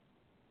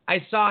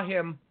 I saw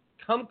him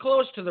come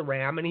close to the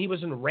ram, and he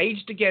was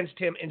enraged against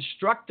him and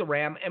struck the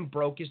ram and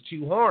broke his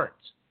 2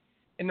 horns.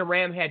 And the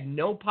ram had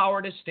no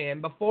power to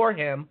stand before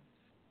him,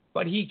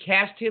 but he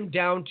cast him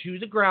down to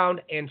the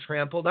ground and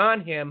trampled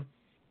on him,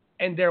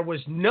 and there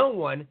was no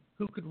one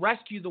who could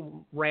rescue the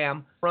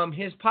ram from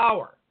his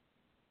power.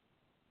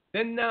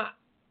 Then the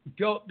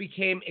goat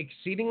became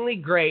exceedingly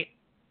great,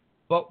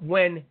 but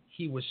when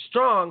he was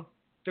strong,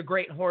 the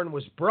great horn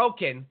was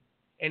broken,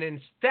 and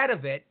instead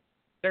of it,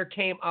 there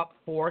came up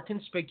 4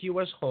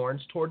 conspicuous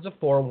horns towards the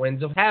 4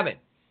 winds of heaven.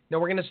 Now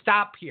we're going to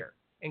stop here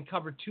and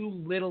cover 2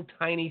 little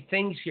tiny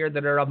things here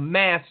that are of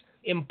mass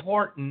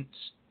importance,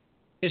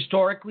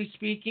 historically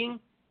speaking,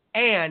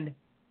 and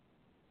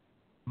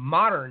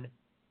modern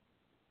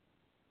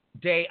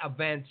day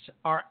events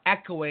are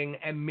echoing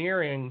and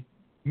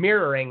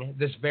mirroring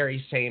this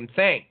very same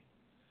thing.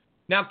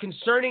 Now,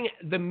 concerning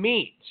the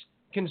Medes,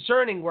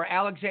 concerning where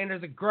Alexander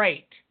the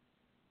Great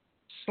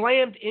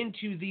slammed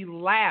into the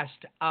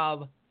last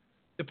of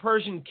the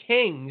Persian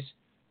kings,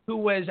 who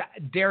was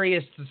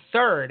Darius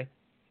III,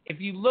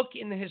 if you look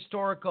in the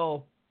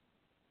historical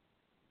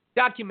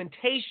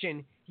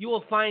documentation, you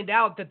will find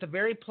out that the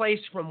very place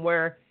from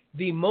where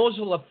the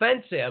Mosul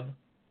offensive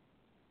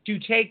to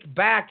take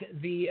back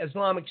the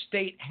Islamic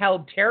State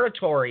held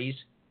territories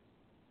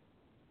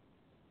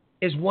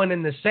is one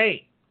and the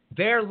same.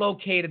 They're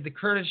located, the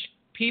Kurdish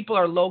people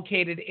are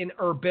located in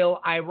Erbil,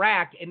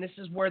 Iraq, and this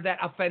is where that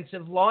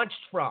offensive launched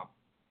from.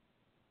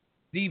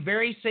 The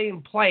very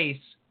same place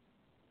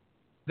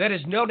that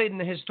is noted in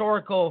the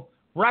historical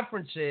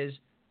references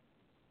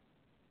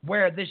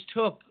where this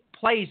took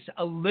place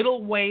a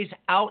little ways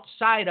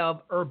outside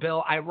of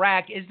Erbil,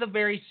 Iraq, is the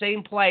very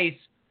same place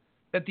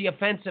that the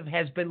offensive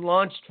has been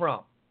launched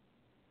from.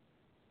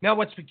 Now,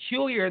 what's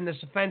peculiar in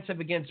this offensive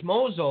against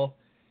Mosul,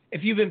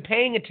 if you've been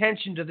paying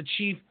attention to the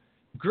chief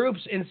groups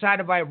inside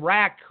of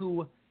Iraq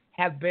who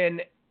have been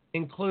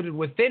included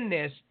within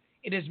this,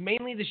 it is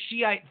mainly the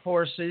Shiite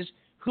forces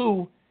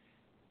who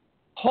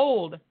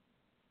hold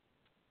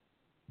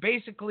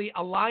basically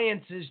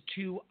alliances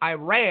to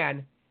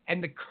Iran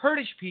and the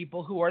Kurdish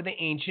people who are the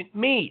ancient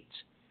Medes.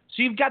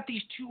 So you've got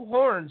these two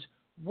horns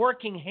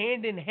working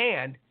hand in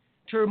hand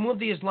to remove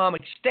the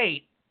Islamic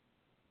State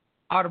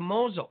out of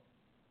Mosul.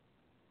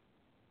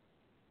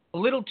 A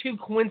little too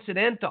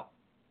coincidental.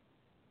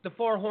 The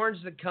four horns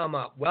that come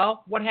up.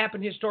 Well, what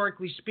happened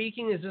historically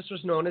speaking is this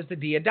was known as the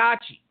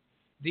Diadachi.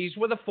 These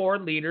were the four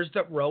leaders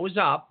that rose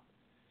up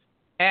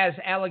as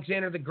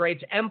Alexander the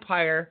Great's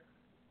empire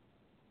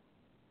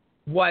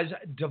was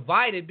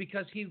divided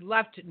because he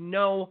left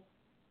no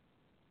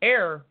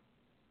heir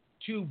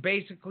to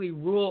basically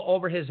rule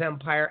over his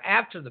empire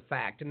after the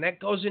fact. And that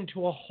goes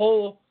into a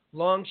whole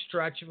long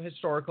stretch of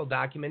historical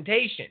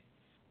documentation.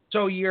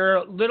 So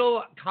your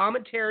little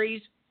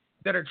commentaries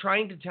that are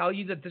trying to tell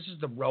you that this is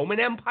the Roman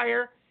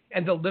Empire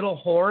and the little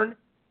horn,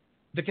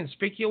 the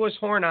conspicuous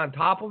horn on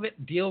top of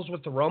it, deals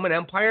with the Roman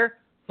Empire,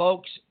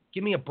 folks,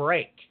 give me a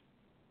break.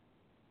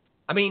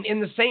 I mean, in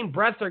the same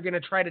breath, they're going to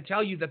try to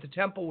tell you that the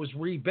temple was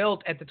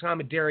rebuilt at the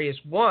time of Darius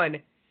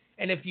I,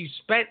 and if you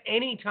spent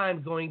any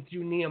time going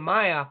through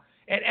Nehemiah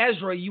and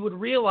Ezra, you would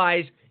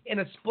realize in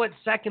a split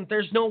second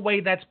there's no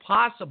way that's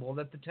possible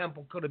that the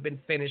temple could have been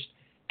finished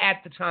at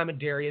the time of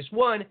Darius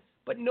I,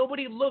 but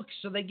nobody looks,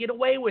 so they get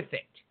away with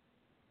it.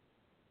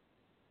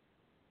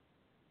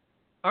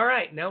 All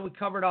right, now we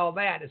covered all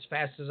that as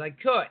fast as I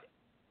could.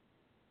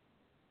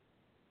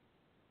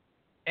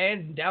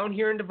 And down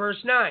here into verse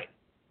 9.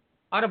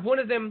 Out of one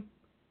of them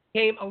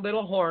came a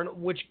little horn,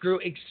 which grew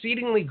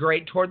exceedingly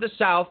great toward the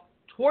south,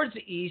 towards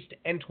the east,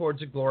 and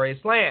towards a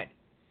glorious land.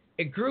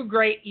 It grew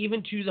great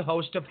even to the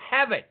host of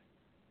heaven.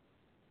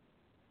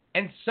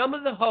 And some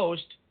of the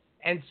host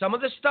and some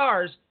of the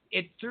stars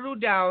it threw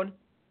down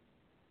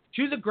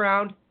to the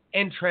ground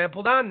and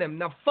trampled on them.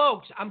 Now,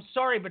 folks, I'm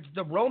sorry, but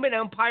the Roman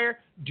Empire,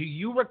 do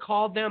you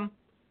recall them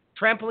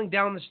trampling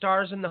down the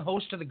stars and the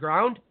host of the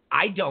ground?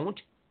 I don't.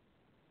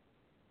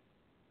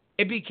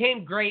 It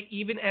became great,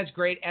 even as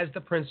great as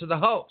the prince of the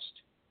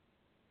host.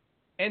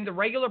 And the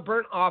regular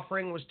burnt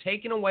offering was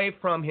taken away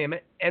from him,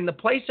 and the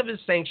place of his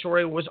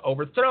sanctuary was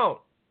overthrown.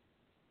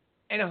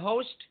 And a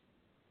host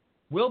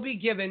will be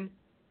given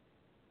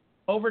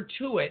over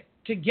to it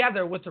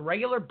together with the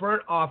regular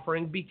burnt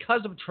offering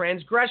because of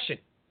transgression.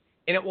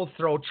 And it will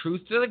throw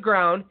truth to the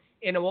ground,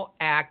 and it will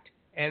act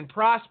and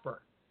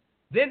prosper.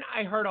 Then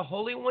I heard a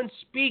holy one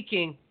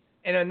speaking,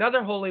 and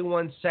another holy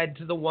one said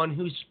to the one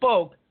who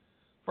spoke,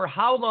 for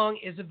how long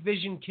is a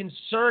vision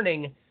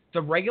concerning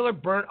the regular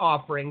burnt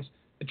offerings,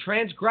 the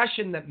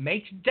transgression that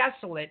makes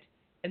desolate,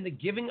 and the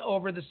giving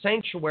over the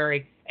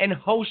sanctuary and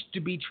host to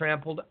be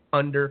trampled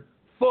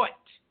underfoot?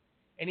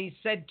 And he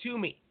said to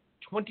me,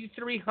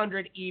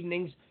 2,300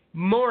 evenings,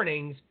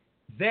 mornings,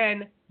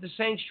 then the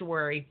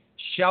sanctuary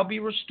shall be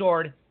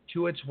restored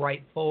to its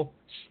rightful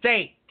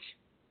state.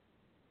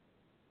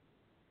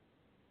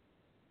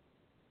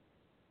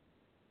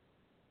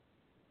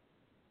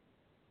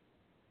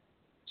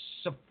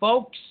 So,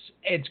 folks,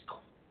 it's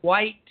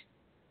quite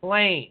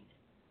plain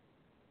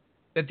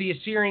that the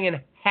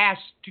Assyrian has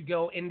to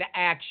go into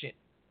action.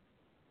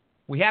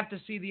 We have to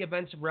see the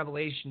events of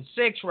Revelation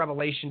 6,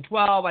 Revelation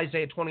 12,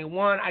 Isaiah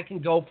 21. I can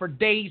go for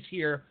days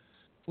here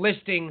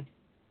listing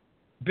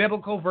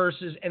biblical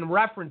verses and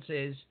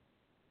references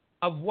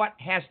of what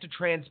has to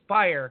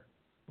transpire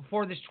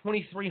before this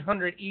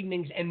 2,300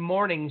 evenings and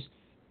mornings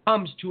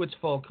comes to its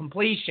full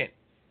completion.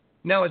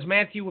 Now, as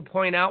Matthew would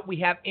point out, we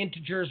have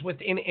integers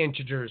within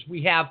integers.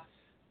 We have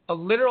a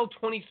literal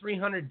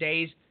 2,300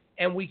 days,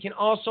 and we can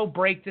also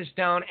break this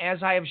down,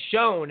 as I have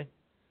shown,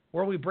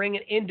 where we bring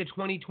it into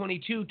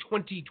 2022,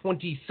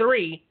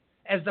 2023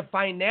 as the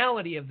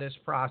finality of this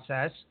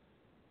process.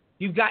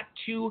 You've got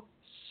two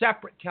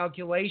separate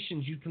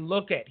calculations you can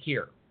look at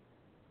here.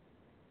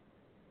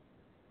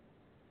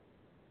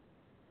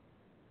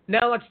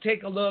 Now let's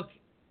take a look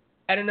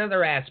at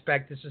another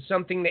aspect. This is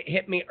something that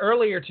hit me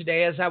earlier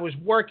today as I was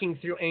working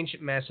through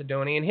ancient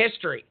Macedonian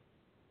history.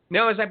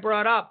 Now, as I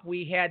brought up,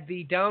 we had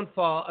the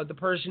downfall of the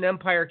Persian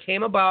Empire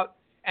came about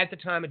at the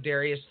time of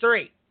Darius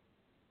III.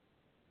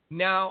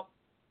 Now,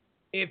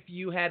 if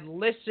you had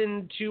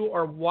listened to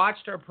or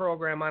watched our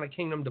program on A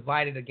Kingdom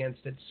Divided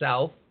Against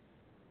Itself,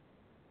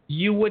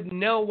 you would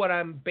know what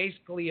I'm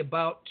basically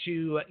about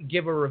to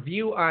give a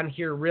review on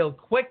here real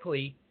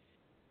quickly,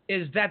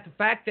 is that the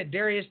fact that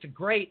Darius the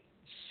Great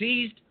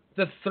seized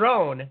the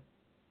throne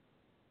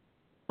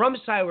from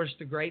Cyrus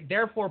the Great,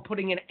 therefore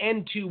putting an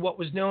end to what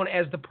was known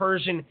as the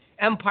Persian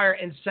Empire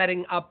and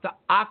setting up the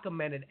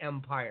Achaemenid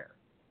Empire.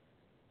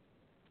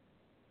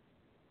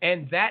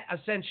 And that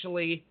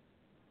essentially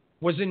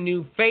was a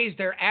new phase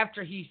there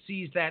after he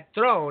seized that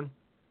throne.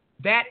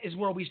 That is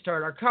where we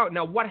start our count.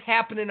 Now, what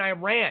happened in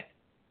Iran?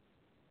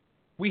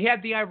 We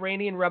had the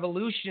Iranian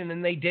Revolution,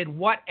 and they did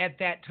what at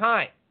that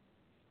time?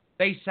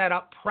 They set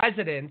up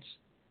presidents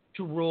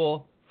to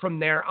rule from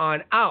there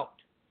on out.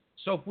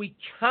 So if we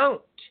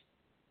count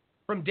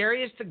from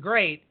Darius the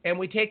Great and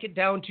we take it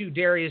down to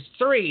Darius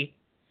III,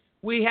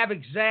 we have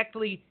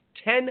exactly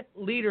 10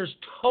 leaders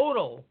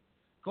total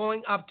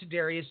going up to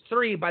Darius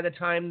III by the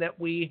time that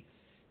we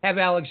have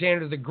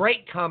Alexander the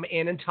Great come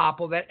in and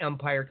topple that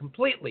empire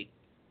completely.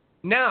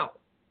 Now,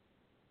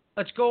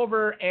 let's go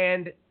over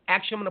and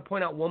actually I'm going to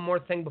point out one more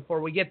thing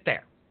before we get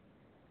there.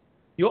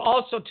 You'll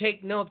also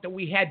take note that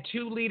we had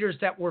two leaders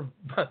that were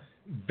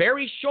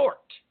very short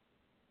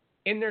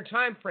in their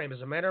time frame.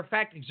 As a matter of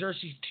fact,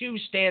 Xerxes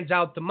II stands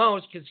out the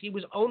most because he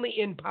was only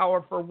in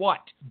power for what?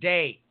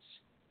 Days.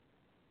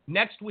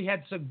 Next, we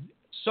had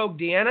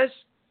Sogdianus,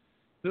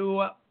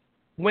 who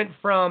went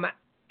from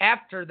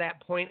after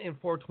that point in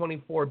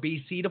 424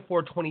 BC to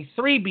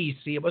 423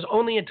 BC. It was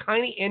only a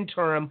tiny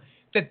interim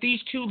that these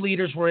two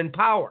leaders were in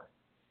power.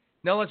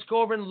 Now let's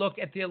go over and look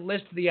at the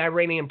list of the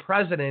Iranian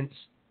presidents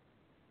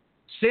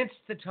since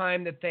the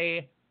time that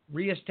they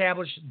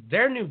reestablished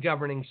their new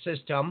governing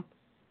system,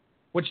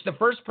 which the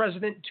first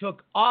president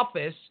took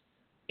office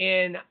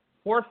in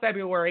 4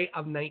 February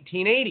of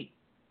 1980.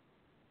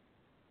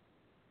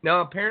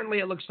 Now, apparently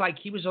it looks like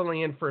he was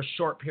only in for a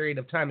short period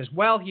of time as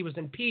well. He was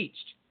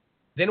impeached.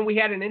 Then we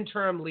had an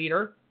interim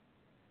leader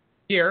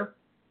here,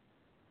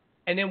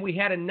 and then we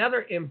had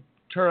another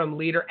interim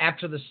leader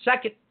after the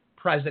second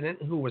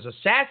president who was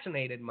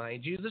assassinated,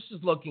 mind you. This is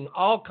looking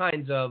all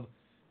kinds of,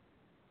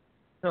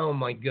 oh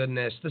my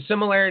goodness. The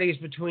similarities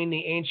between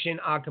the ancient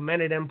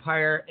Achaemenid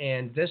Empire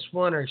and this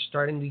one are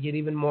starting to get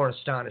even more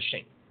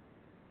astonishing.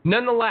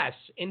 Nonetheless,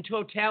 in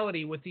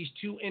totality, with these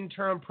two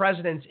interim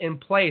presidents in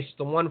place,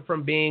 the one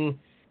from being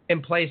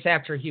in place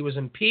after he was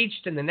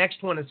impeached and the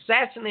next one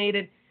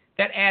assassinated,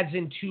 that adds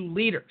in two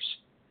leaders.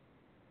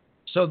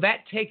 So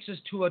that takes us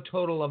to a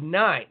total of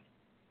 9.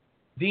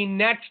 The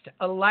next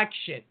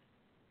election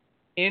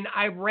in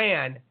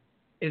Iran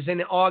is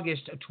in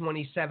August of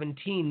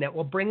 2017. That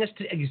will bring us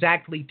to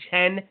exactly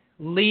 10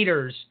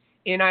 leaders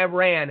in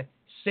Iran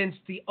since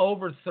the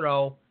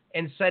overthrow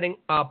and setting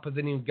up of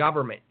the new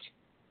government.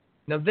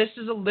 Now, this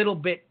is a little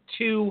bit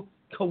too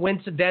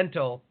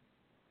coincidental,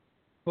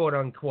 quote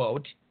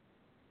unquote,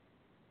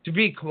 to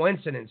be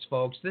coincidence,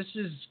 folks. This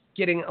is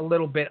getting a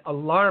little bit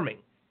alarming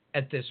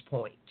at this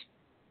point.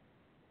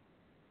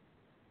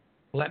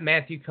 Let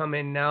Matthew come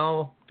in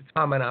now to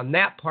comment on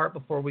that part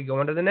before we go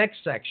into the next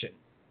section.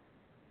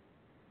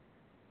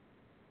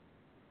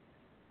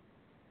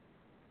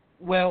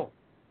 Well,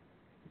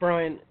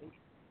 Brian,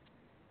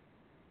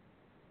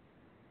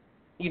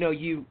 you know,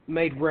 you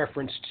made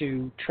reference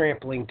to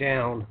trampling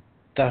down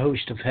the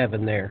host of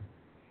heaven there.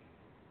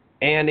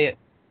 And it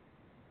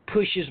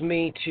pushes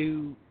me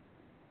to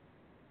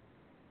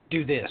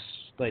do this,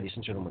 ladies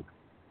and gentlemen.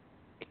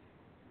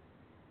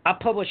 I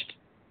published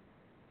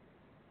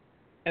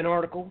an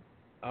article,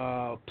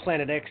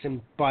 Planet X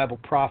and Bible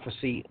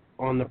Prophecy,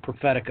 on the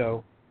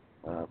Prophetico.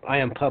 I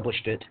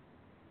unpublished it.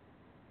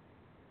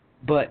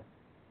 But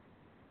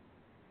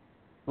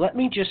let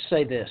me just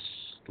say this,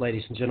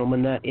 ladies and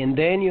gentlemen, that in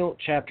Daniel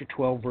chapter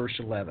 12, verse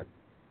 11,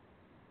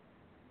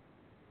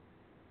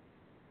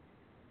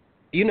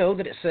 you know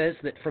that it says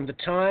that from the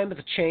time of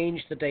the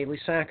change, the daily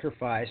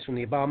sacrifice, from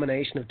the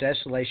abomination of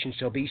desolation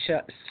shall be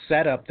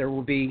set up, there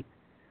will be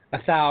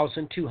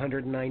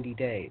 1,290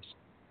 days.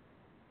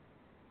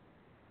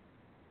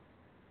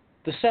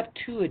 The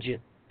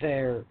Septuagint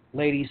there,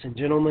 ladies and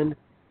gentlemen,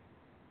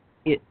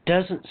 it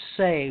doesn't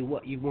say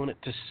what you want it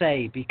to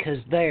say, because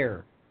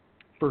there,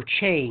 for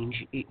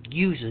change, it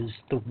uses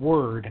the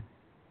word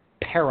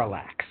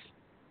parallax.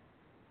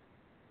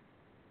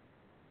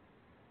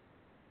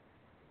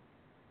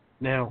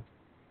 Now,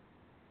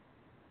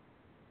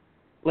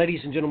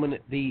 ladies and gentlemen,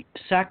 the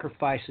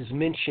sacrifices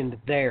mentioned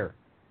there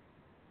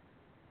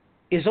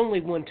is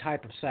only one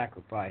type of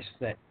sacrifice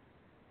that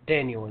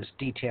Daniel is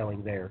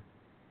detailing there.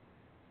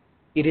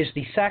 It is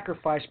the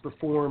sacrifice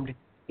performed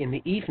in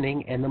the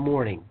evening and the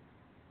morning,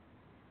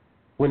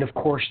 when, of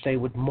course, they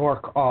would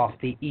mark off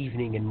the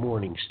evening and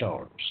morning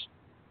stars.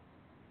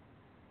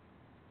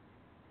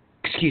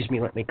 Excuse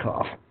me, let me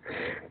cough.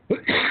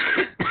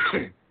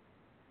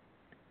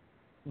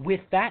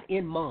 With that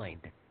in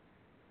mind,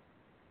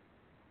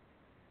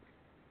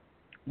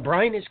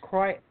 Brian is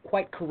quite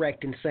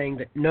correct in saying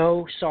that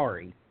no,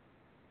 sorry,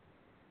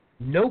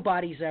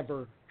 nobody's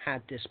ever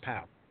had this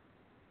power.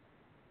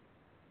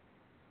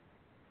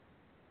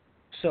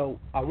 So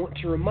I want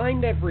to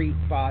remind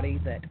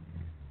everybody that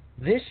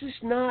This is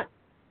not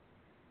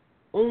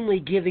only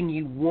giving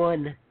you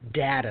one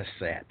data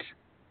set.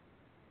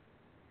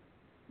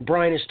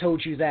 Brian has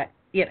told you that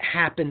it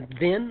happened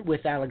then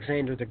with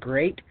Alexander the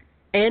Great,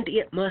 and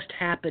it must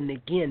happen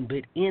again,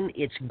 but in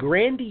its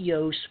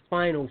grandiose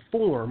final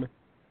form,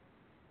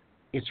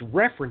 it's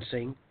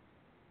referencing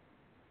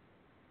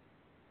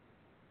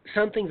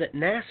something that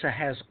NASA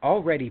has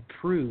already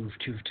proved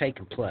to have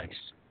taken place.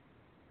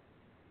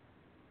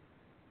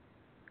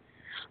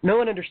 No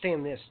one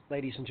understand this,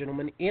 ladies and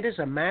gentlemen. It is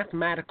a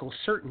mathematical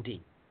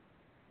certainty.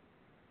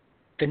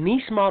 The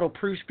Nice model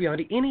proves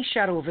beyond any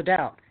shadow of a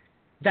doubt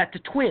that the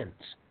twins,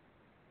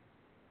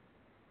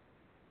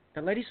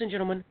 now, ladies and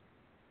gentlemen,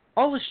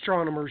 all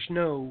astronomers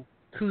know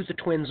who the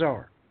twins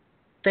are.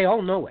 They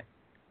all know it.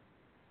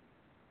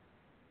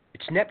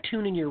 It's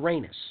Neptune and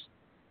Uranus.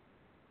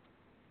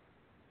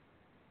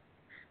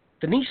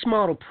 The Nice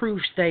model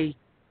proves they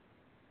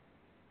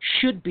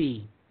should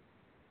be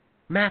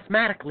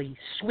mathematically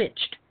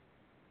switched.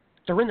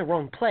 They're in the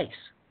wrong place.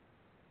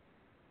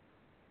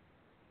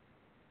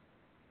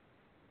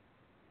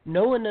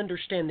 No one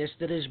understands this,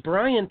 that as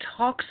Brian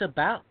talks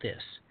about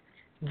this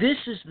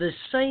is the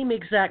same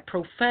exact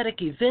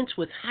prophetic events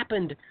which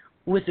happened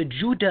with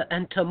Judah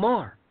and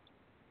Tamar.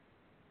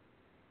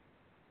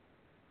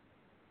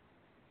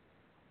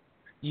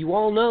 You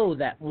all know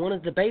that one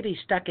of the babies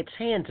stuck its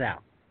hands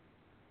out,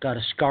 got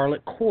a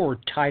scarlet cord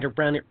tied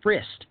around its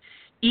wrist,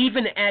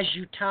 even as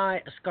you tie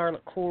a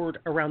scarlet cord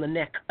around the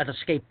neck of the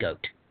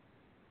scapegoat.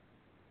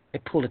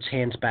 It pulled its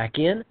hands back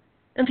in,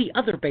 and the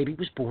other baby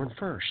was born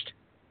first.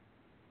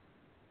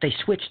 They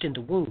switched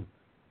into womb.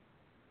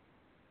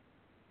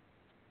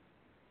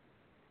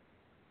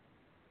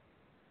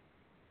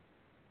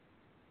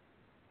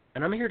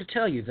 And I'm here to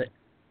tell you that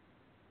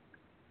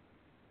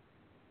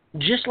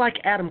just like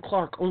Adam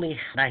Clark only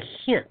had a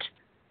hint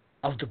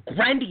of the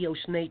grandiose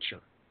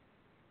nature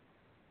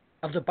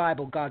of the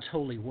Bible, God's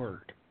holy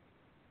word,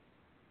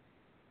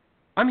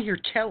 I'm here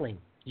telling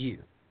you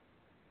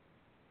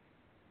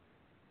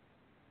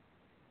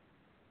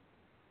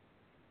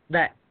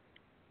that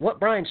what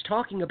Brian's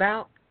talking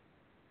about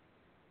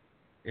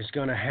is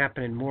going to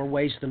happen in more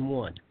ways than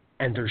one,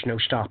 and there's no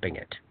stopping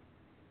it.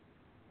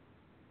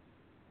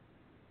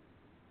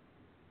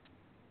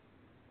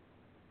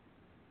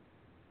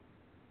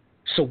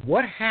 So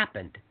what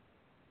happened,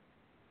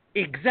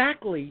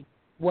 exactly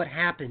what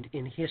happened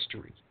in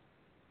history,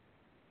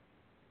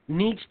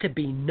 needs to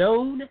be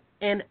known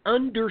and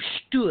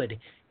understood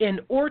in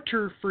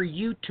order for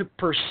you to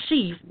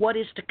perceive what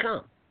is to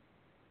come.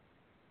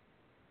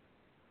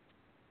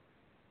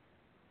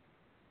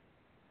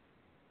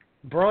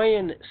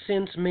 Brian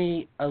sends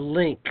me a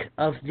link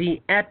of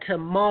the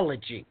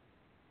etymology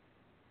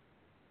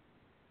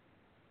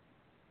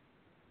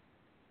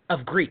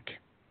of Greek.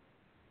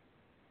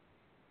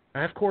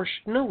 I, of course,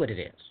 know what it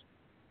is.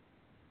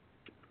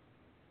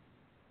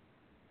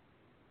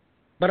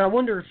 But I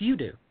wonder if you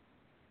do.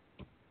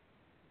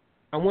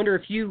 I wonder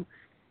if you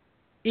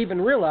even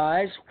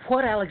realize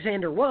what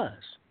Alexander was.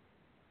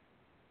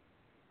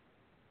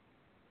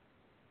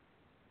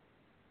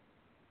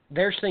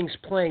 There's things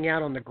playing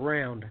out on the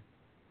ground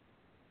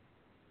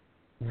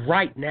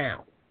right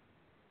now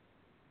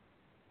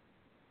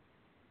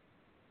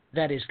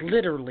that is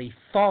literally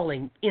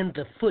falling in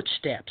the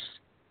footsteps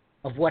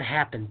of what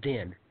happened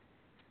then.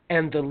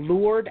 And the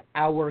Lord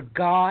our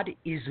God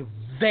is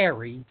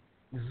very,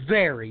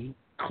 very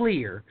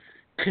clear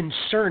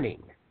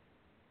concerning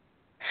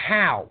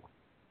how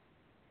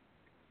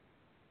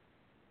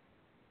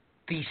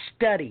the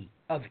study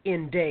of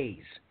end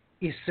days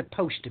is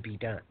supposed to be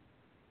done.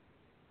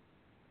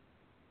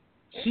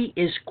 He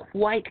is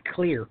quite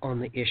clear on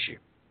the issue.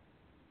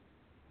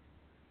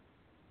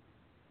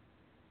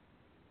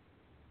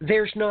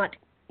 There's not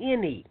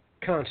any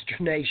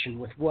consternation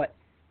with what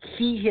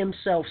he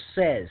himself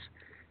says,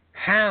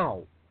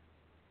 how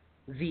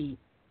the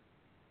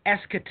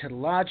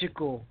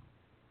eschatological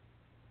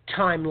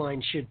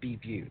timeline should be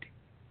viewed.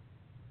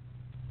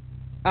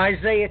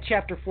 Isaiah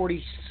chapter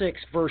 46,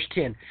 verse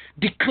 10,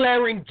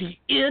 declaring the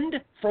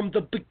end from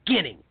the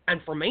beginning and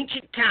from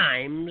ancient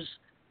times,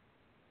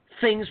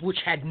 things which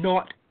had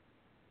not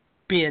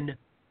been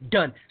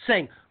done,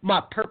 saying,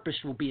 my purpose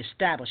will be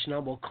established and I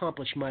will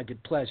accomplish my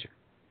good pleasure.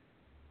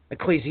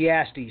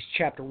 Ecclesiastes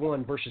chapter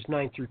 1, verses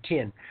 9 through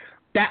 10.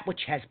 That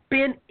which has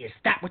been is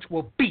that which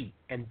will be,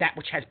 and that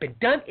which has been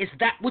done is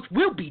that which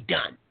will be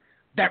done.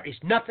 There is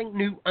nothing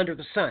new under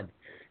the sun.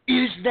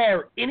 Is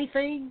there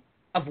anything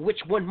of which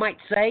one might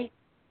say,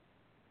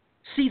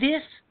 see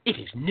this, it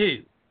is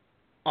new.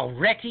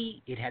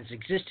 Already it has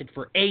existed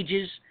for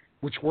ages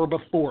which were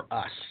before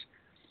us.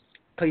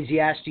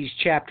 Ecclesiastes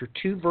chapter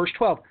 2, verse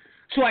 12.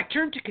 So I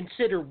turn to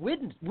consider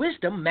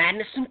wisdom,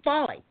 madness, and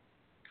folly.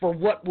 For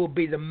what will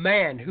be the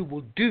man who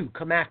will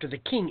come after the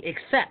king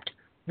except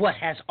what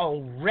has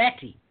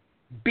already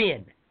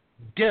been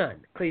done?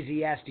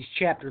 Ecclesiastes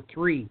chapter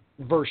 3,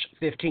 verse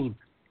 15.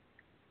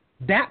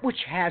 That which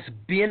has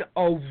been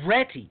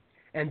already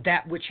and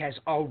that which has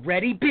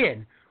already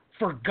been,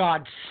 for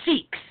God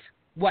seeks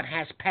what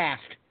has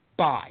passed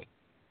by.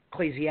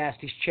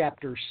 Ecclesiastes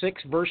chapter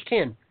 6, verse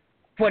 10.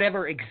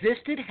 Whatever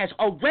existed has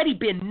already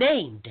been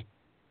named,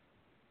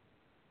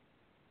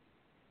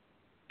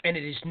 and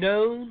it is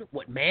known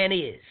what man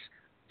is,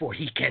 for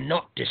he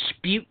cannot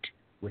dispute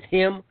with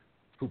him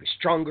who is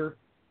stronger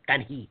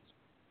than he.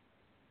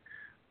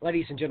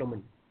 Ladies and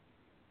gentlemen,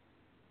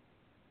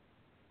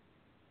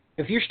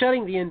 if you're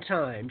studying the end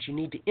times, you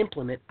need to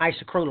implement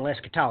isochronal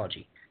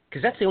eschatology,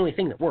 because that's the only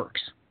thing that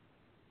works.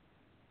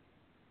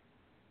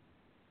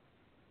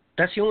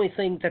 That's the only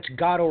thing that's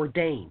God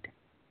ordained.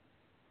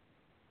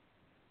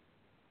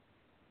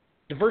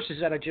 The verses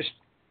that I just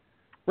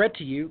read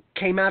to you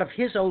came out of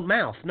his own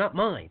mouth, not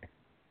mine.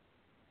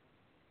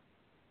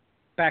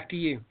 Back to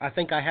you. I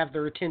think I have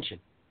their attention.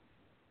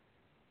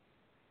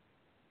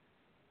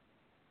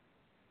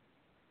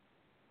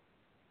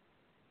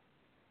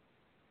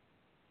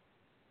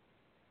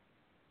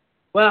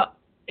 Well,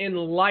 in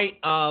light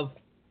of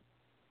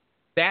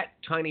that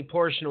tiny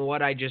portion of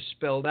what I just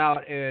spilled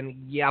out, and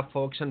yeah,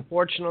 folks,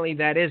 unfortunately,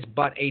 that is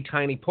but a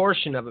tiny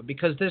portion of it,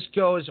 because this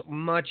goes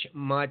much,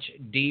 much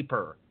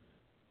deeper.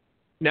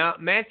 Now,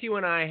 Matthew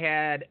and I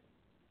had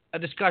a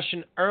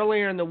discussion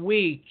earlier in the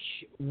week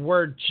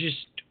where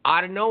just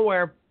out of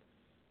nowhere,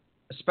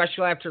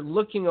 especially after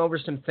looking over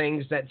some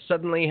things that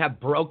suddenly have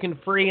broken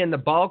free in the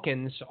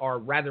Balkans, or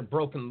rather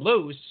broken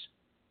loose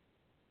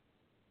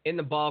in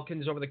the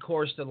Balkans over the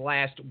course of the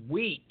last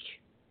week.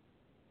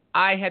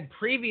 I had,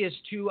 previous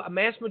to a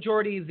mass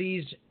majority of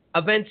these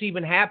events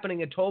even happening,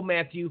 had told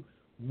Matthew,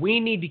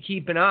 we need to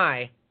keep an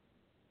eye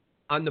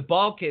on the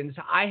Balkans.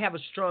 I have a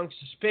strong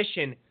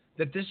suspicion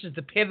that this is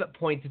the pivot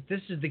point, that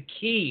this is the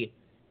key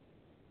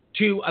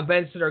to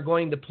events that are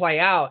going to play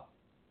out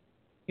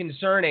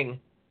concerning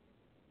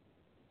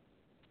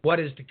what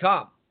is to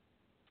come.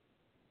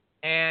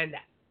 And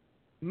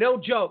no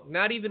joke,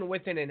 not even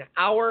within an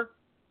hour,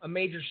 a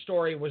major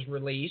story was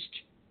released.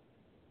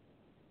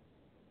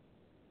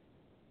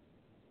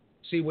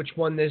 See which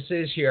one this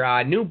is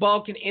here. New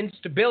Balkan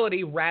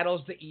instability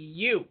rattles the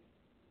EU.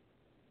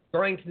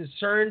 Growing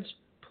concerns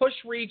push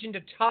region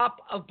to top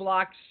of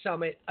bloc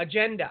summit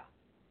agenda.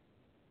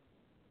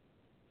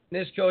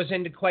 This goes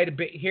into quite a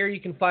bit here.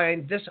 You can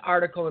find this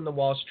article in the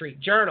Wall Street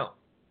Journal.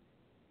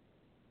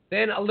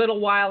 Then a little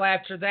while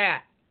after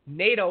that,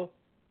 NATO,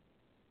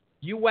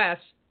 U.S.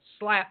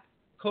 slap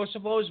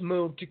Kosovo's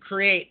move to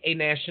create a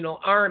national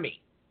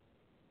army.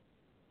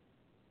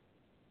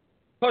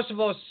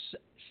 Kosovo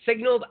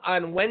signaled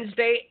on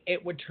Wednesday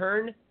it would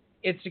turn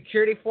its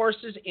security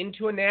forces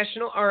into a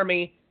national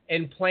army,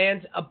 in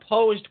plans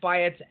opposed by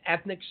its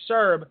ethnic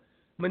Serb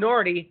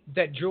minority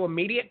that drew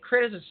immediate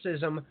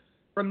criticism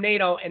from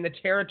NATO and the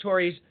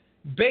territory's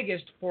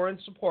biggest foreign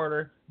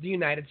supporter, the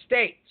United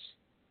States.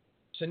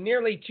 So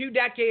nearly 2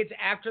 decades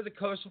after the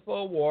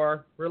Kosovo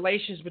War,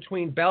 relations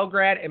between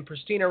Belgrade and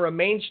Pristina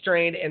remain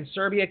strained, and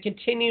Serbia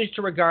continues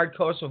to regard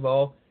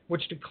Kosovo,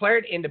 which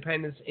declared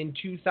independence in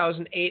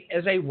 2008,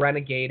 as a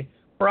renegade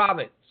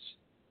province.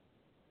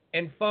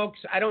 And folks,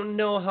 I don't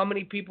know how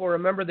many people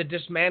remember the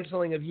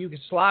dismantling of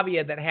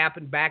Yugoslavia that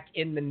happened back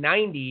in the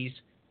 90s,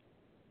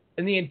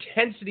 and the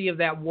intensity of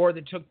that war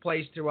that took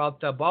place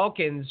throughout the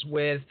Balkans,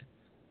 with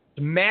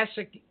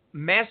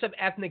massive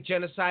ethnic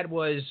genocide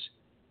was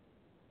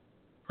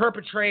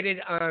perpetrated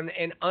on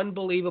an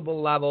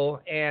unbelievable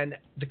level, and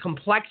the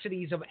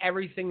complexities of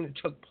everything that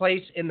took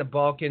place in the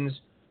Balkans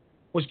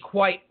was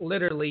quite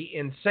literally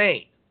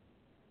insane.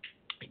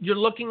 You're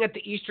looking at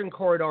the Eastern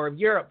Corridor of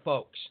Europe,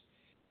 folks,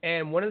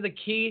 and one of the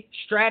key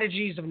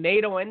strategies of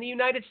NATO and the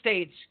United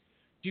States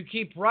to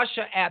keep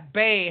Russia at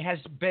bay has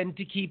been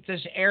to keep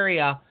this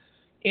area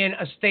in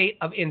a state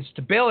of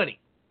instability.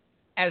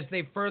 As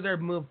they further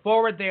move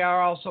forward, they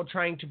are also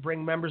trying to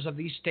bring members of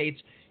these states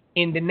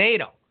into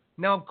NATO.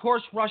 Now, of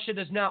course, Russia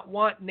does not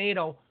want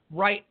NATO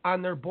right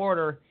on their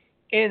border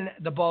in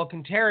the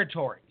Balkan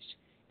territories.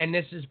 And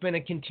this has been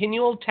a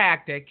continual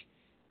tactic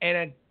and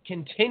a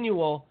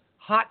continual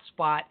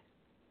hotspot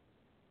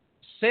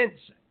since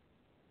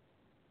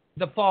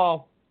the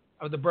fall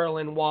of the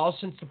Berlin Wall,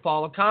 since the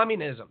fall of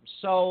communism.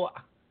 So,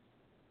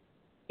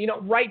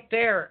 right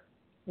there,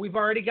 we've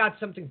already got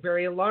something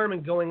very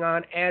alarming going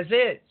on as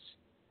is.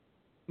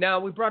 Now,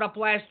 we brought up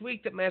last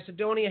week that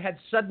Macedonia had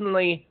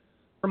suddenly,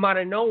 from out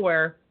of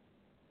nowhere,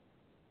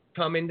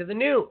 come into the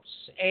news.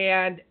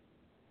 And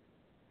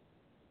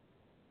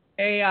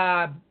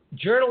a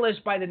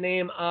journalist by the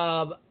name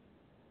of,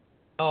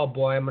 oh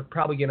boy, I'm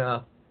probably going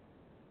to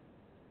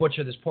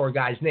butcher this poor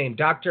guy's name,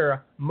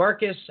 Dr.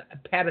 Marcus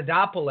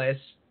Papadopoulos,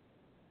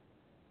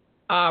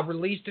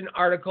 released an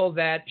article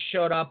that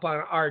showed up on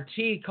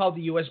RT called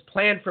 "The U.S.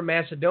 Plan for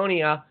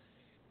Macedonia,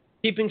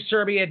 Keeping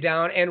Serbia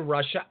Down and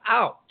Russia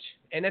Out."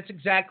 And that's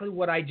exactly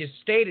what I just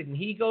stated. And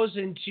he goes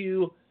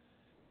into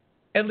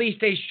at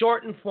least a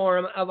shortened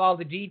form of all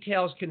the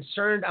details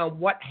concerned on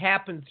what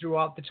happened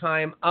throughout the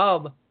time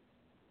of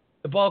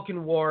the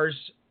Balkan Wars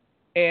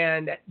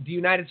and the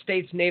United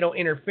States NATO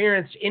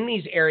interference in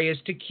these areas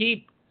to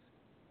keep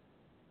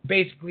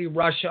basically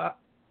Russia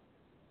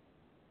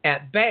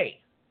at bay.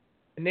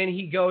 And then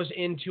he goes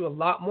into a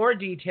lot more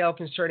detail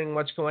concerning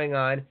what's going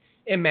on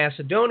in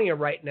Macedonia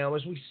right now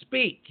as we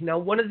speak. Now,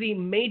 one of the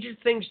major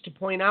things to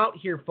point out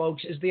here,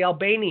 folks, is the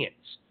Albanians.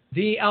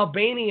 The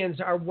Albanians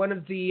are one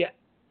of the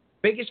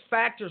biggest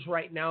factors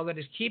right now that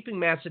is keeping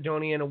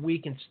Macedonia in a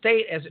weakened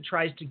state as it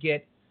tries to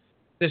get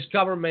this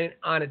government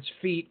on its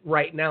feet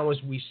right now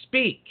as we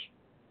speak.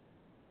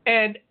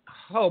 And,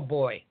 oh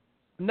boy,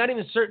 I'm not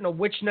even certain of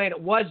which night it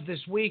was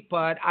this week,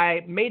 but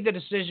I made the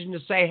decision to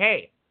say,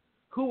 hey,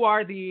 who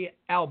are the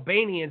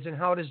Albanians and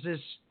how does this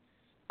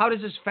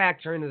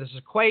factor into this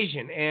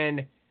equation?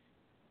 And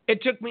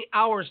it took me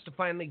hours to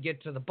finally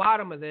get to the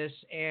bottom of this,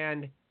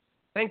 and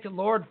thank the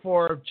Lord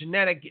for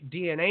genetic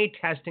DNA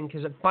testing,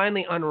 because it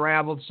finally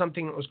unraveled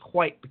something that was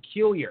quite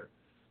peculiar.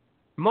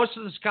 Most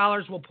of the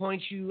scholars will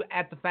point you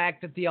at the fact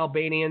that the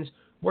Albanians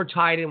were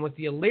tied in with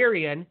the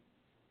Illyrian,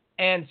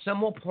 and some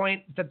will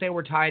point that they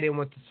were tied in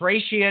with the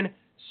Thracian.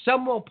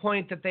 Some will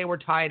point that they were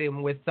tied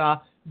in with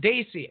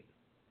Dacian.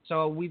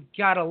 So we've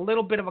got a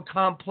little bit of a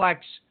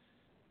complex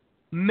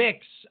mix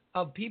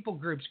of people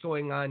groups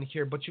going on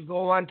here, but you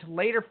go on to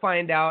later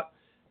find out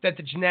that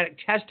the genetic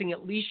testing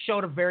at least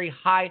showed a very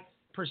high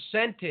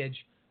percentage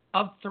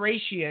of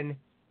Thracian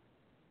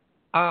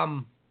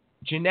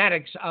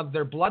genetics of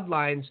their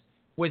bloodlines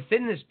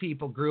within this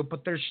people group,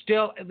 but there's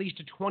still at least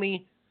a 20,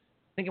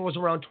 I think it was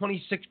around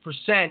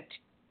 26%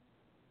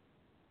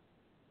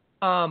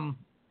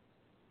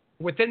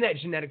 within that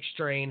genetic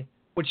strain,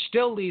 which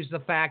still leaves the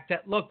fact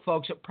that, look,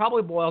 folks, it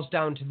probably boils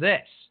down to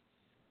this.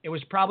 It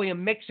was probably a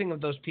mixing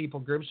of those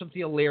people groups with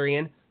the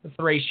Illyrian, the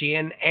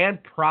Thracian,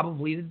 and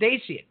probably the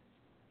Dacian.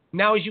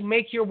 Now, as you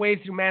make your way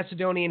through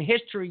Macedonian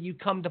history, you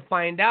come to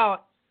find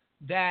out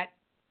that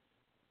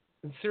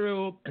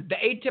through the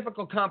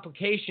atypical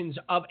complications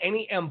of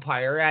any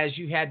empire, as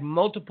you had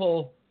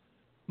multiple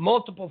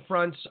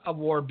fronts of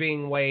war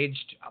being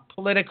waged,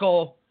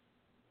 political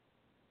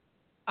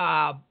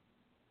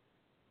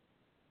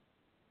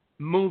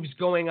moves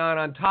going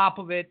on top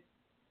of it,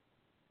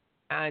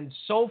 and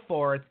so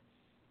forth,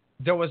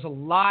 there was a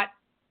lot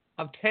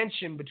of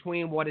tension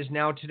between what is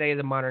now today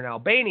the modern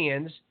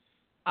Albanians,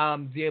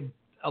 the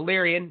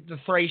Illyrian, the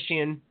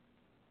Thracian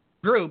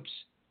groups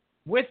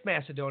with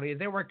Macedonia.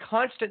 They were a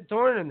constant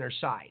thorn in their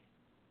side.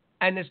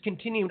 And this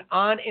continued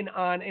on and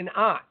on and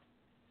on.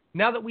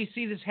 Now that we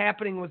see this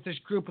happening with this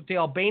group with the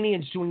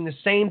Albanians doing the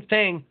same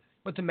thing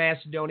with the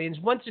Macedonians,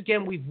 once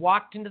again, we've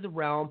walked into the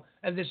realm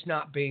of this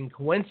not being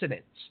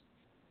coincidence.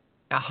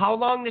 Now, how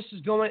long this has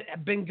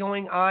been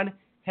going on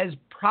has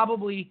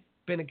probably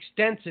been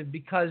extensive,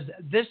 because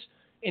this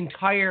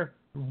entire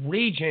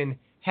region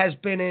has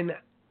been in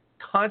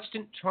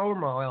constant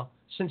turmoil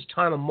since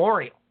time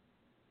immemorial.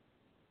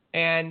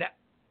 And,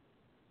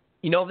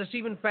 this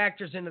even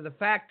factors into the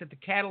fact that the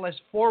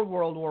catalyst for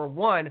World War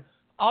I,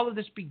 all of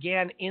this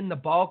began in the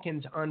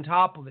Balkans on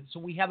top of it. So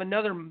we have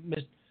another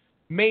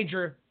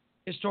major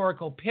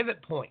historical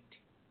pivot point.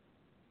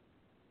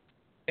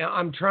 Now,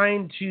 I'm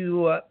trying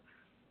to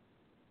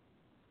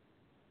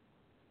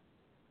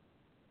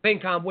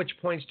think on which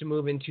points to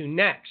move into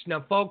next.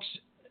 Now, folks,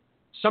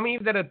 some of you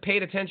that have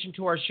paid attention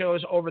to our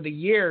shows over the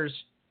years,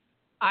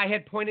 I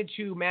had pointed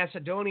to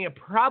Macedonia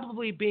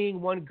probably being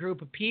one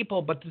group of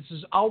people, but this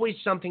is always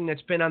something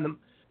that's been on the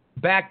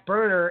back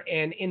burner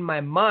and in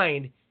my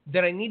mind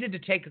that I needed to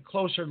take a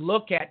closer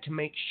look at to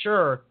make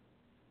sure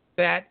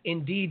that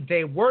indeed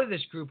they were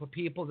this group of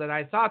people that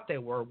I thought they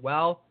were.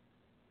 Well,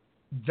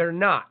 they're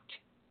not.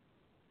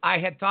 I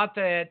had thought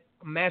that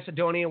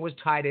Macedonia was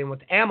tied in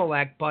with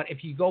Amalek, but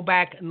if you go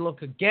back and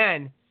look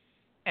again,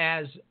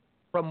 as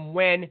from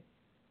when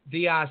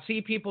the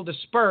Sea people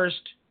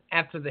dispersed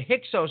after the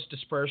Hyksos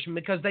dispersion,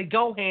 because they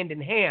go hand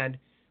in hand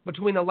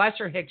between the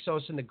lesser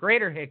Hyksos and the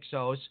greater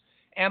Hyksos,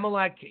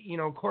 Amalek,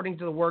 according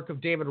to the work of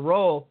David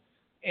Rohl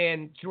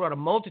and throughout a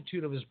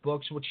multitude of his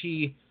books, which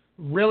he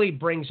really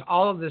brings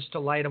all of this to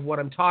light of what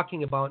I'm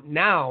talking about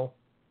now,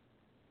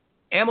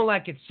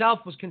 Amalek itself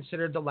was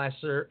considered the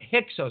lesser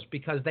Hyksos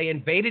because they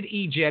invaded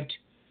Egypt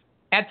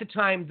at the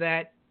time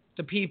that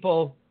the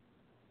people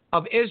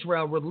of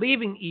Israel were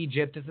leaving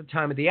Egypt at the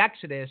time of the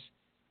Exodus.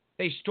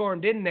 They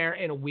stormed in there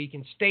in a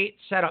weakened state,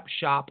 set up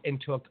shop,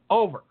 and took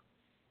over.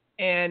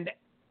 And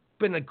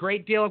been a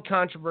great deal of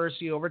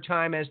controversy over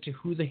time as to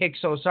who the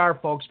Hyksos are,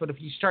 folks, but if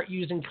you start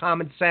using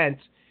common sense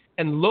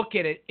and look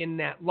at it in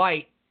that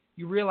light,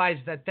 you realize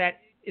that that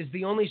is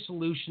the only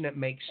solution that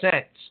makes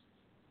sense.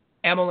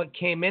 Amalek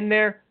came in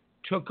there,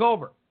 took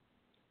over.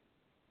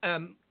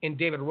 In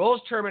David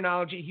Rohl's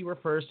terminology, he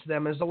refers to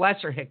them as the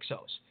lesser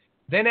Hyksos.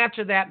 Then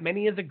after that,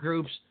 many of the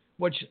groups,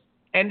 which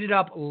ended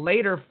up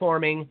later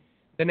forming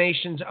the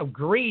nations of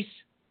Greece,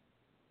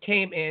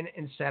 came in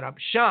and set up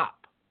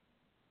shop.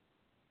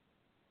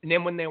 And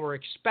then when they were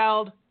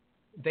expelled,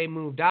 they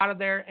moved out of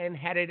there and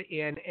headed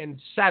in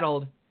and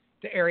settled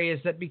the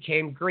areas that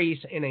became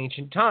Greece in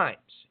ancient times.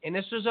 And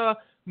this was a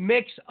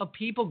mix of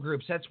people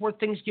groups. That's where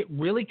things get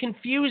really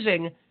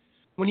confusing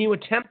when you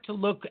attempt to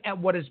look at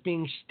what is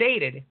being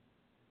stated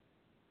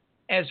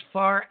as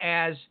far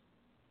as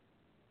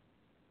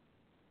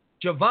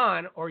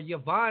Javan or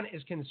Yavan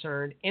is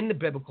concerned in the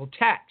biblical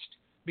text,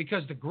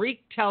 because the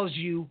Greek tells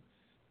you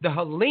the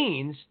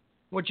Hellenes,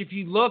 which if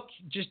you look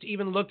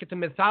at the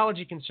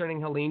mythology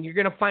concerning Helene, you're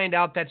going to find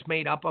out that's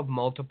made up of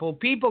multiple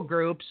people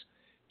groups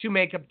to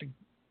make up the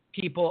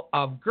people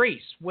of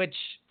Greece, which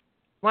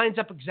lines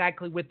up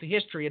exactly with the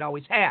history it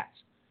always has.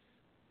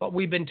 But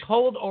we've been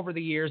told over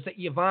the years that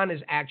Yavan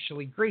is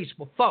actually Greece.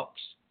 Well,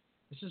 folks,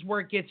 this is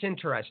where it gets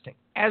interesting.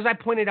 As I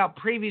pointed out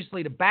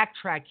previously, to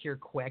backtrack here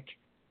quick,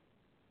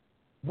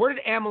 where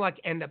did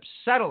Amalek end up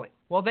settling?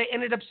 Well, they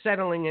ended up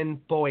settling in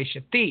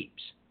Boeotia,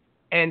 Thebes.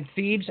 And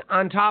Thebes,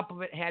 on top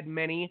of it, had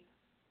many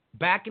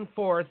back and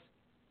forth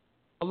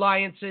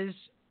alliances,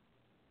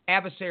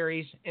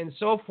 adversaries, and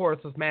so forth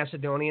with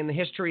Macedonia. And the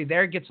history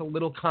there gets a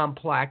little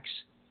complex.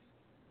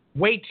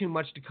 Way too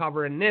much to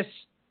cover in this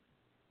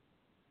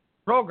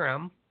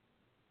program.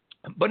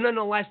 But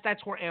nonetheless,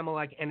 that's where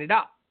Amalek ended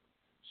up.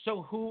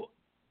 So who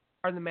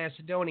are the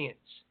Macedonians?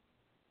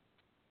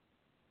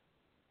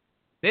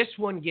 This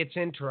one gets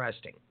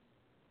interesting.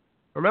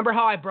 Remember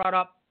how I brought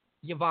up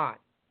Yavan?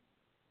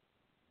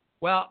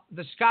 Well,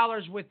 the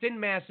scholars within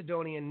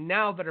Macedonia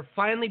now that are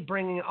finally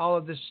bringing all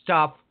of this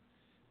stuff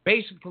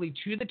basically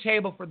to the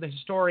table for the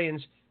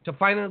historians to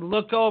finally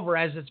look over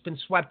as it's been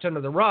swept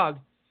under the rug,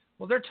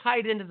 well, they're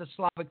tied into the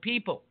Slavic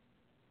people.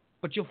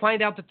 But you'll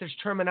find out that there's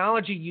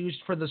terminology used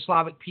for the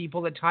Slavic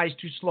people that ties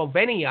to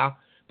Slovenia,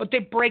 but they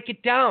break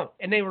it down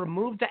and they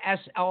remove the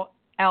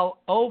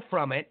SLO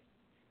from it,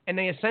 and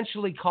they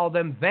essentially call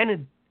them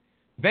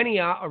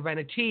Venia or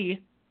Veneti,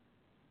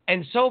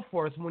 and so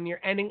forth, when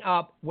you're ending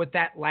up with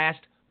that last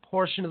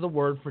portion of the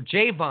word for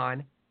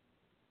Javan,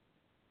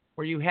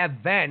 where you have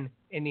Ven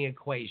in the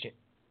equation.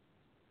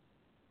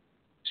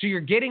 So you're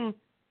getting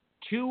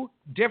two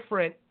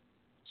different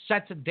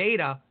sets of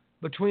data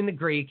between the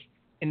Greek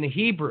and the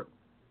Hebrew.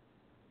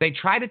 They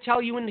try to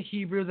tell you in the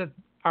Hebrew that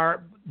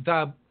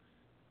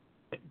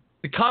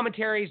the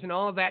commentaries and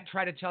all of that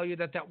try to tell you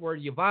that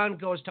word Yavan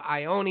goes to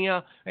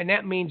Ionia, and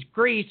that means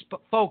Greece.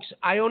 But folks,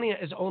 Ionia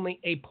is only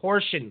a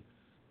portion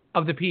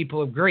of the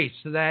people of Greece,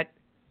 so that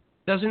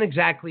doesn't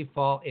exactly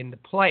fall into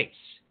place.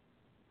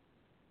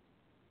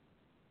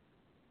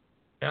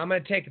 Now I'm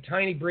going to take a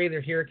tiny breather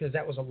here because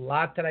that was a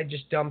lot that I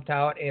just dumped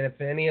out, and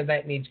if any of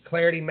that needs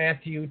clarity,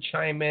 Matthew,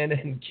 chime in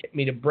and get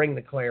me to bring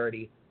the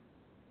clarity.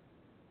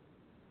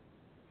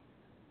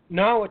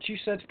 No, what you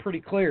said's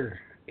pretty clear.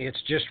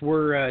 It's just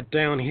we're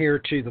down here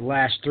to the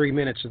last 3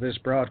 minutes of this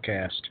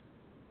broadcast.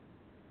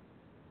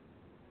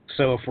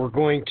 So if we're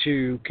going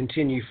to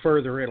continue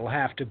further, it'll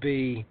have to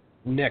be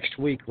next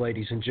week,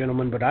 ladies and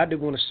gentlemen. But I do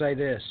want to say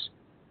this.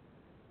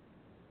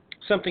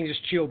 Something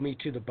just chilled me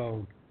to the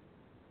bone.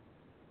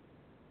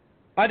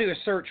 I do a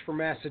search for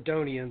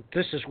Macedonia, and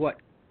this is what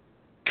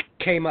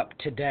came up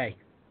today.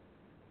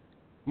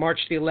 March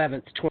the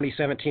 11th,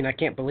 2017. I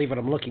can't believe what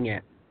I'm looking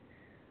at.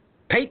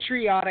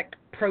 Patriotic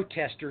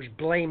protesters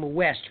blame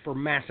West for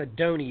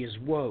Macedonia's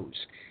woes.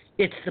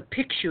 It's the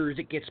picture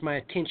that gets my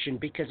attention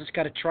because it's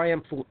got a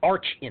triumphal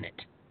arch in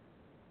it.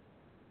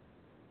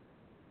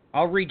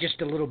 I'll read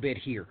just a little bit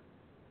here.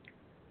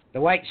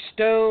 The white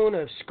stone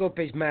of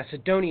Skopje's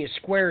Macedonia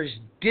Square is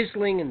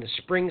dazzling in the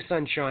spring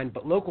sunshine,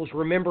 but locals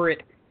remember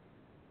it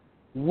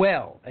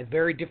well, a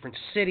very different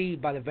city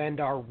by the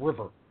Vandar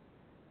River.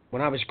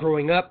 When I was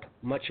growing up,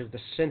 much of the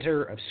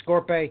center of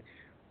Skopje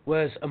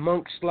was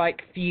amongst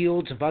like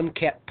fields of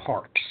unkept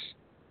parks.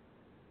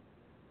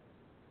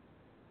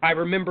 I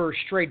remember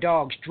stray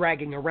dogs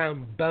dragging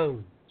around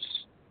bones.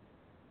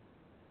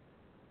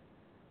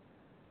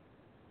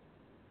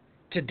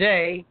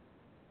 Today,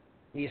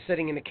 he is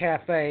sitting in a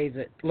cafe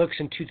that looks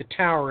into the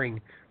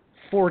towering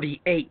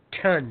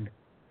 48-ton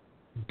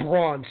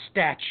bronze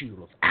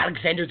statue of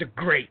Alexander the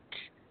Great,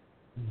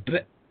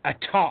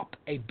 atop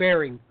a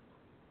bearing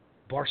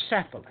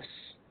Barcephalus,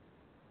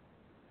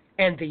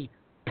 and the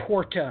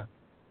Porta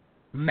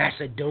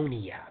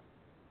Macedonia,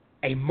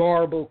 a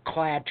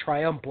marble-clad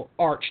triumphal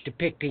arch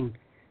depicting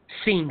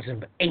scenes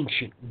of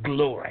ancient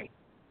glory.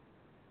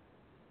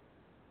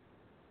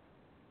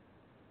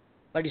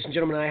 Ladies and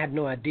gentlemen, I had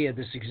no idea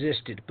this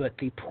existed, but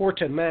the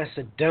Porta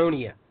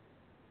Macedonia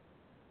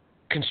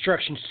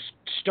construction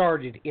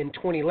started in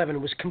 2011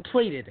 and was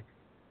completed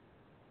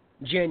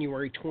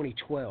January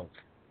 2012.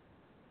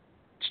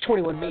 It's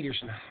 21 meters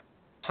in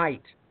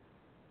height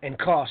and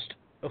cost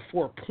of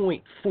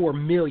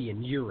 4.4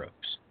 million euros.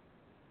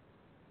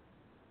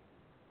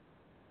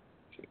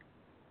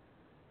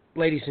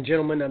 Ladies and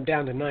gentlemen, I'm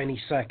down to 90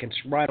 seconds,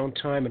 right on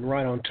time and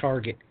right on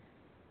target.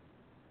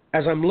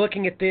 As I'm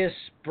looking at this,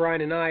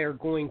 Brian and I are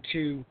going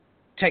to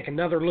take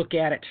another look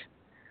at it.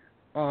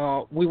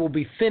 We will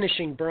be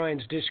finishing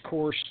Brian's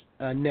discourse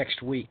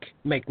next week.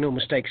 Make no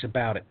mistakes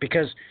about it,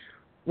 because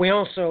we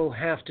also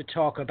have to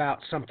talk about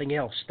something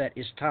else that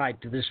is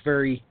tied to this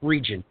very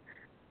region.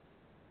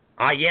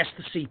 Yes,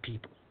 the sea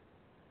people.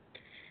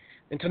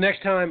 Until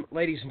next time,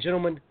 ladies and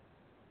gentlemen,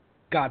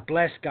 God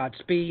bless,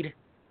 Godspeed.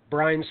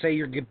 Brian, say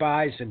your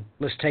goodbyes, and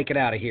let's take it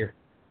out of here.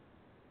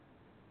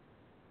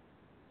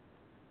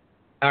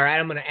 All right,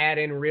 I'm going to add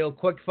in real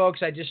quick, folks.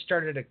 I just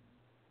started a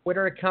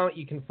Twitter account.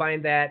 You can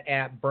find that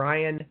at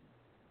Brian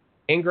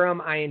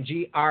Ingram,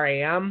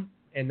 Ingram,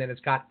 and then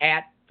it's got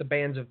at the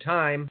Bands of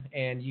Time,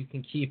 and you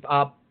can keep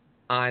up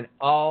on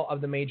all of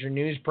the major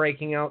news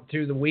breaking out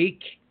through the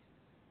week.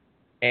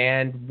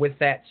 And with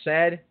that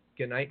said,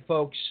 good night,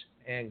 folks,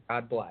 and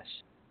God bless.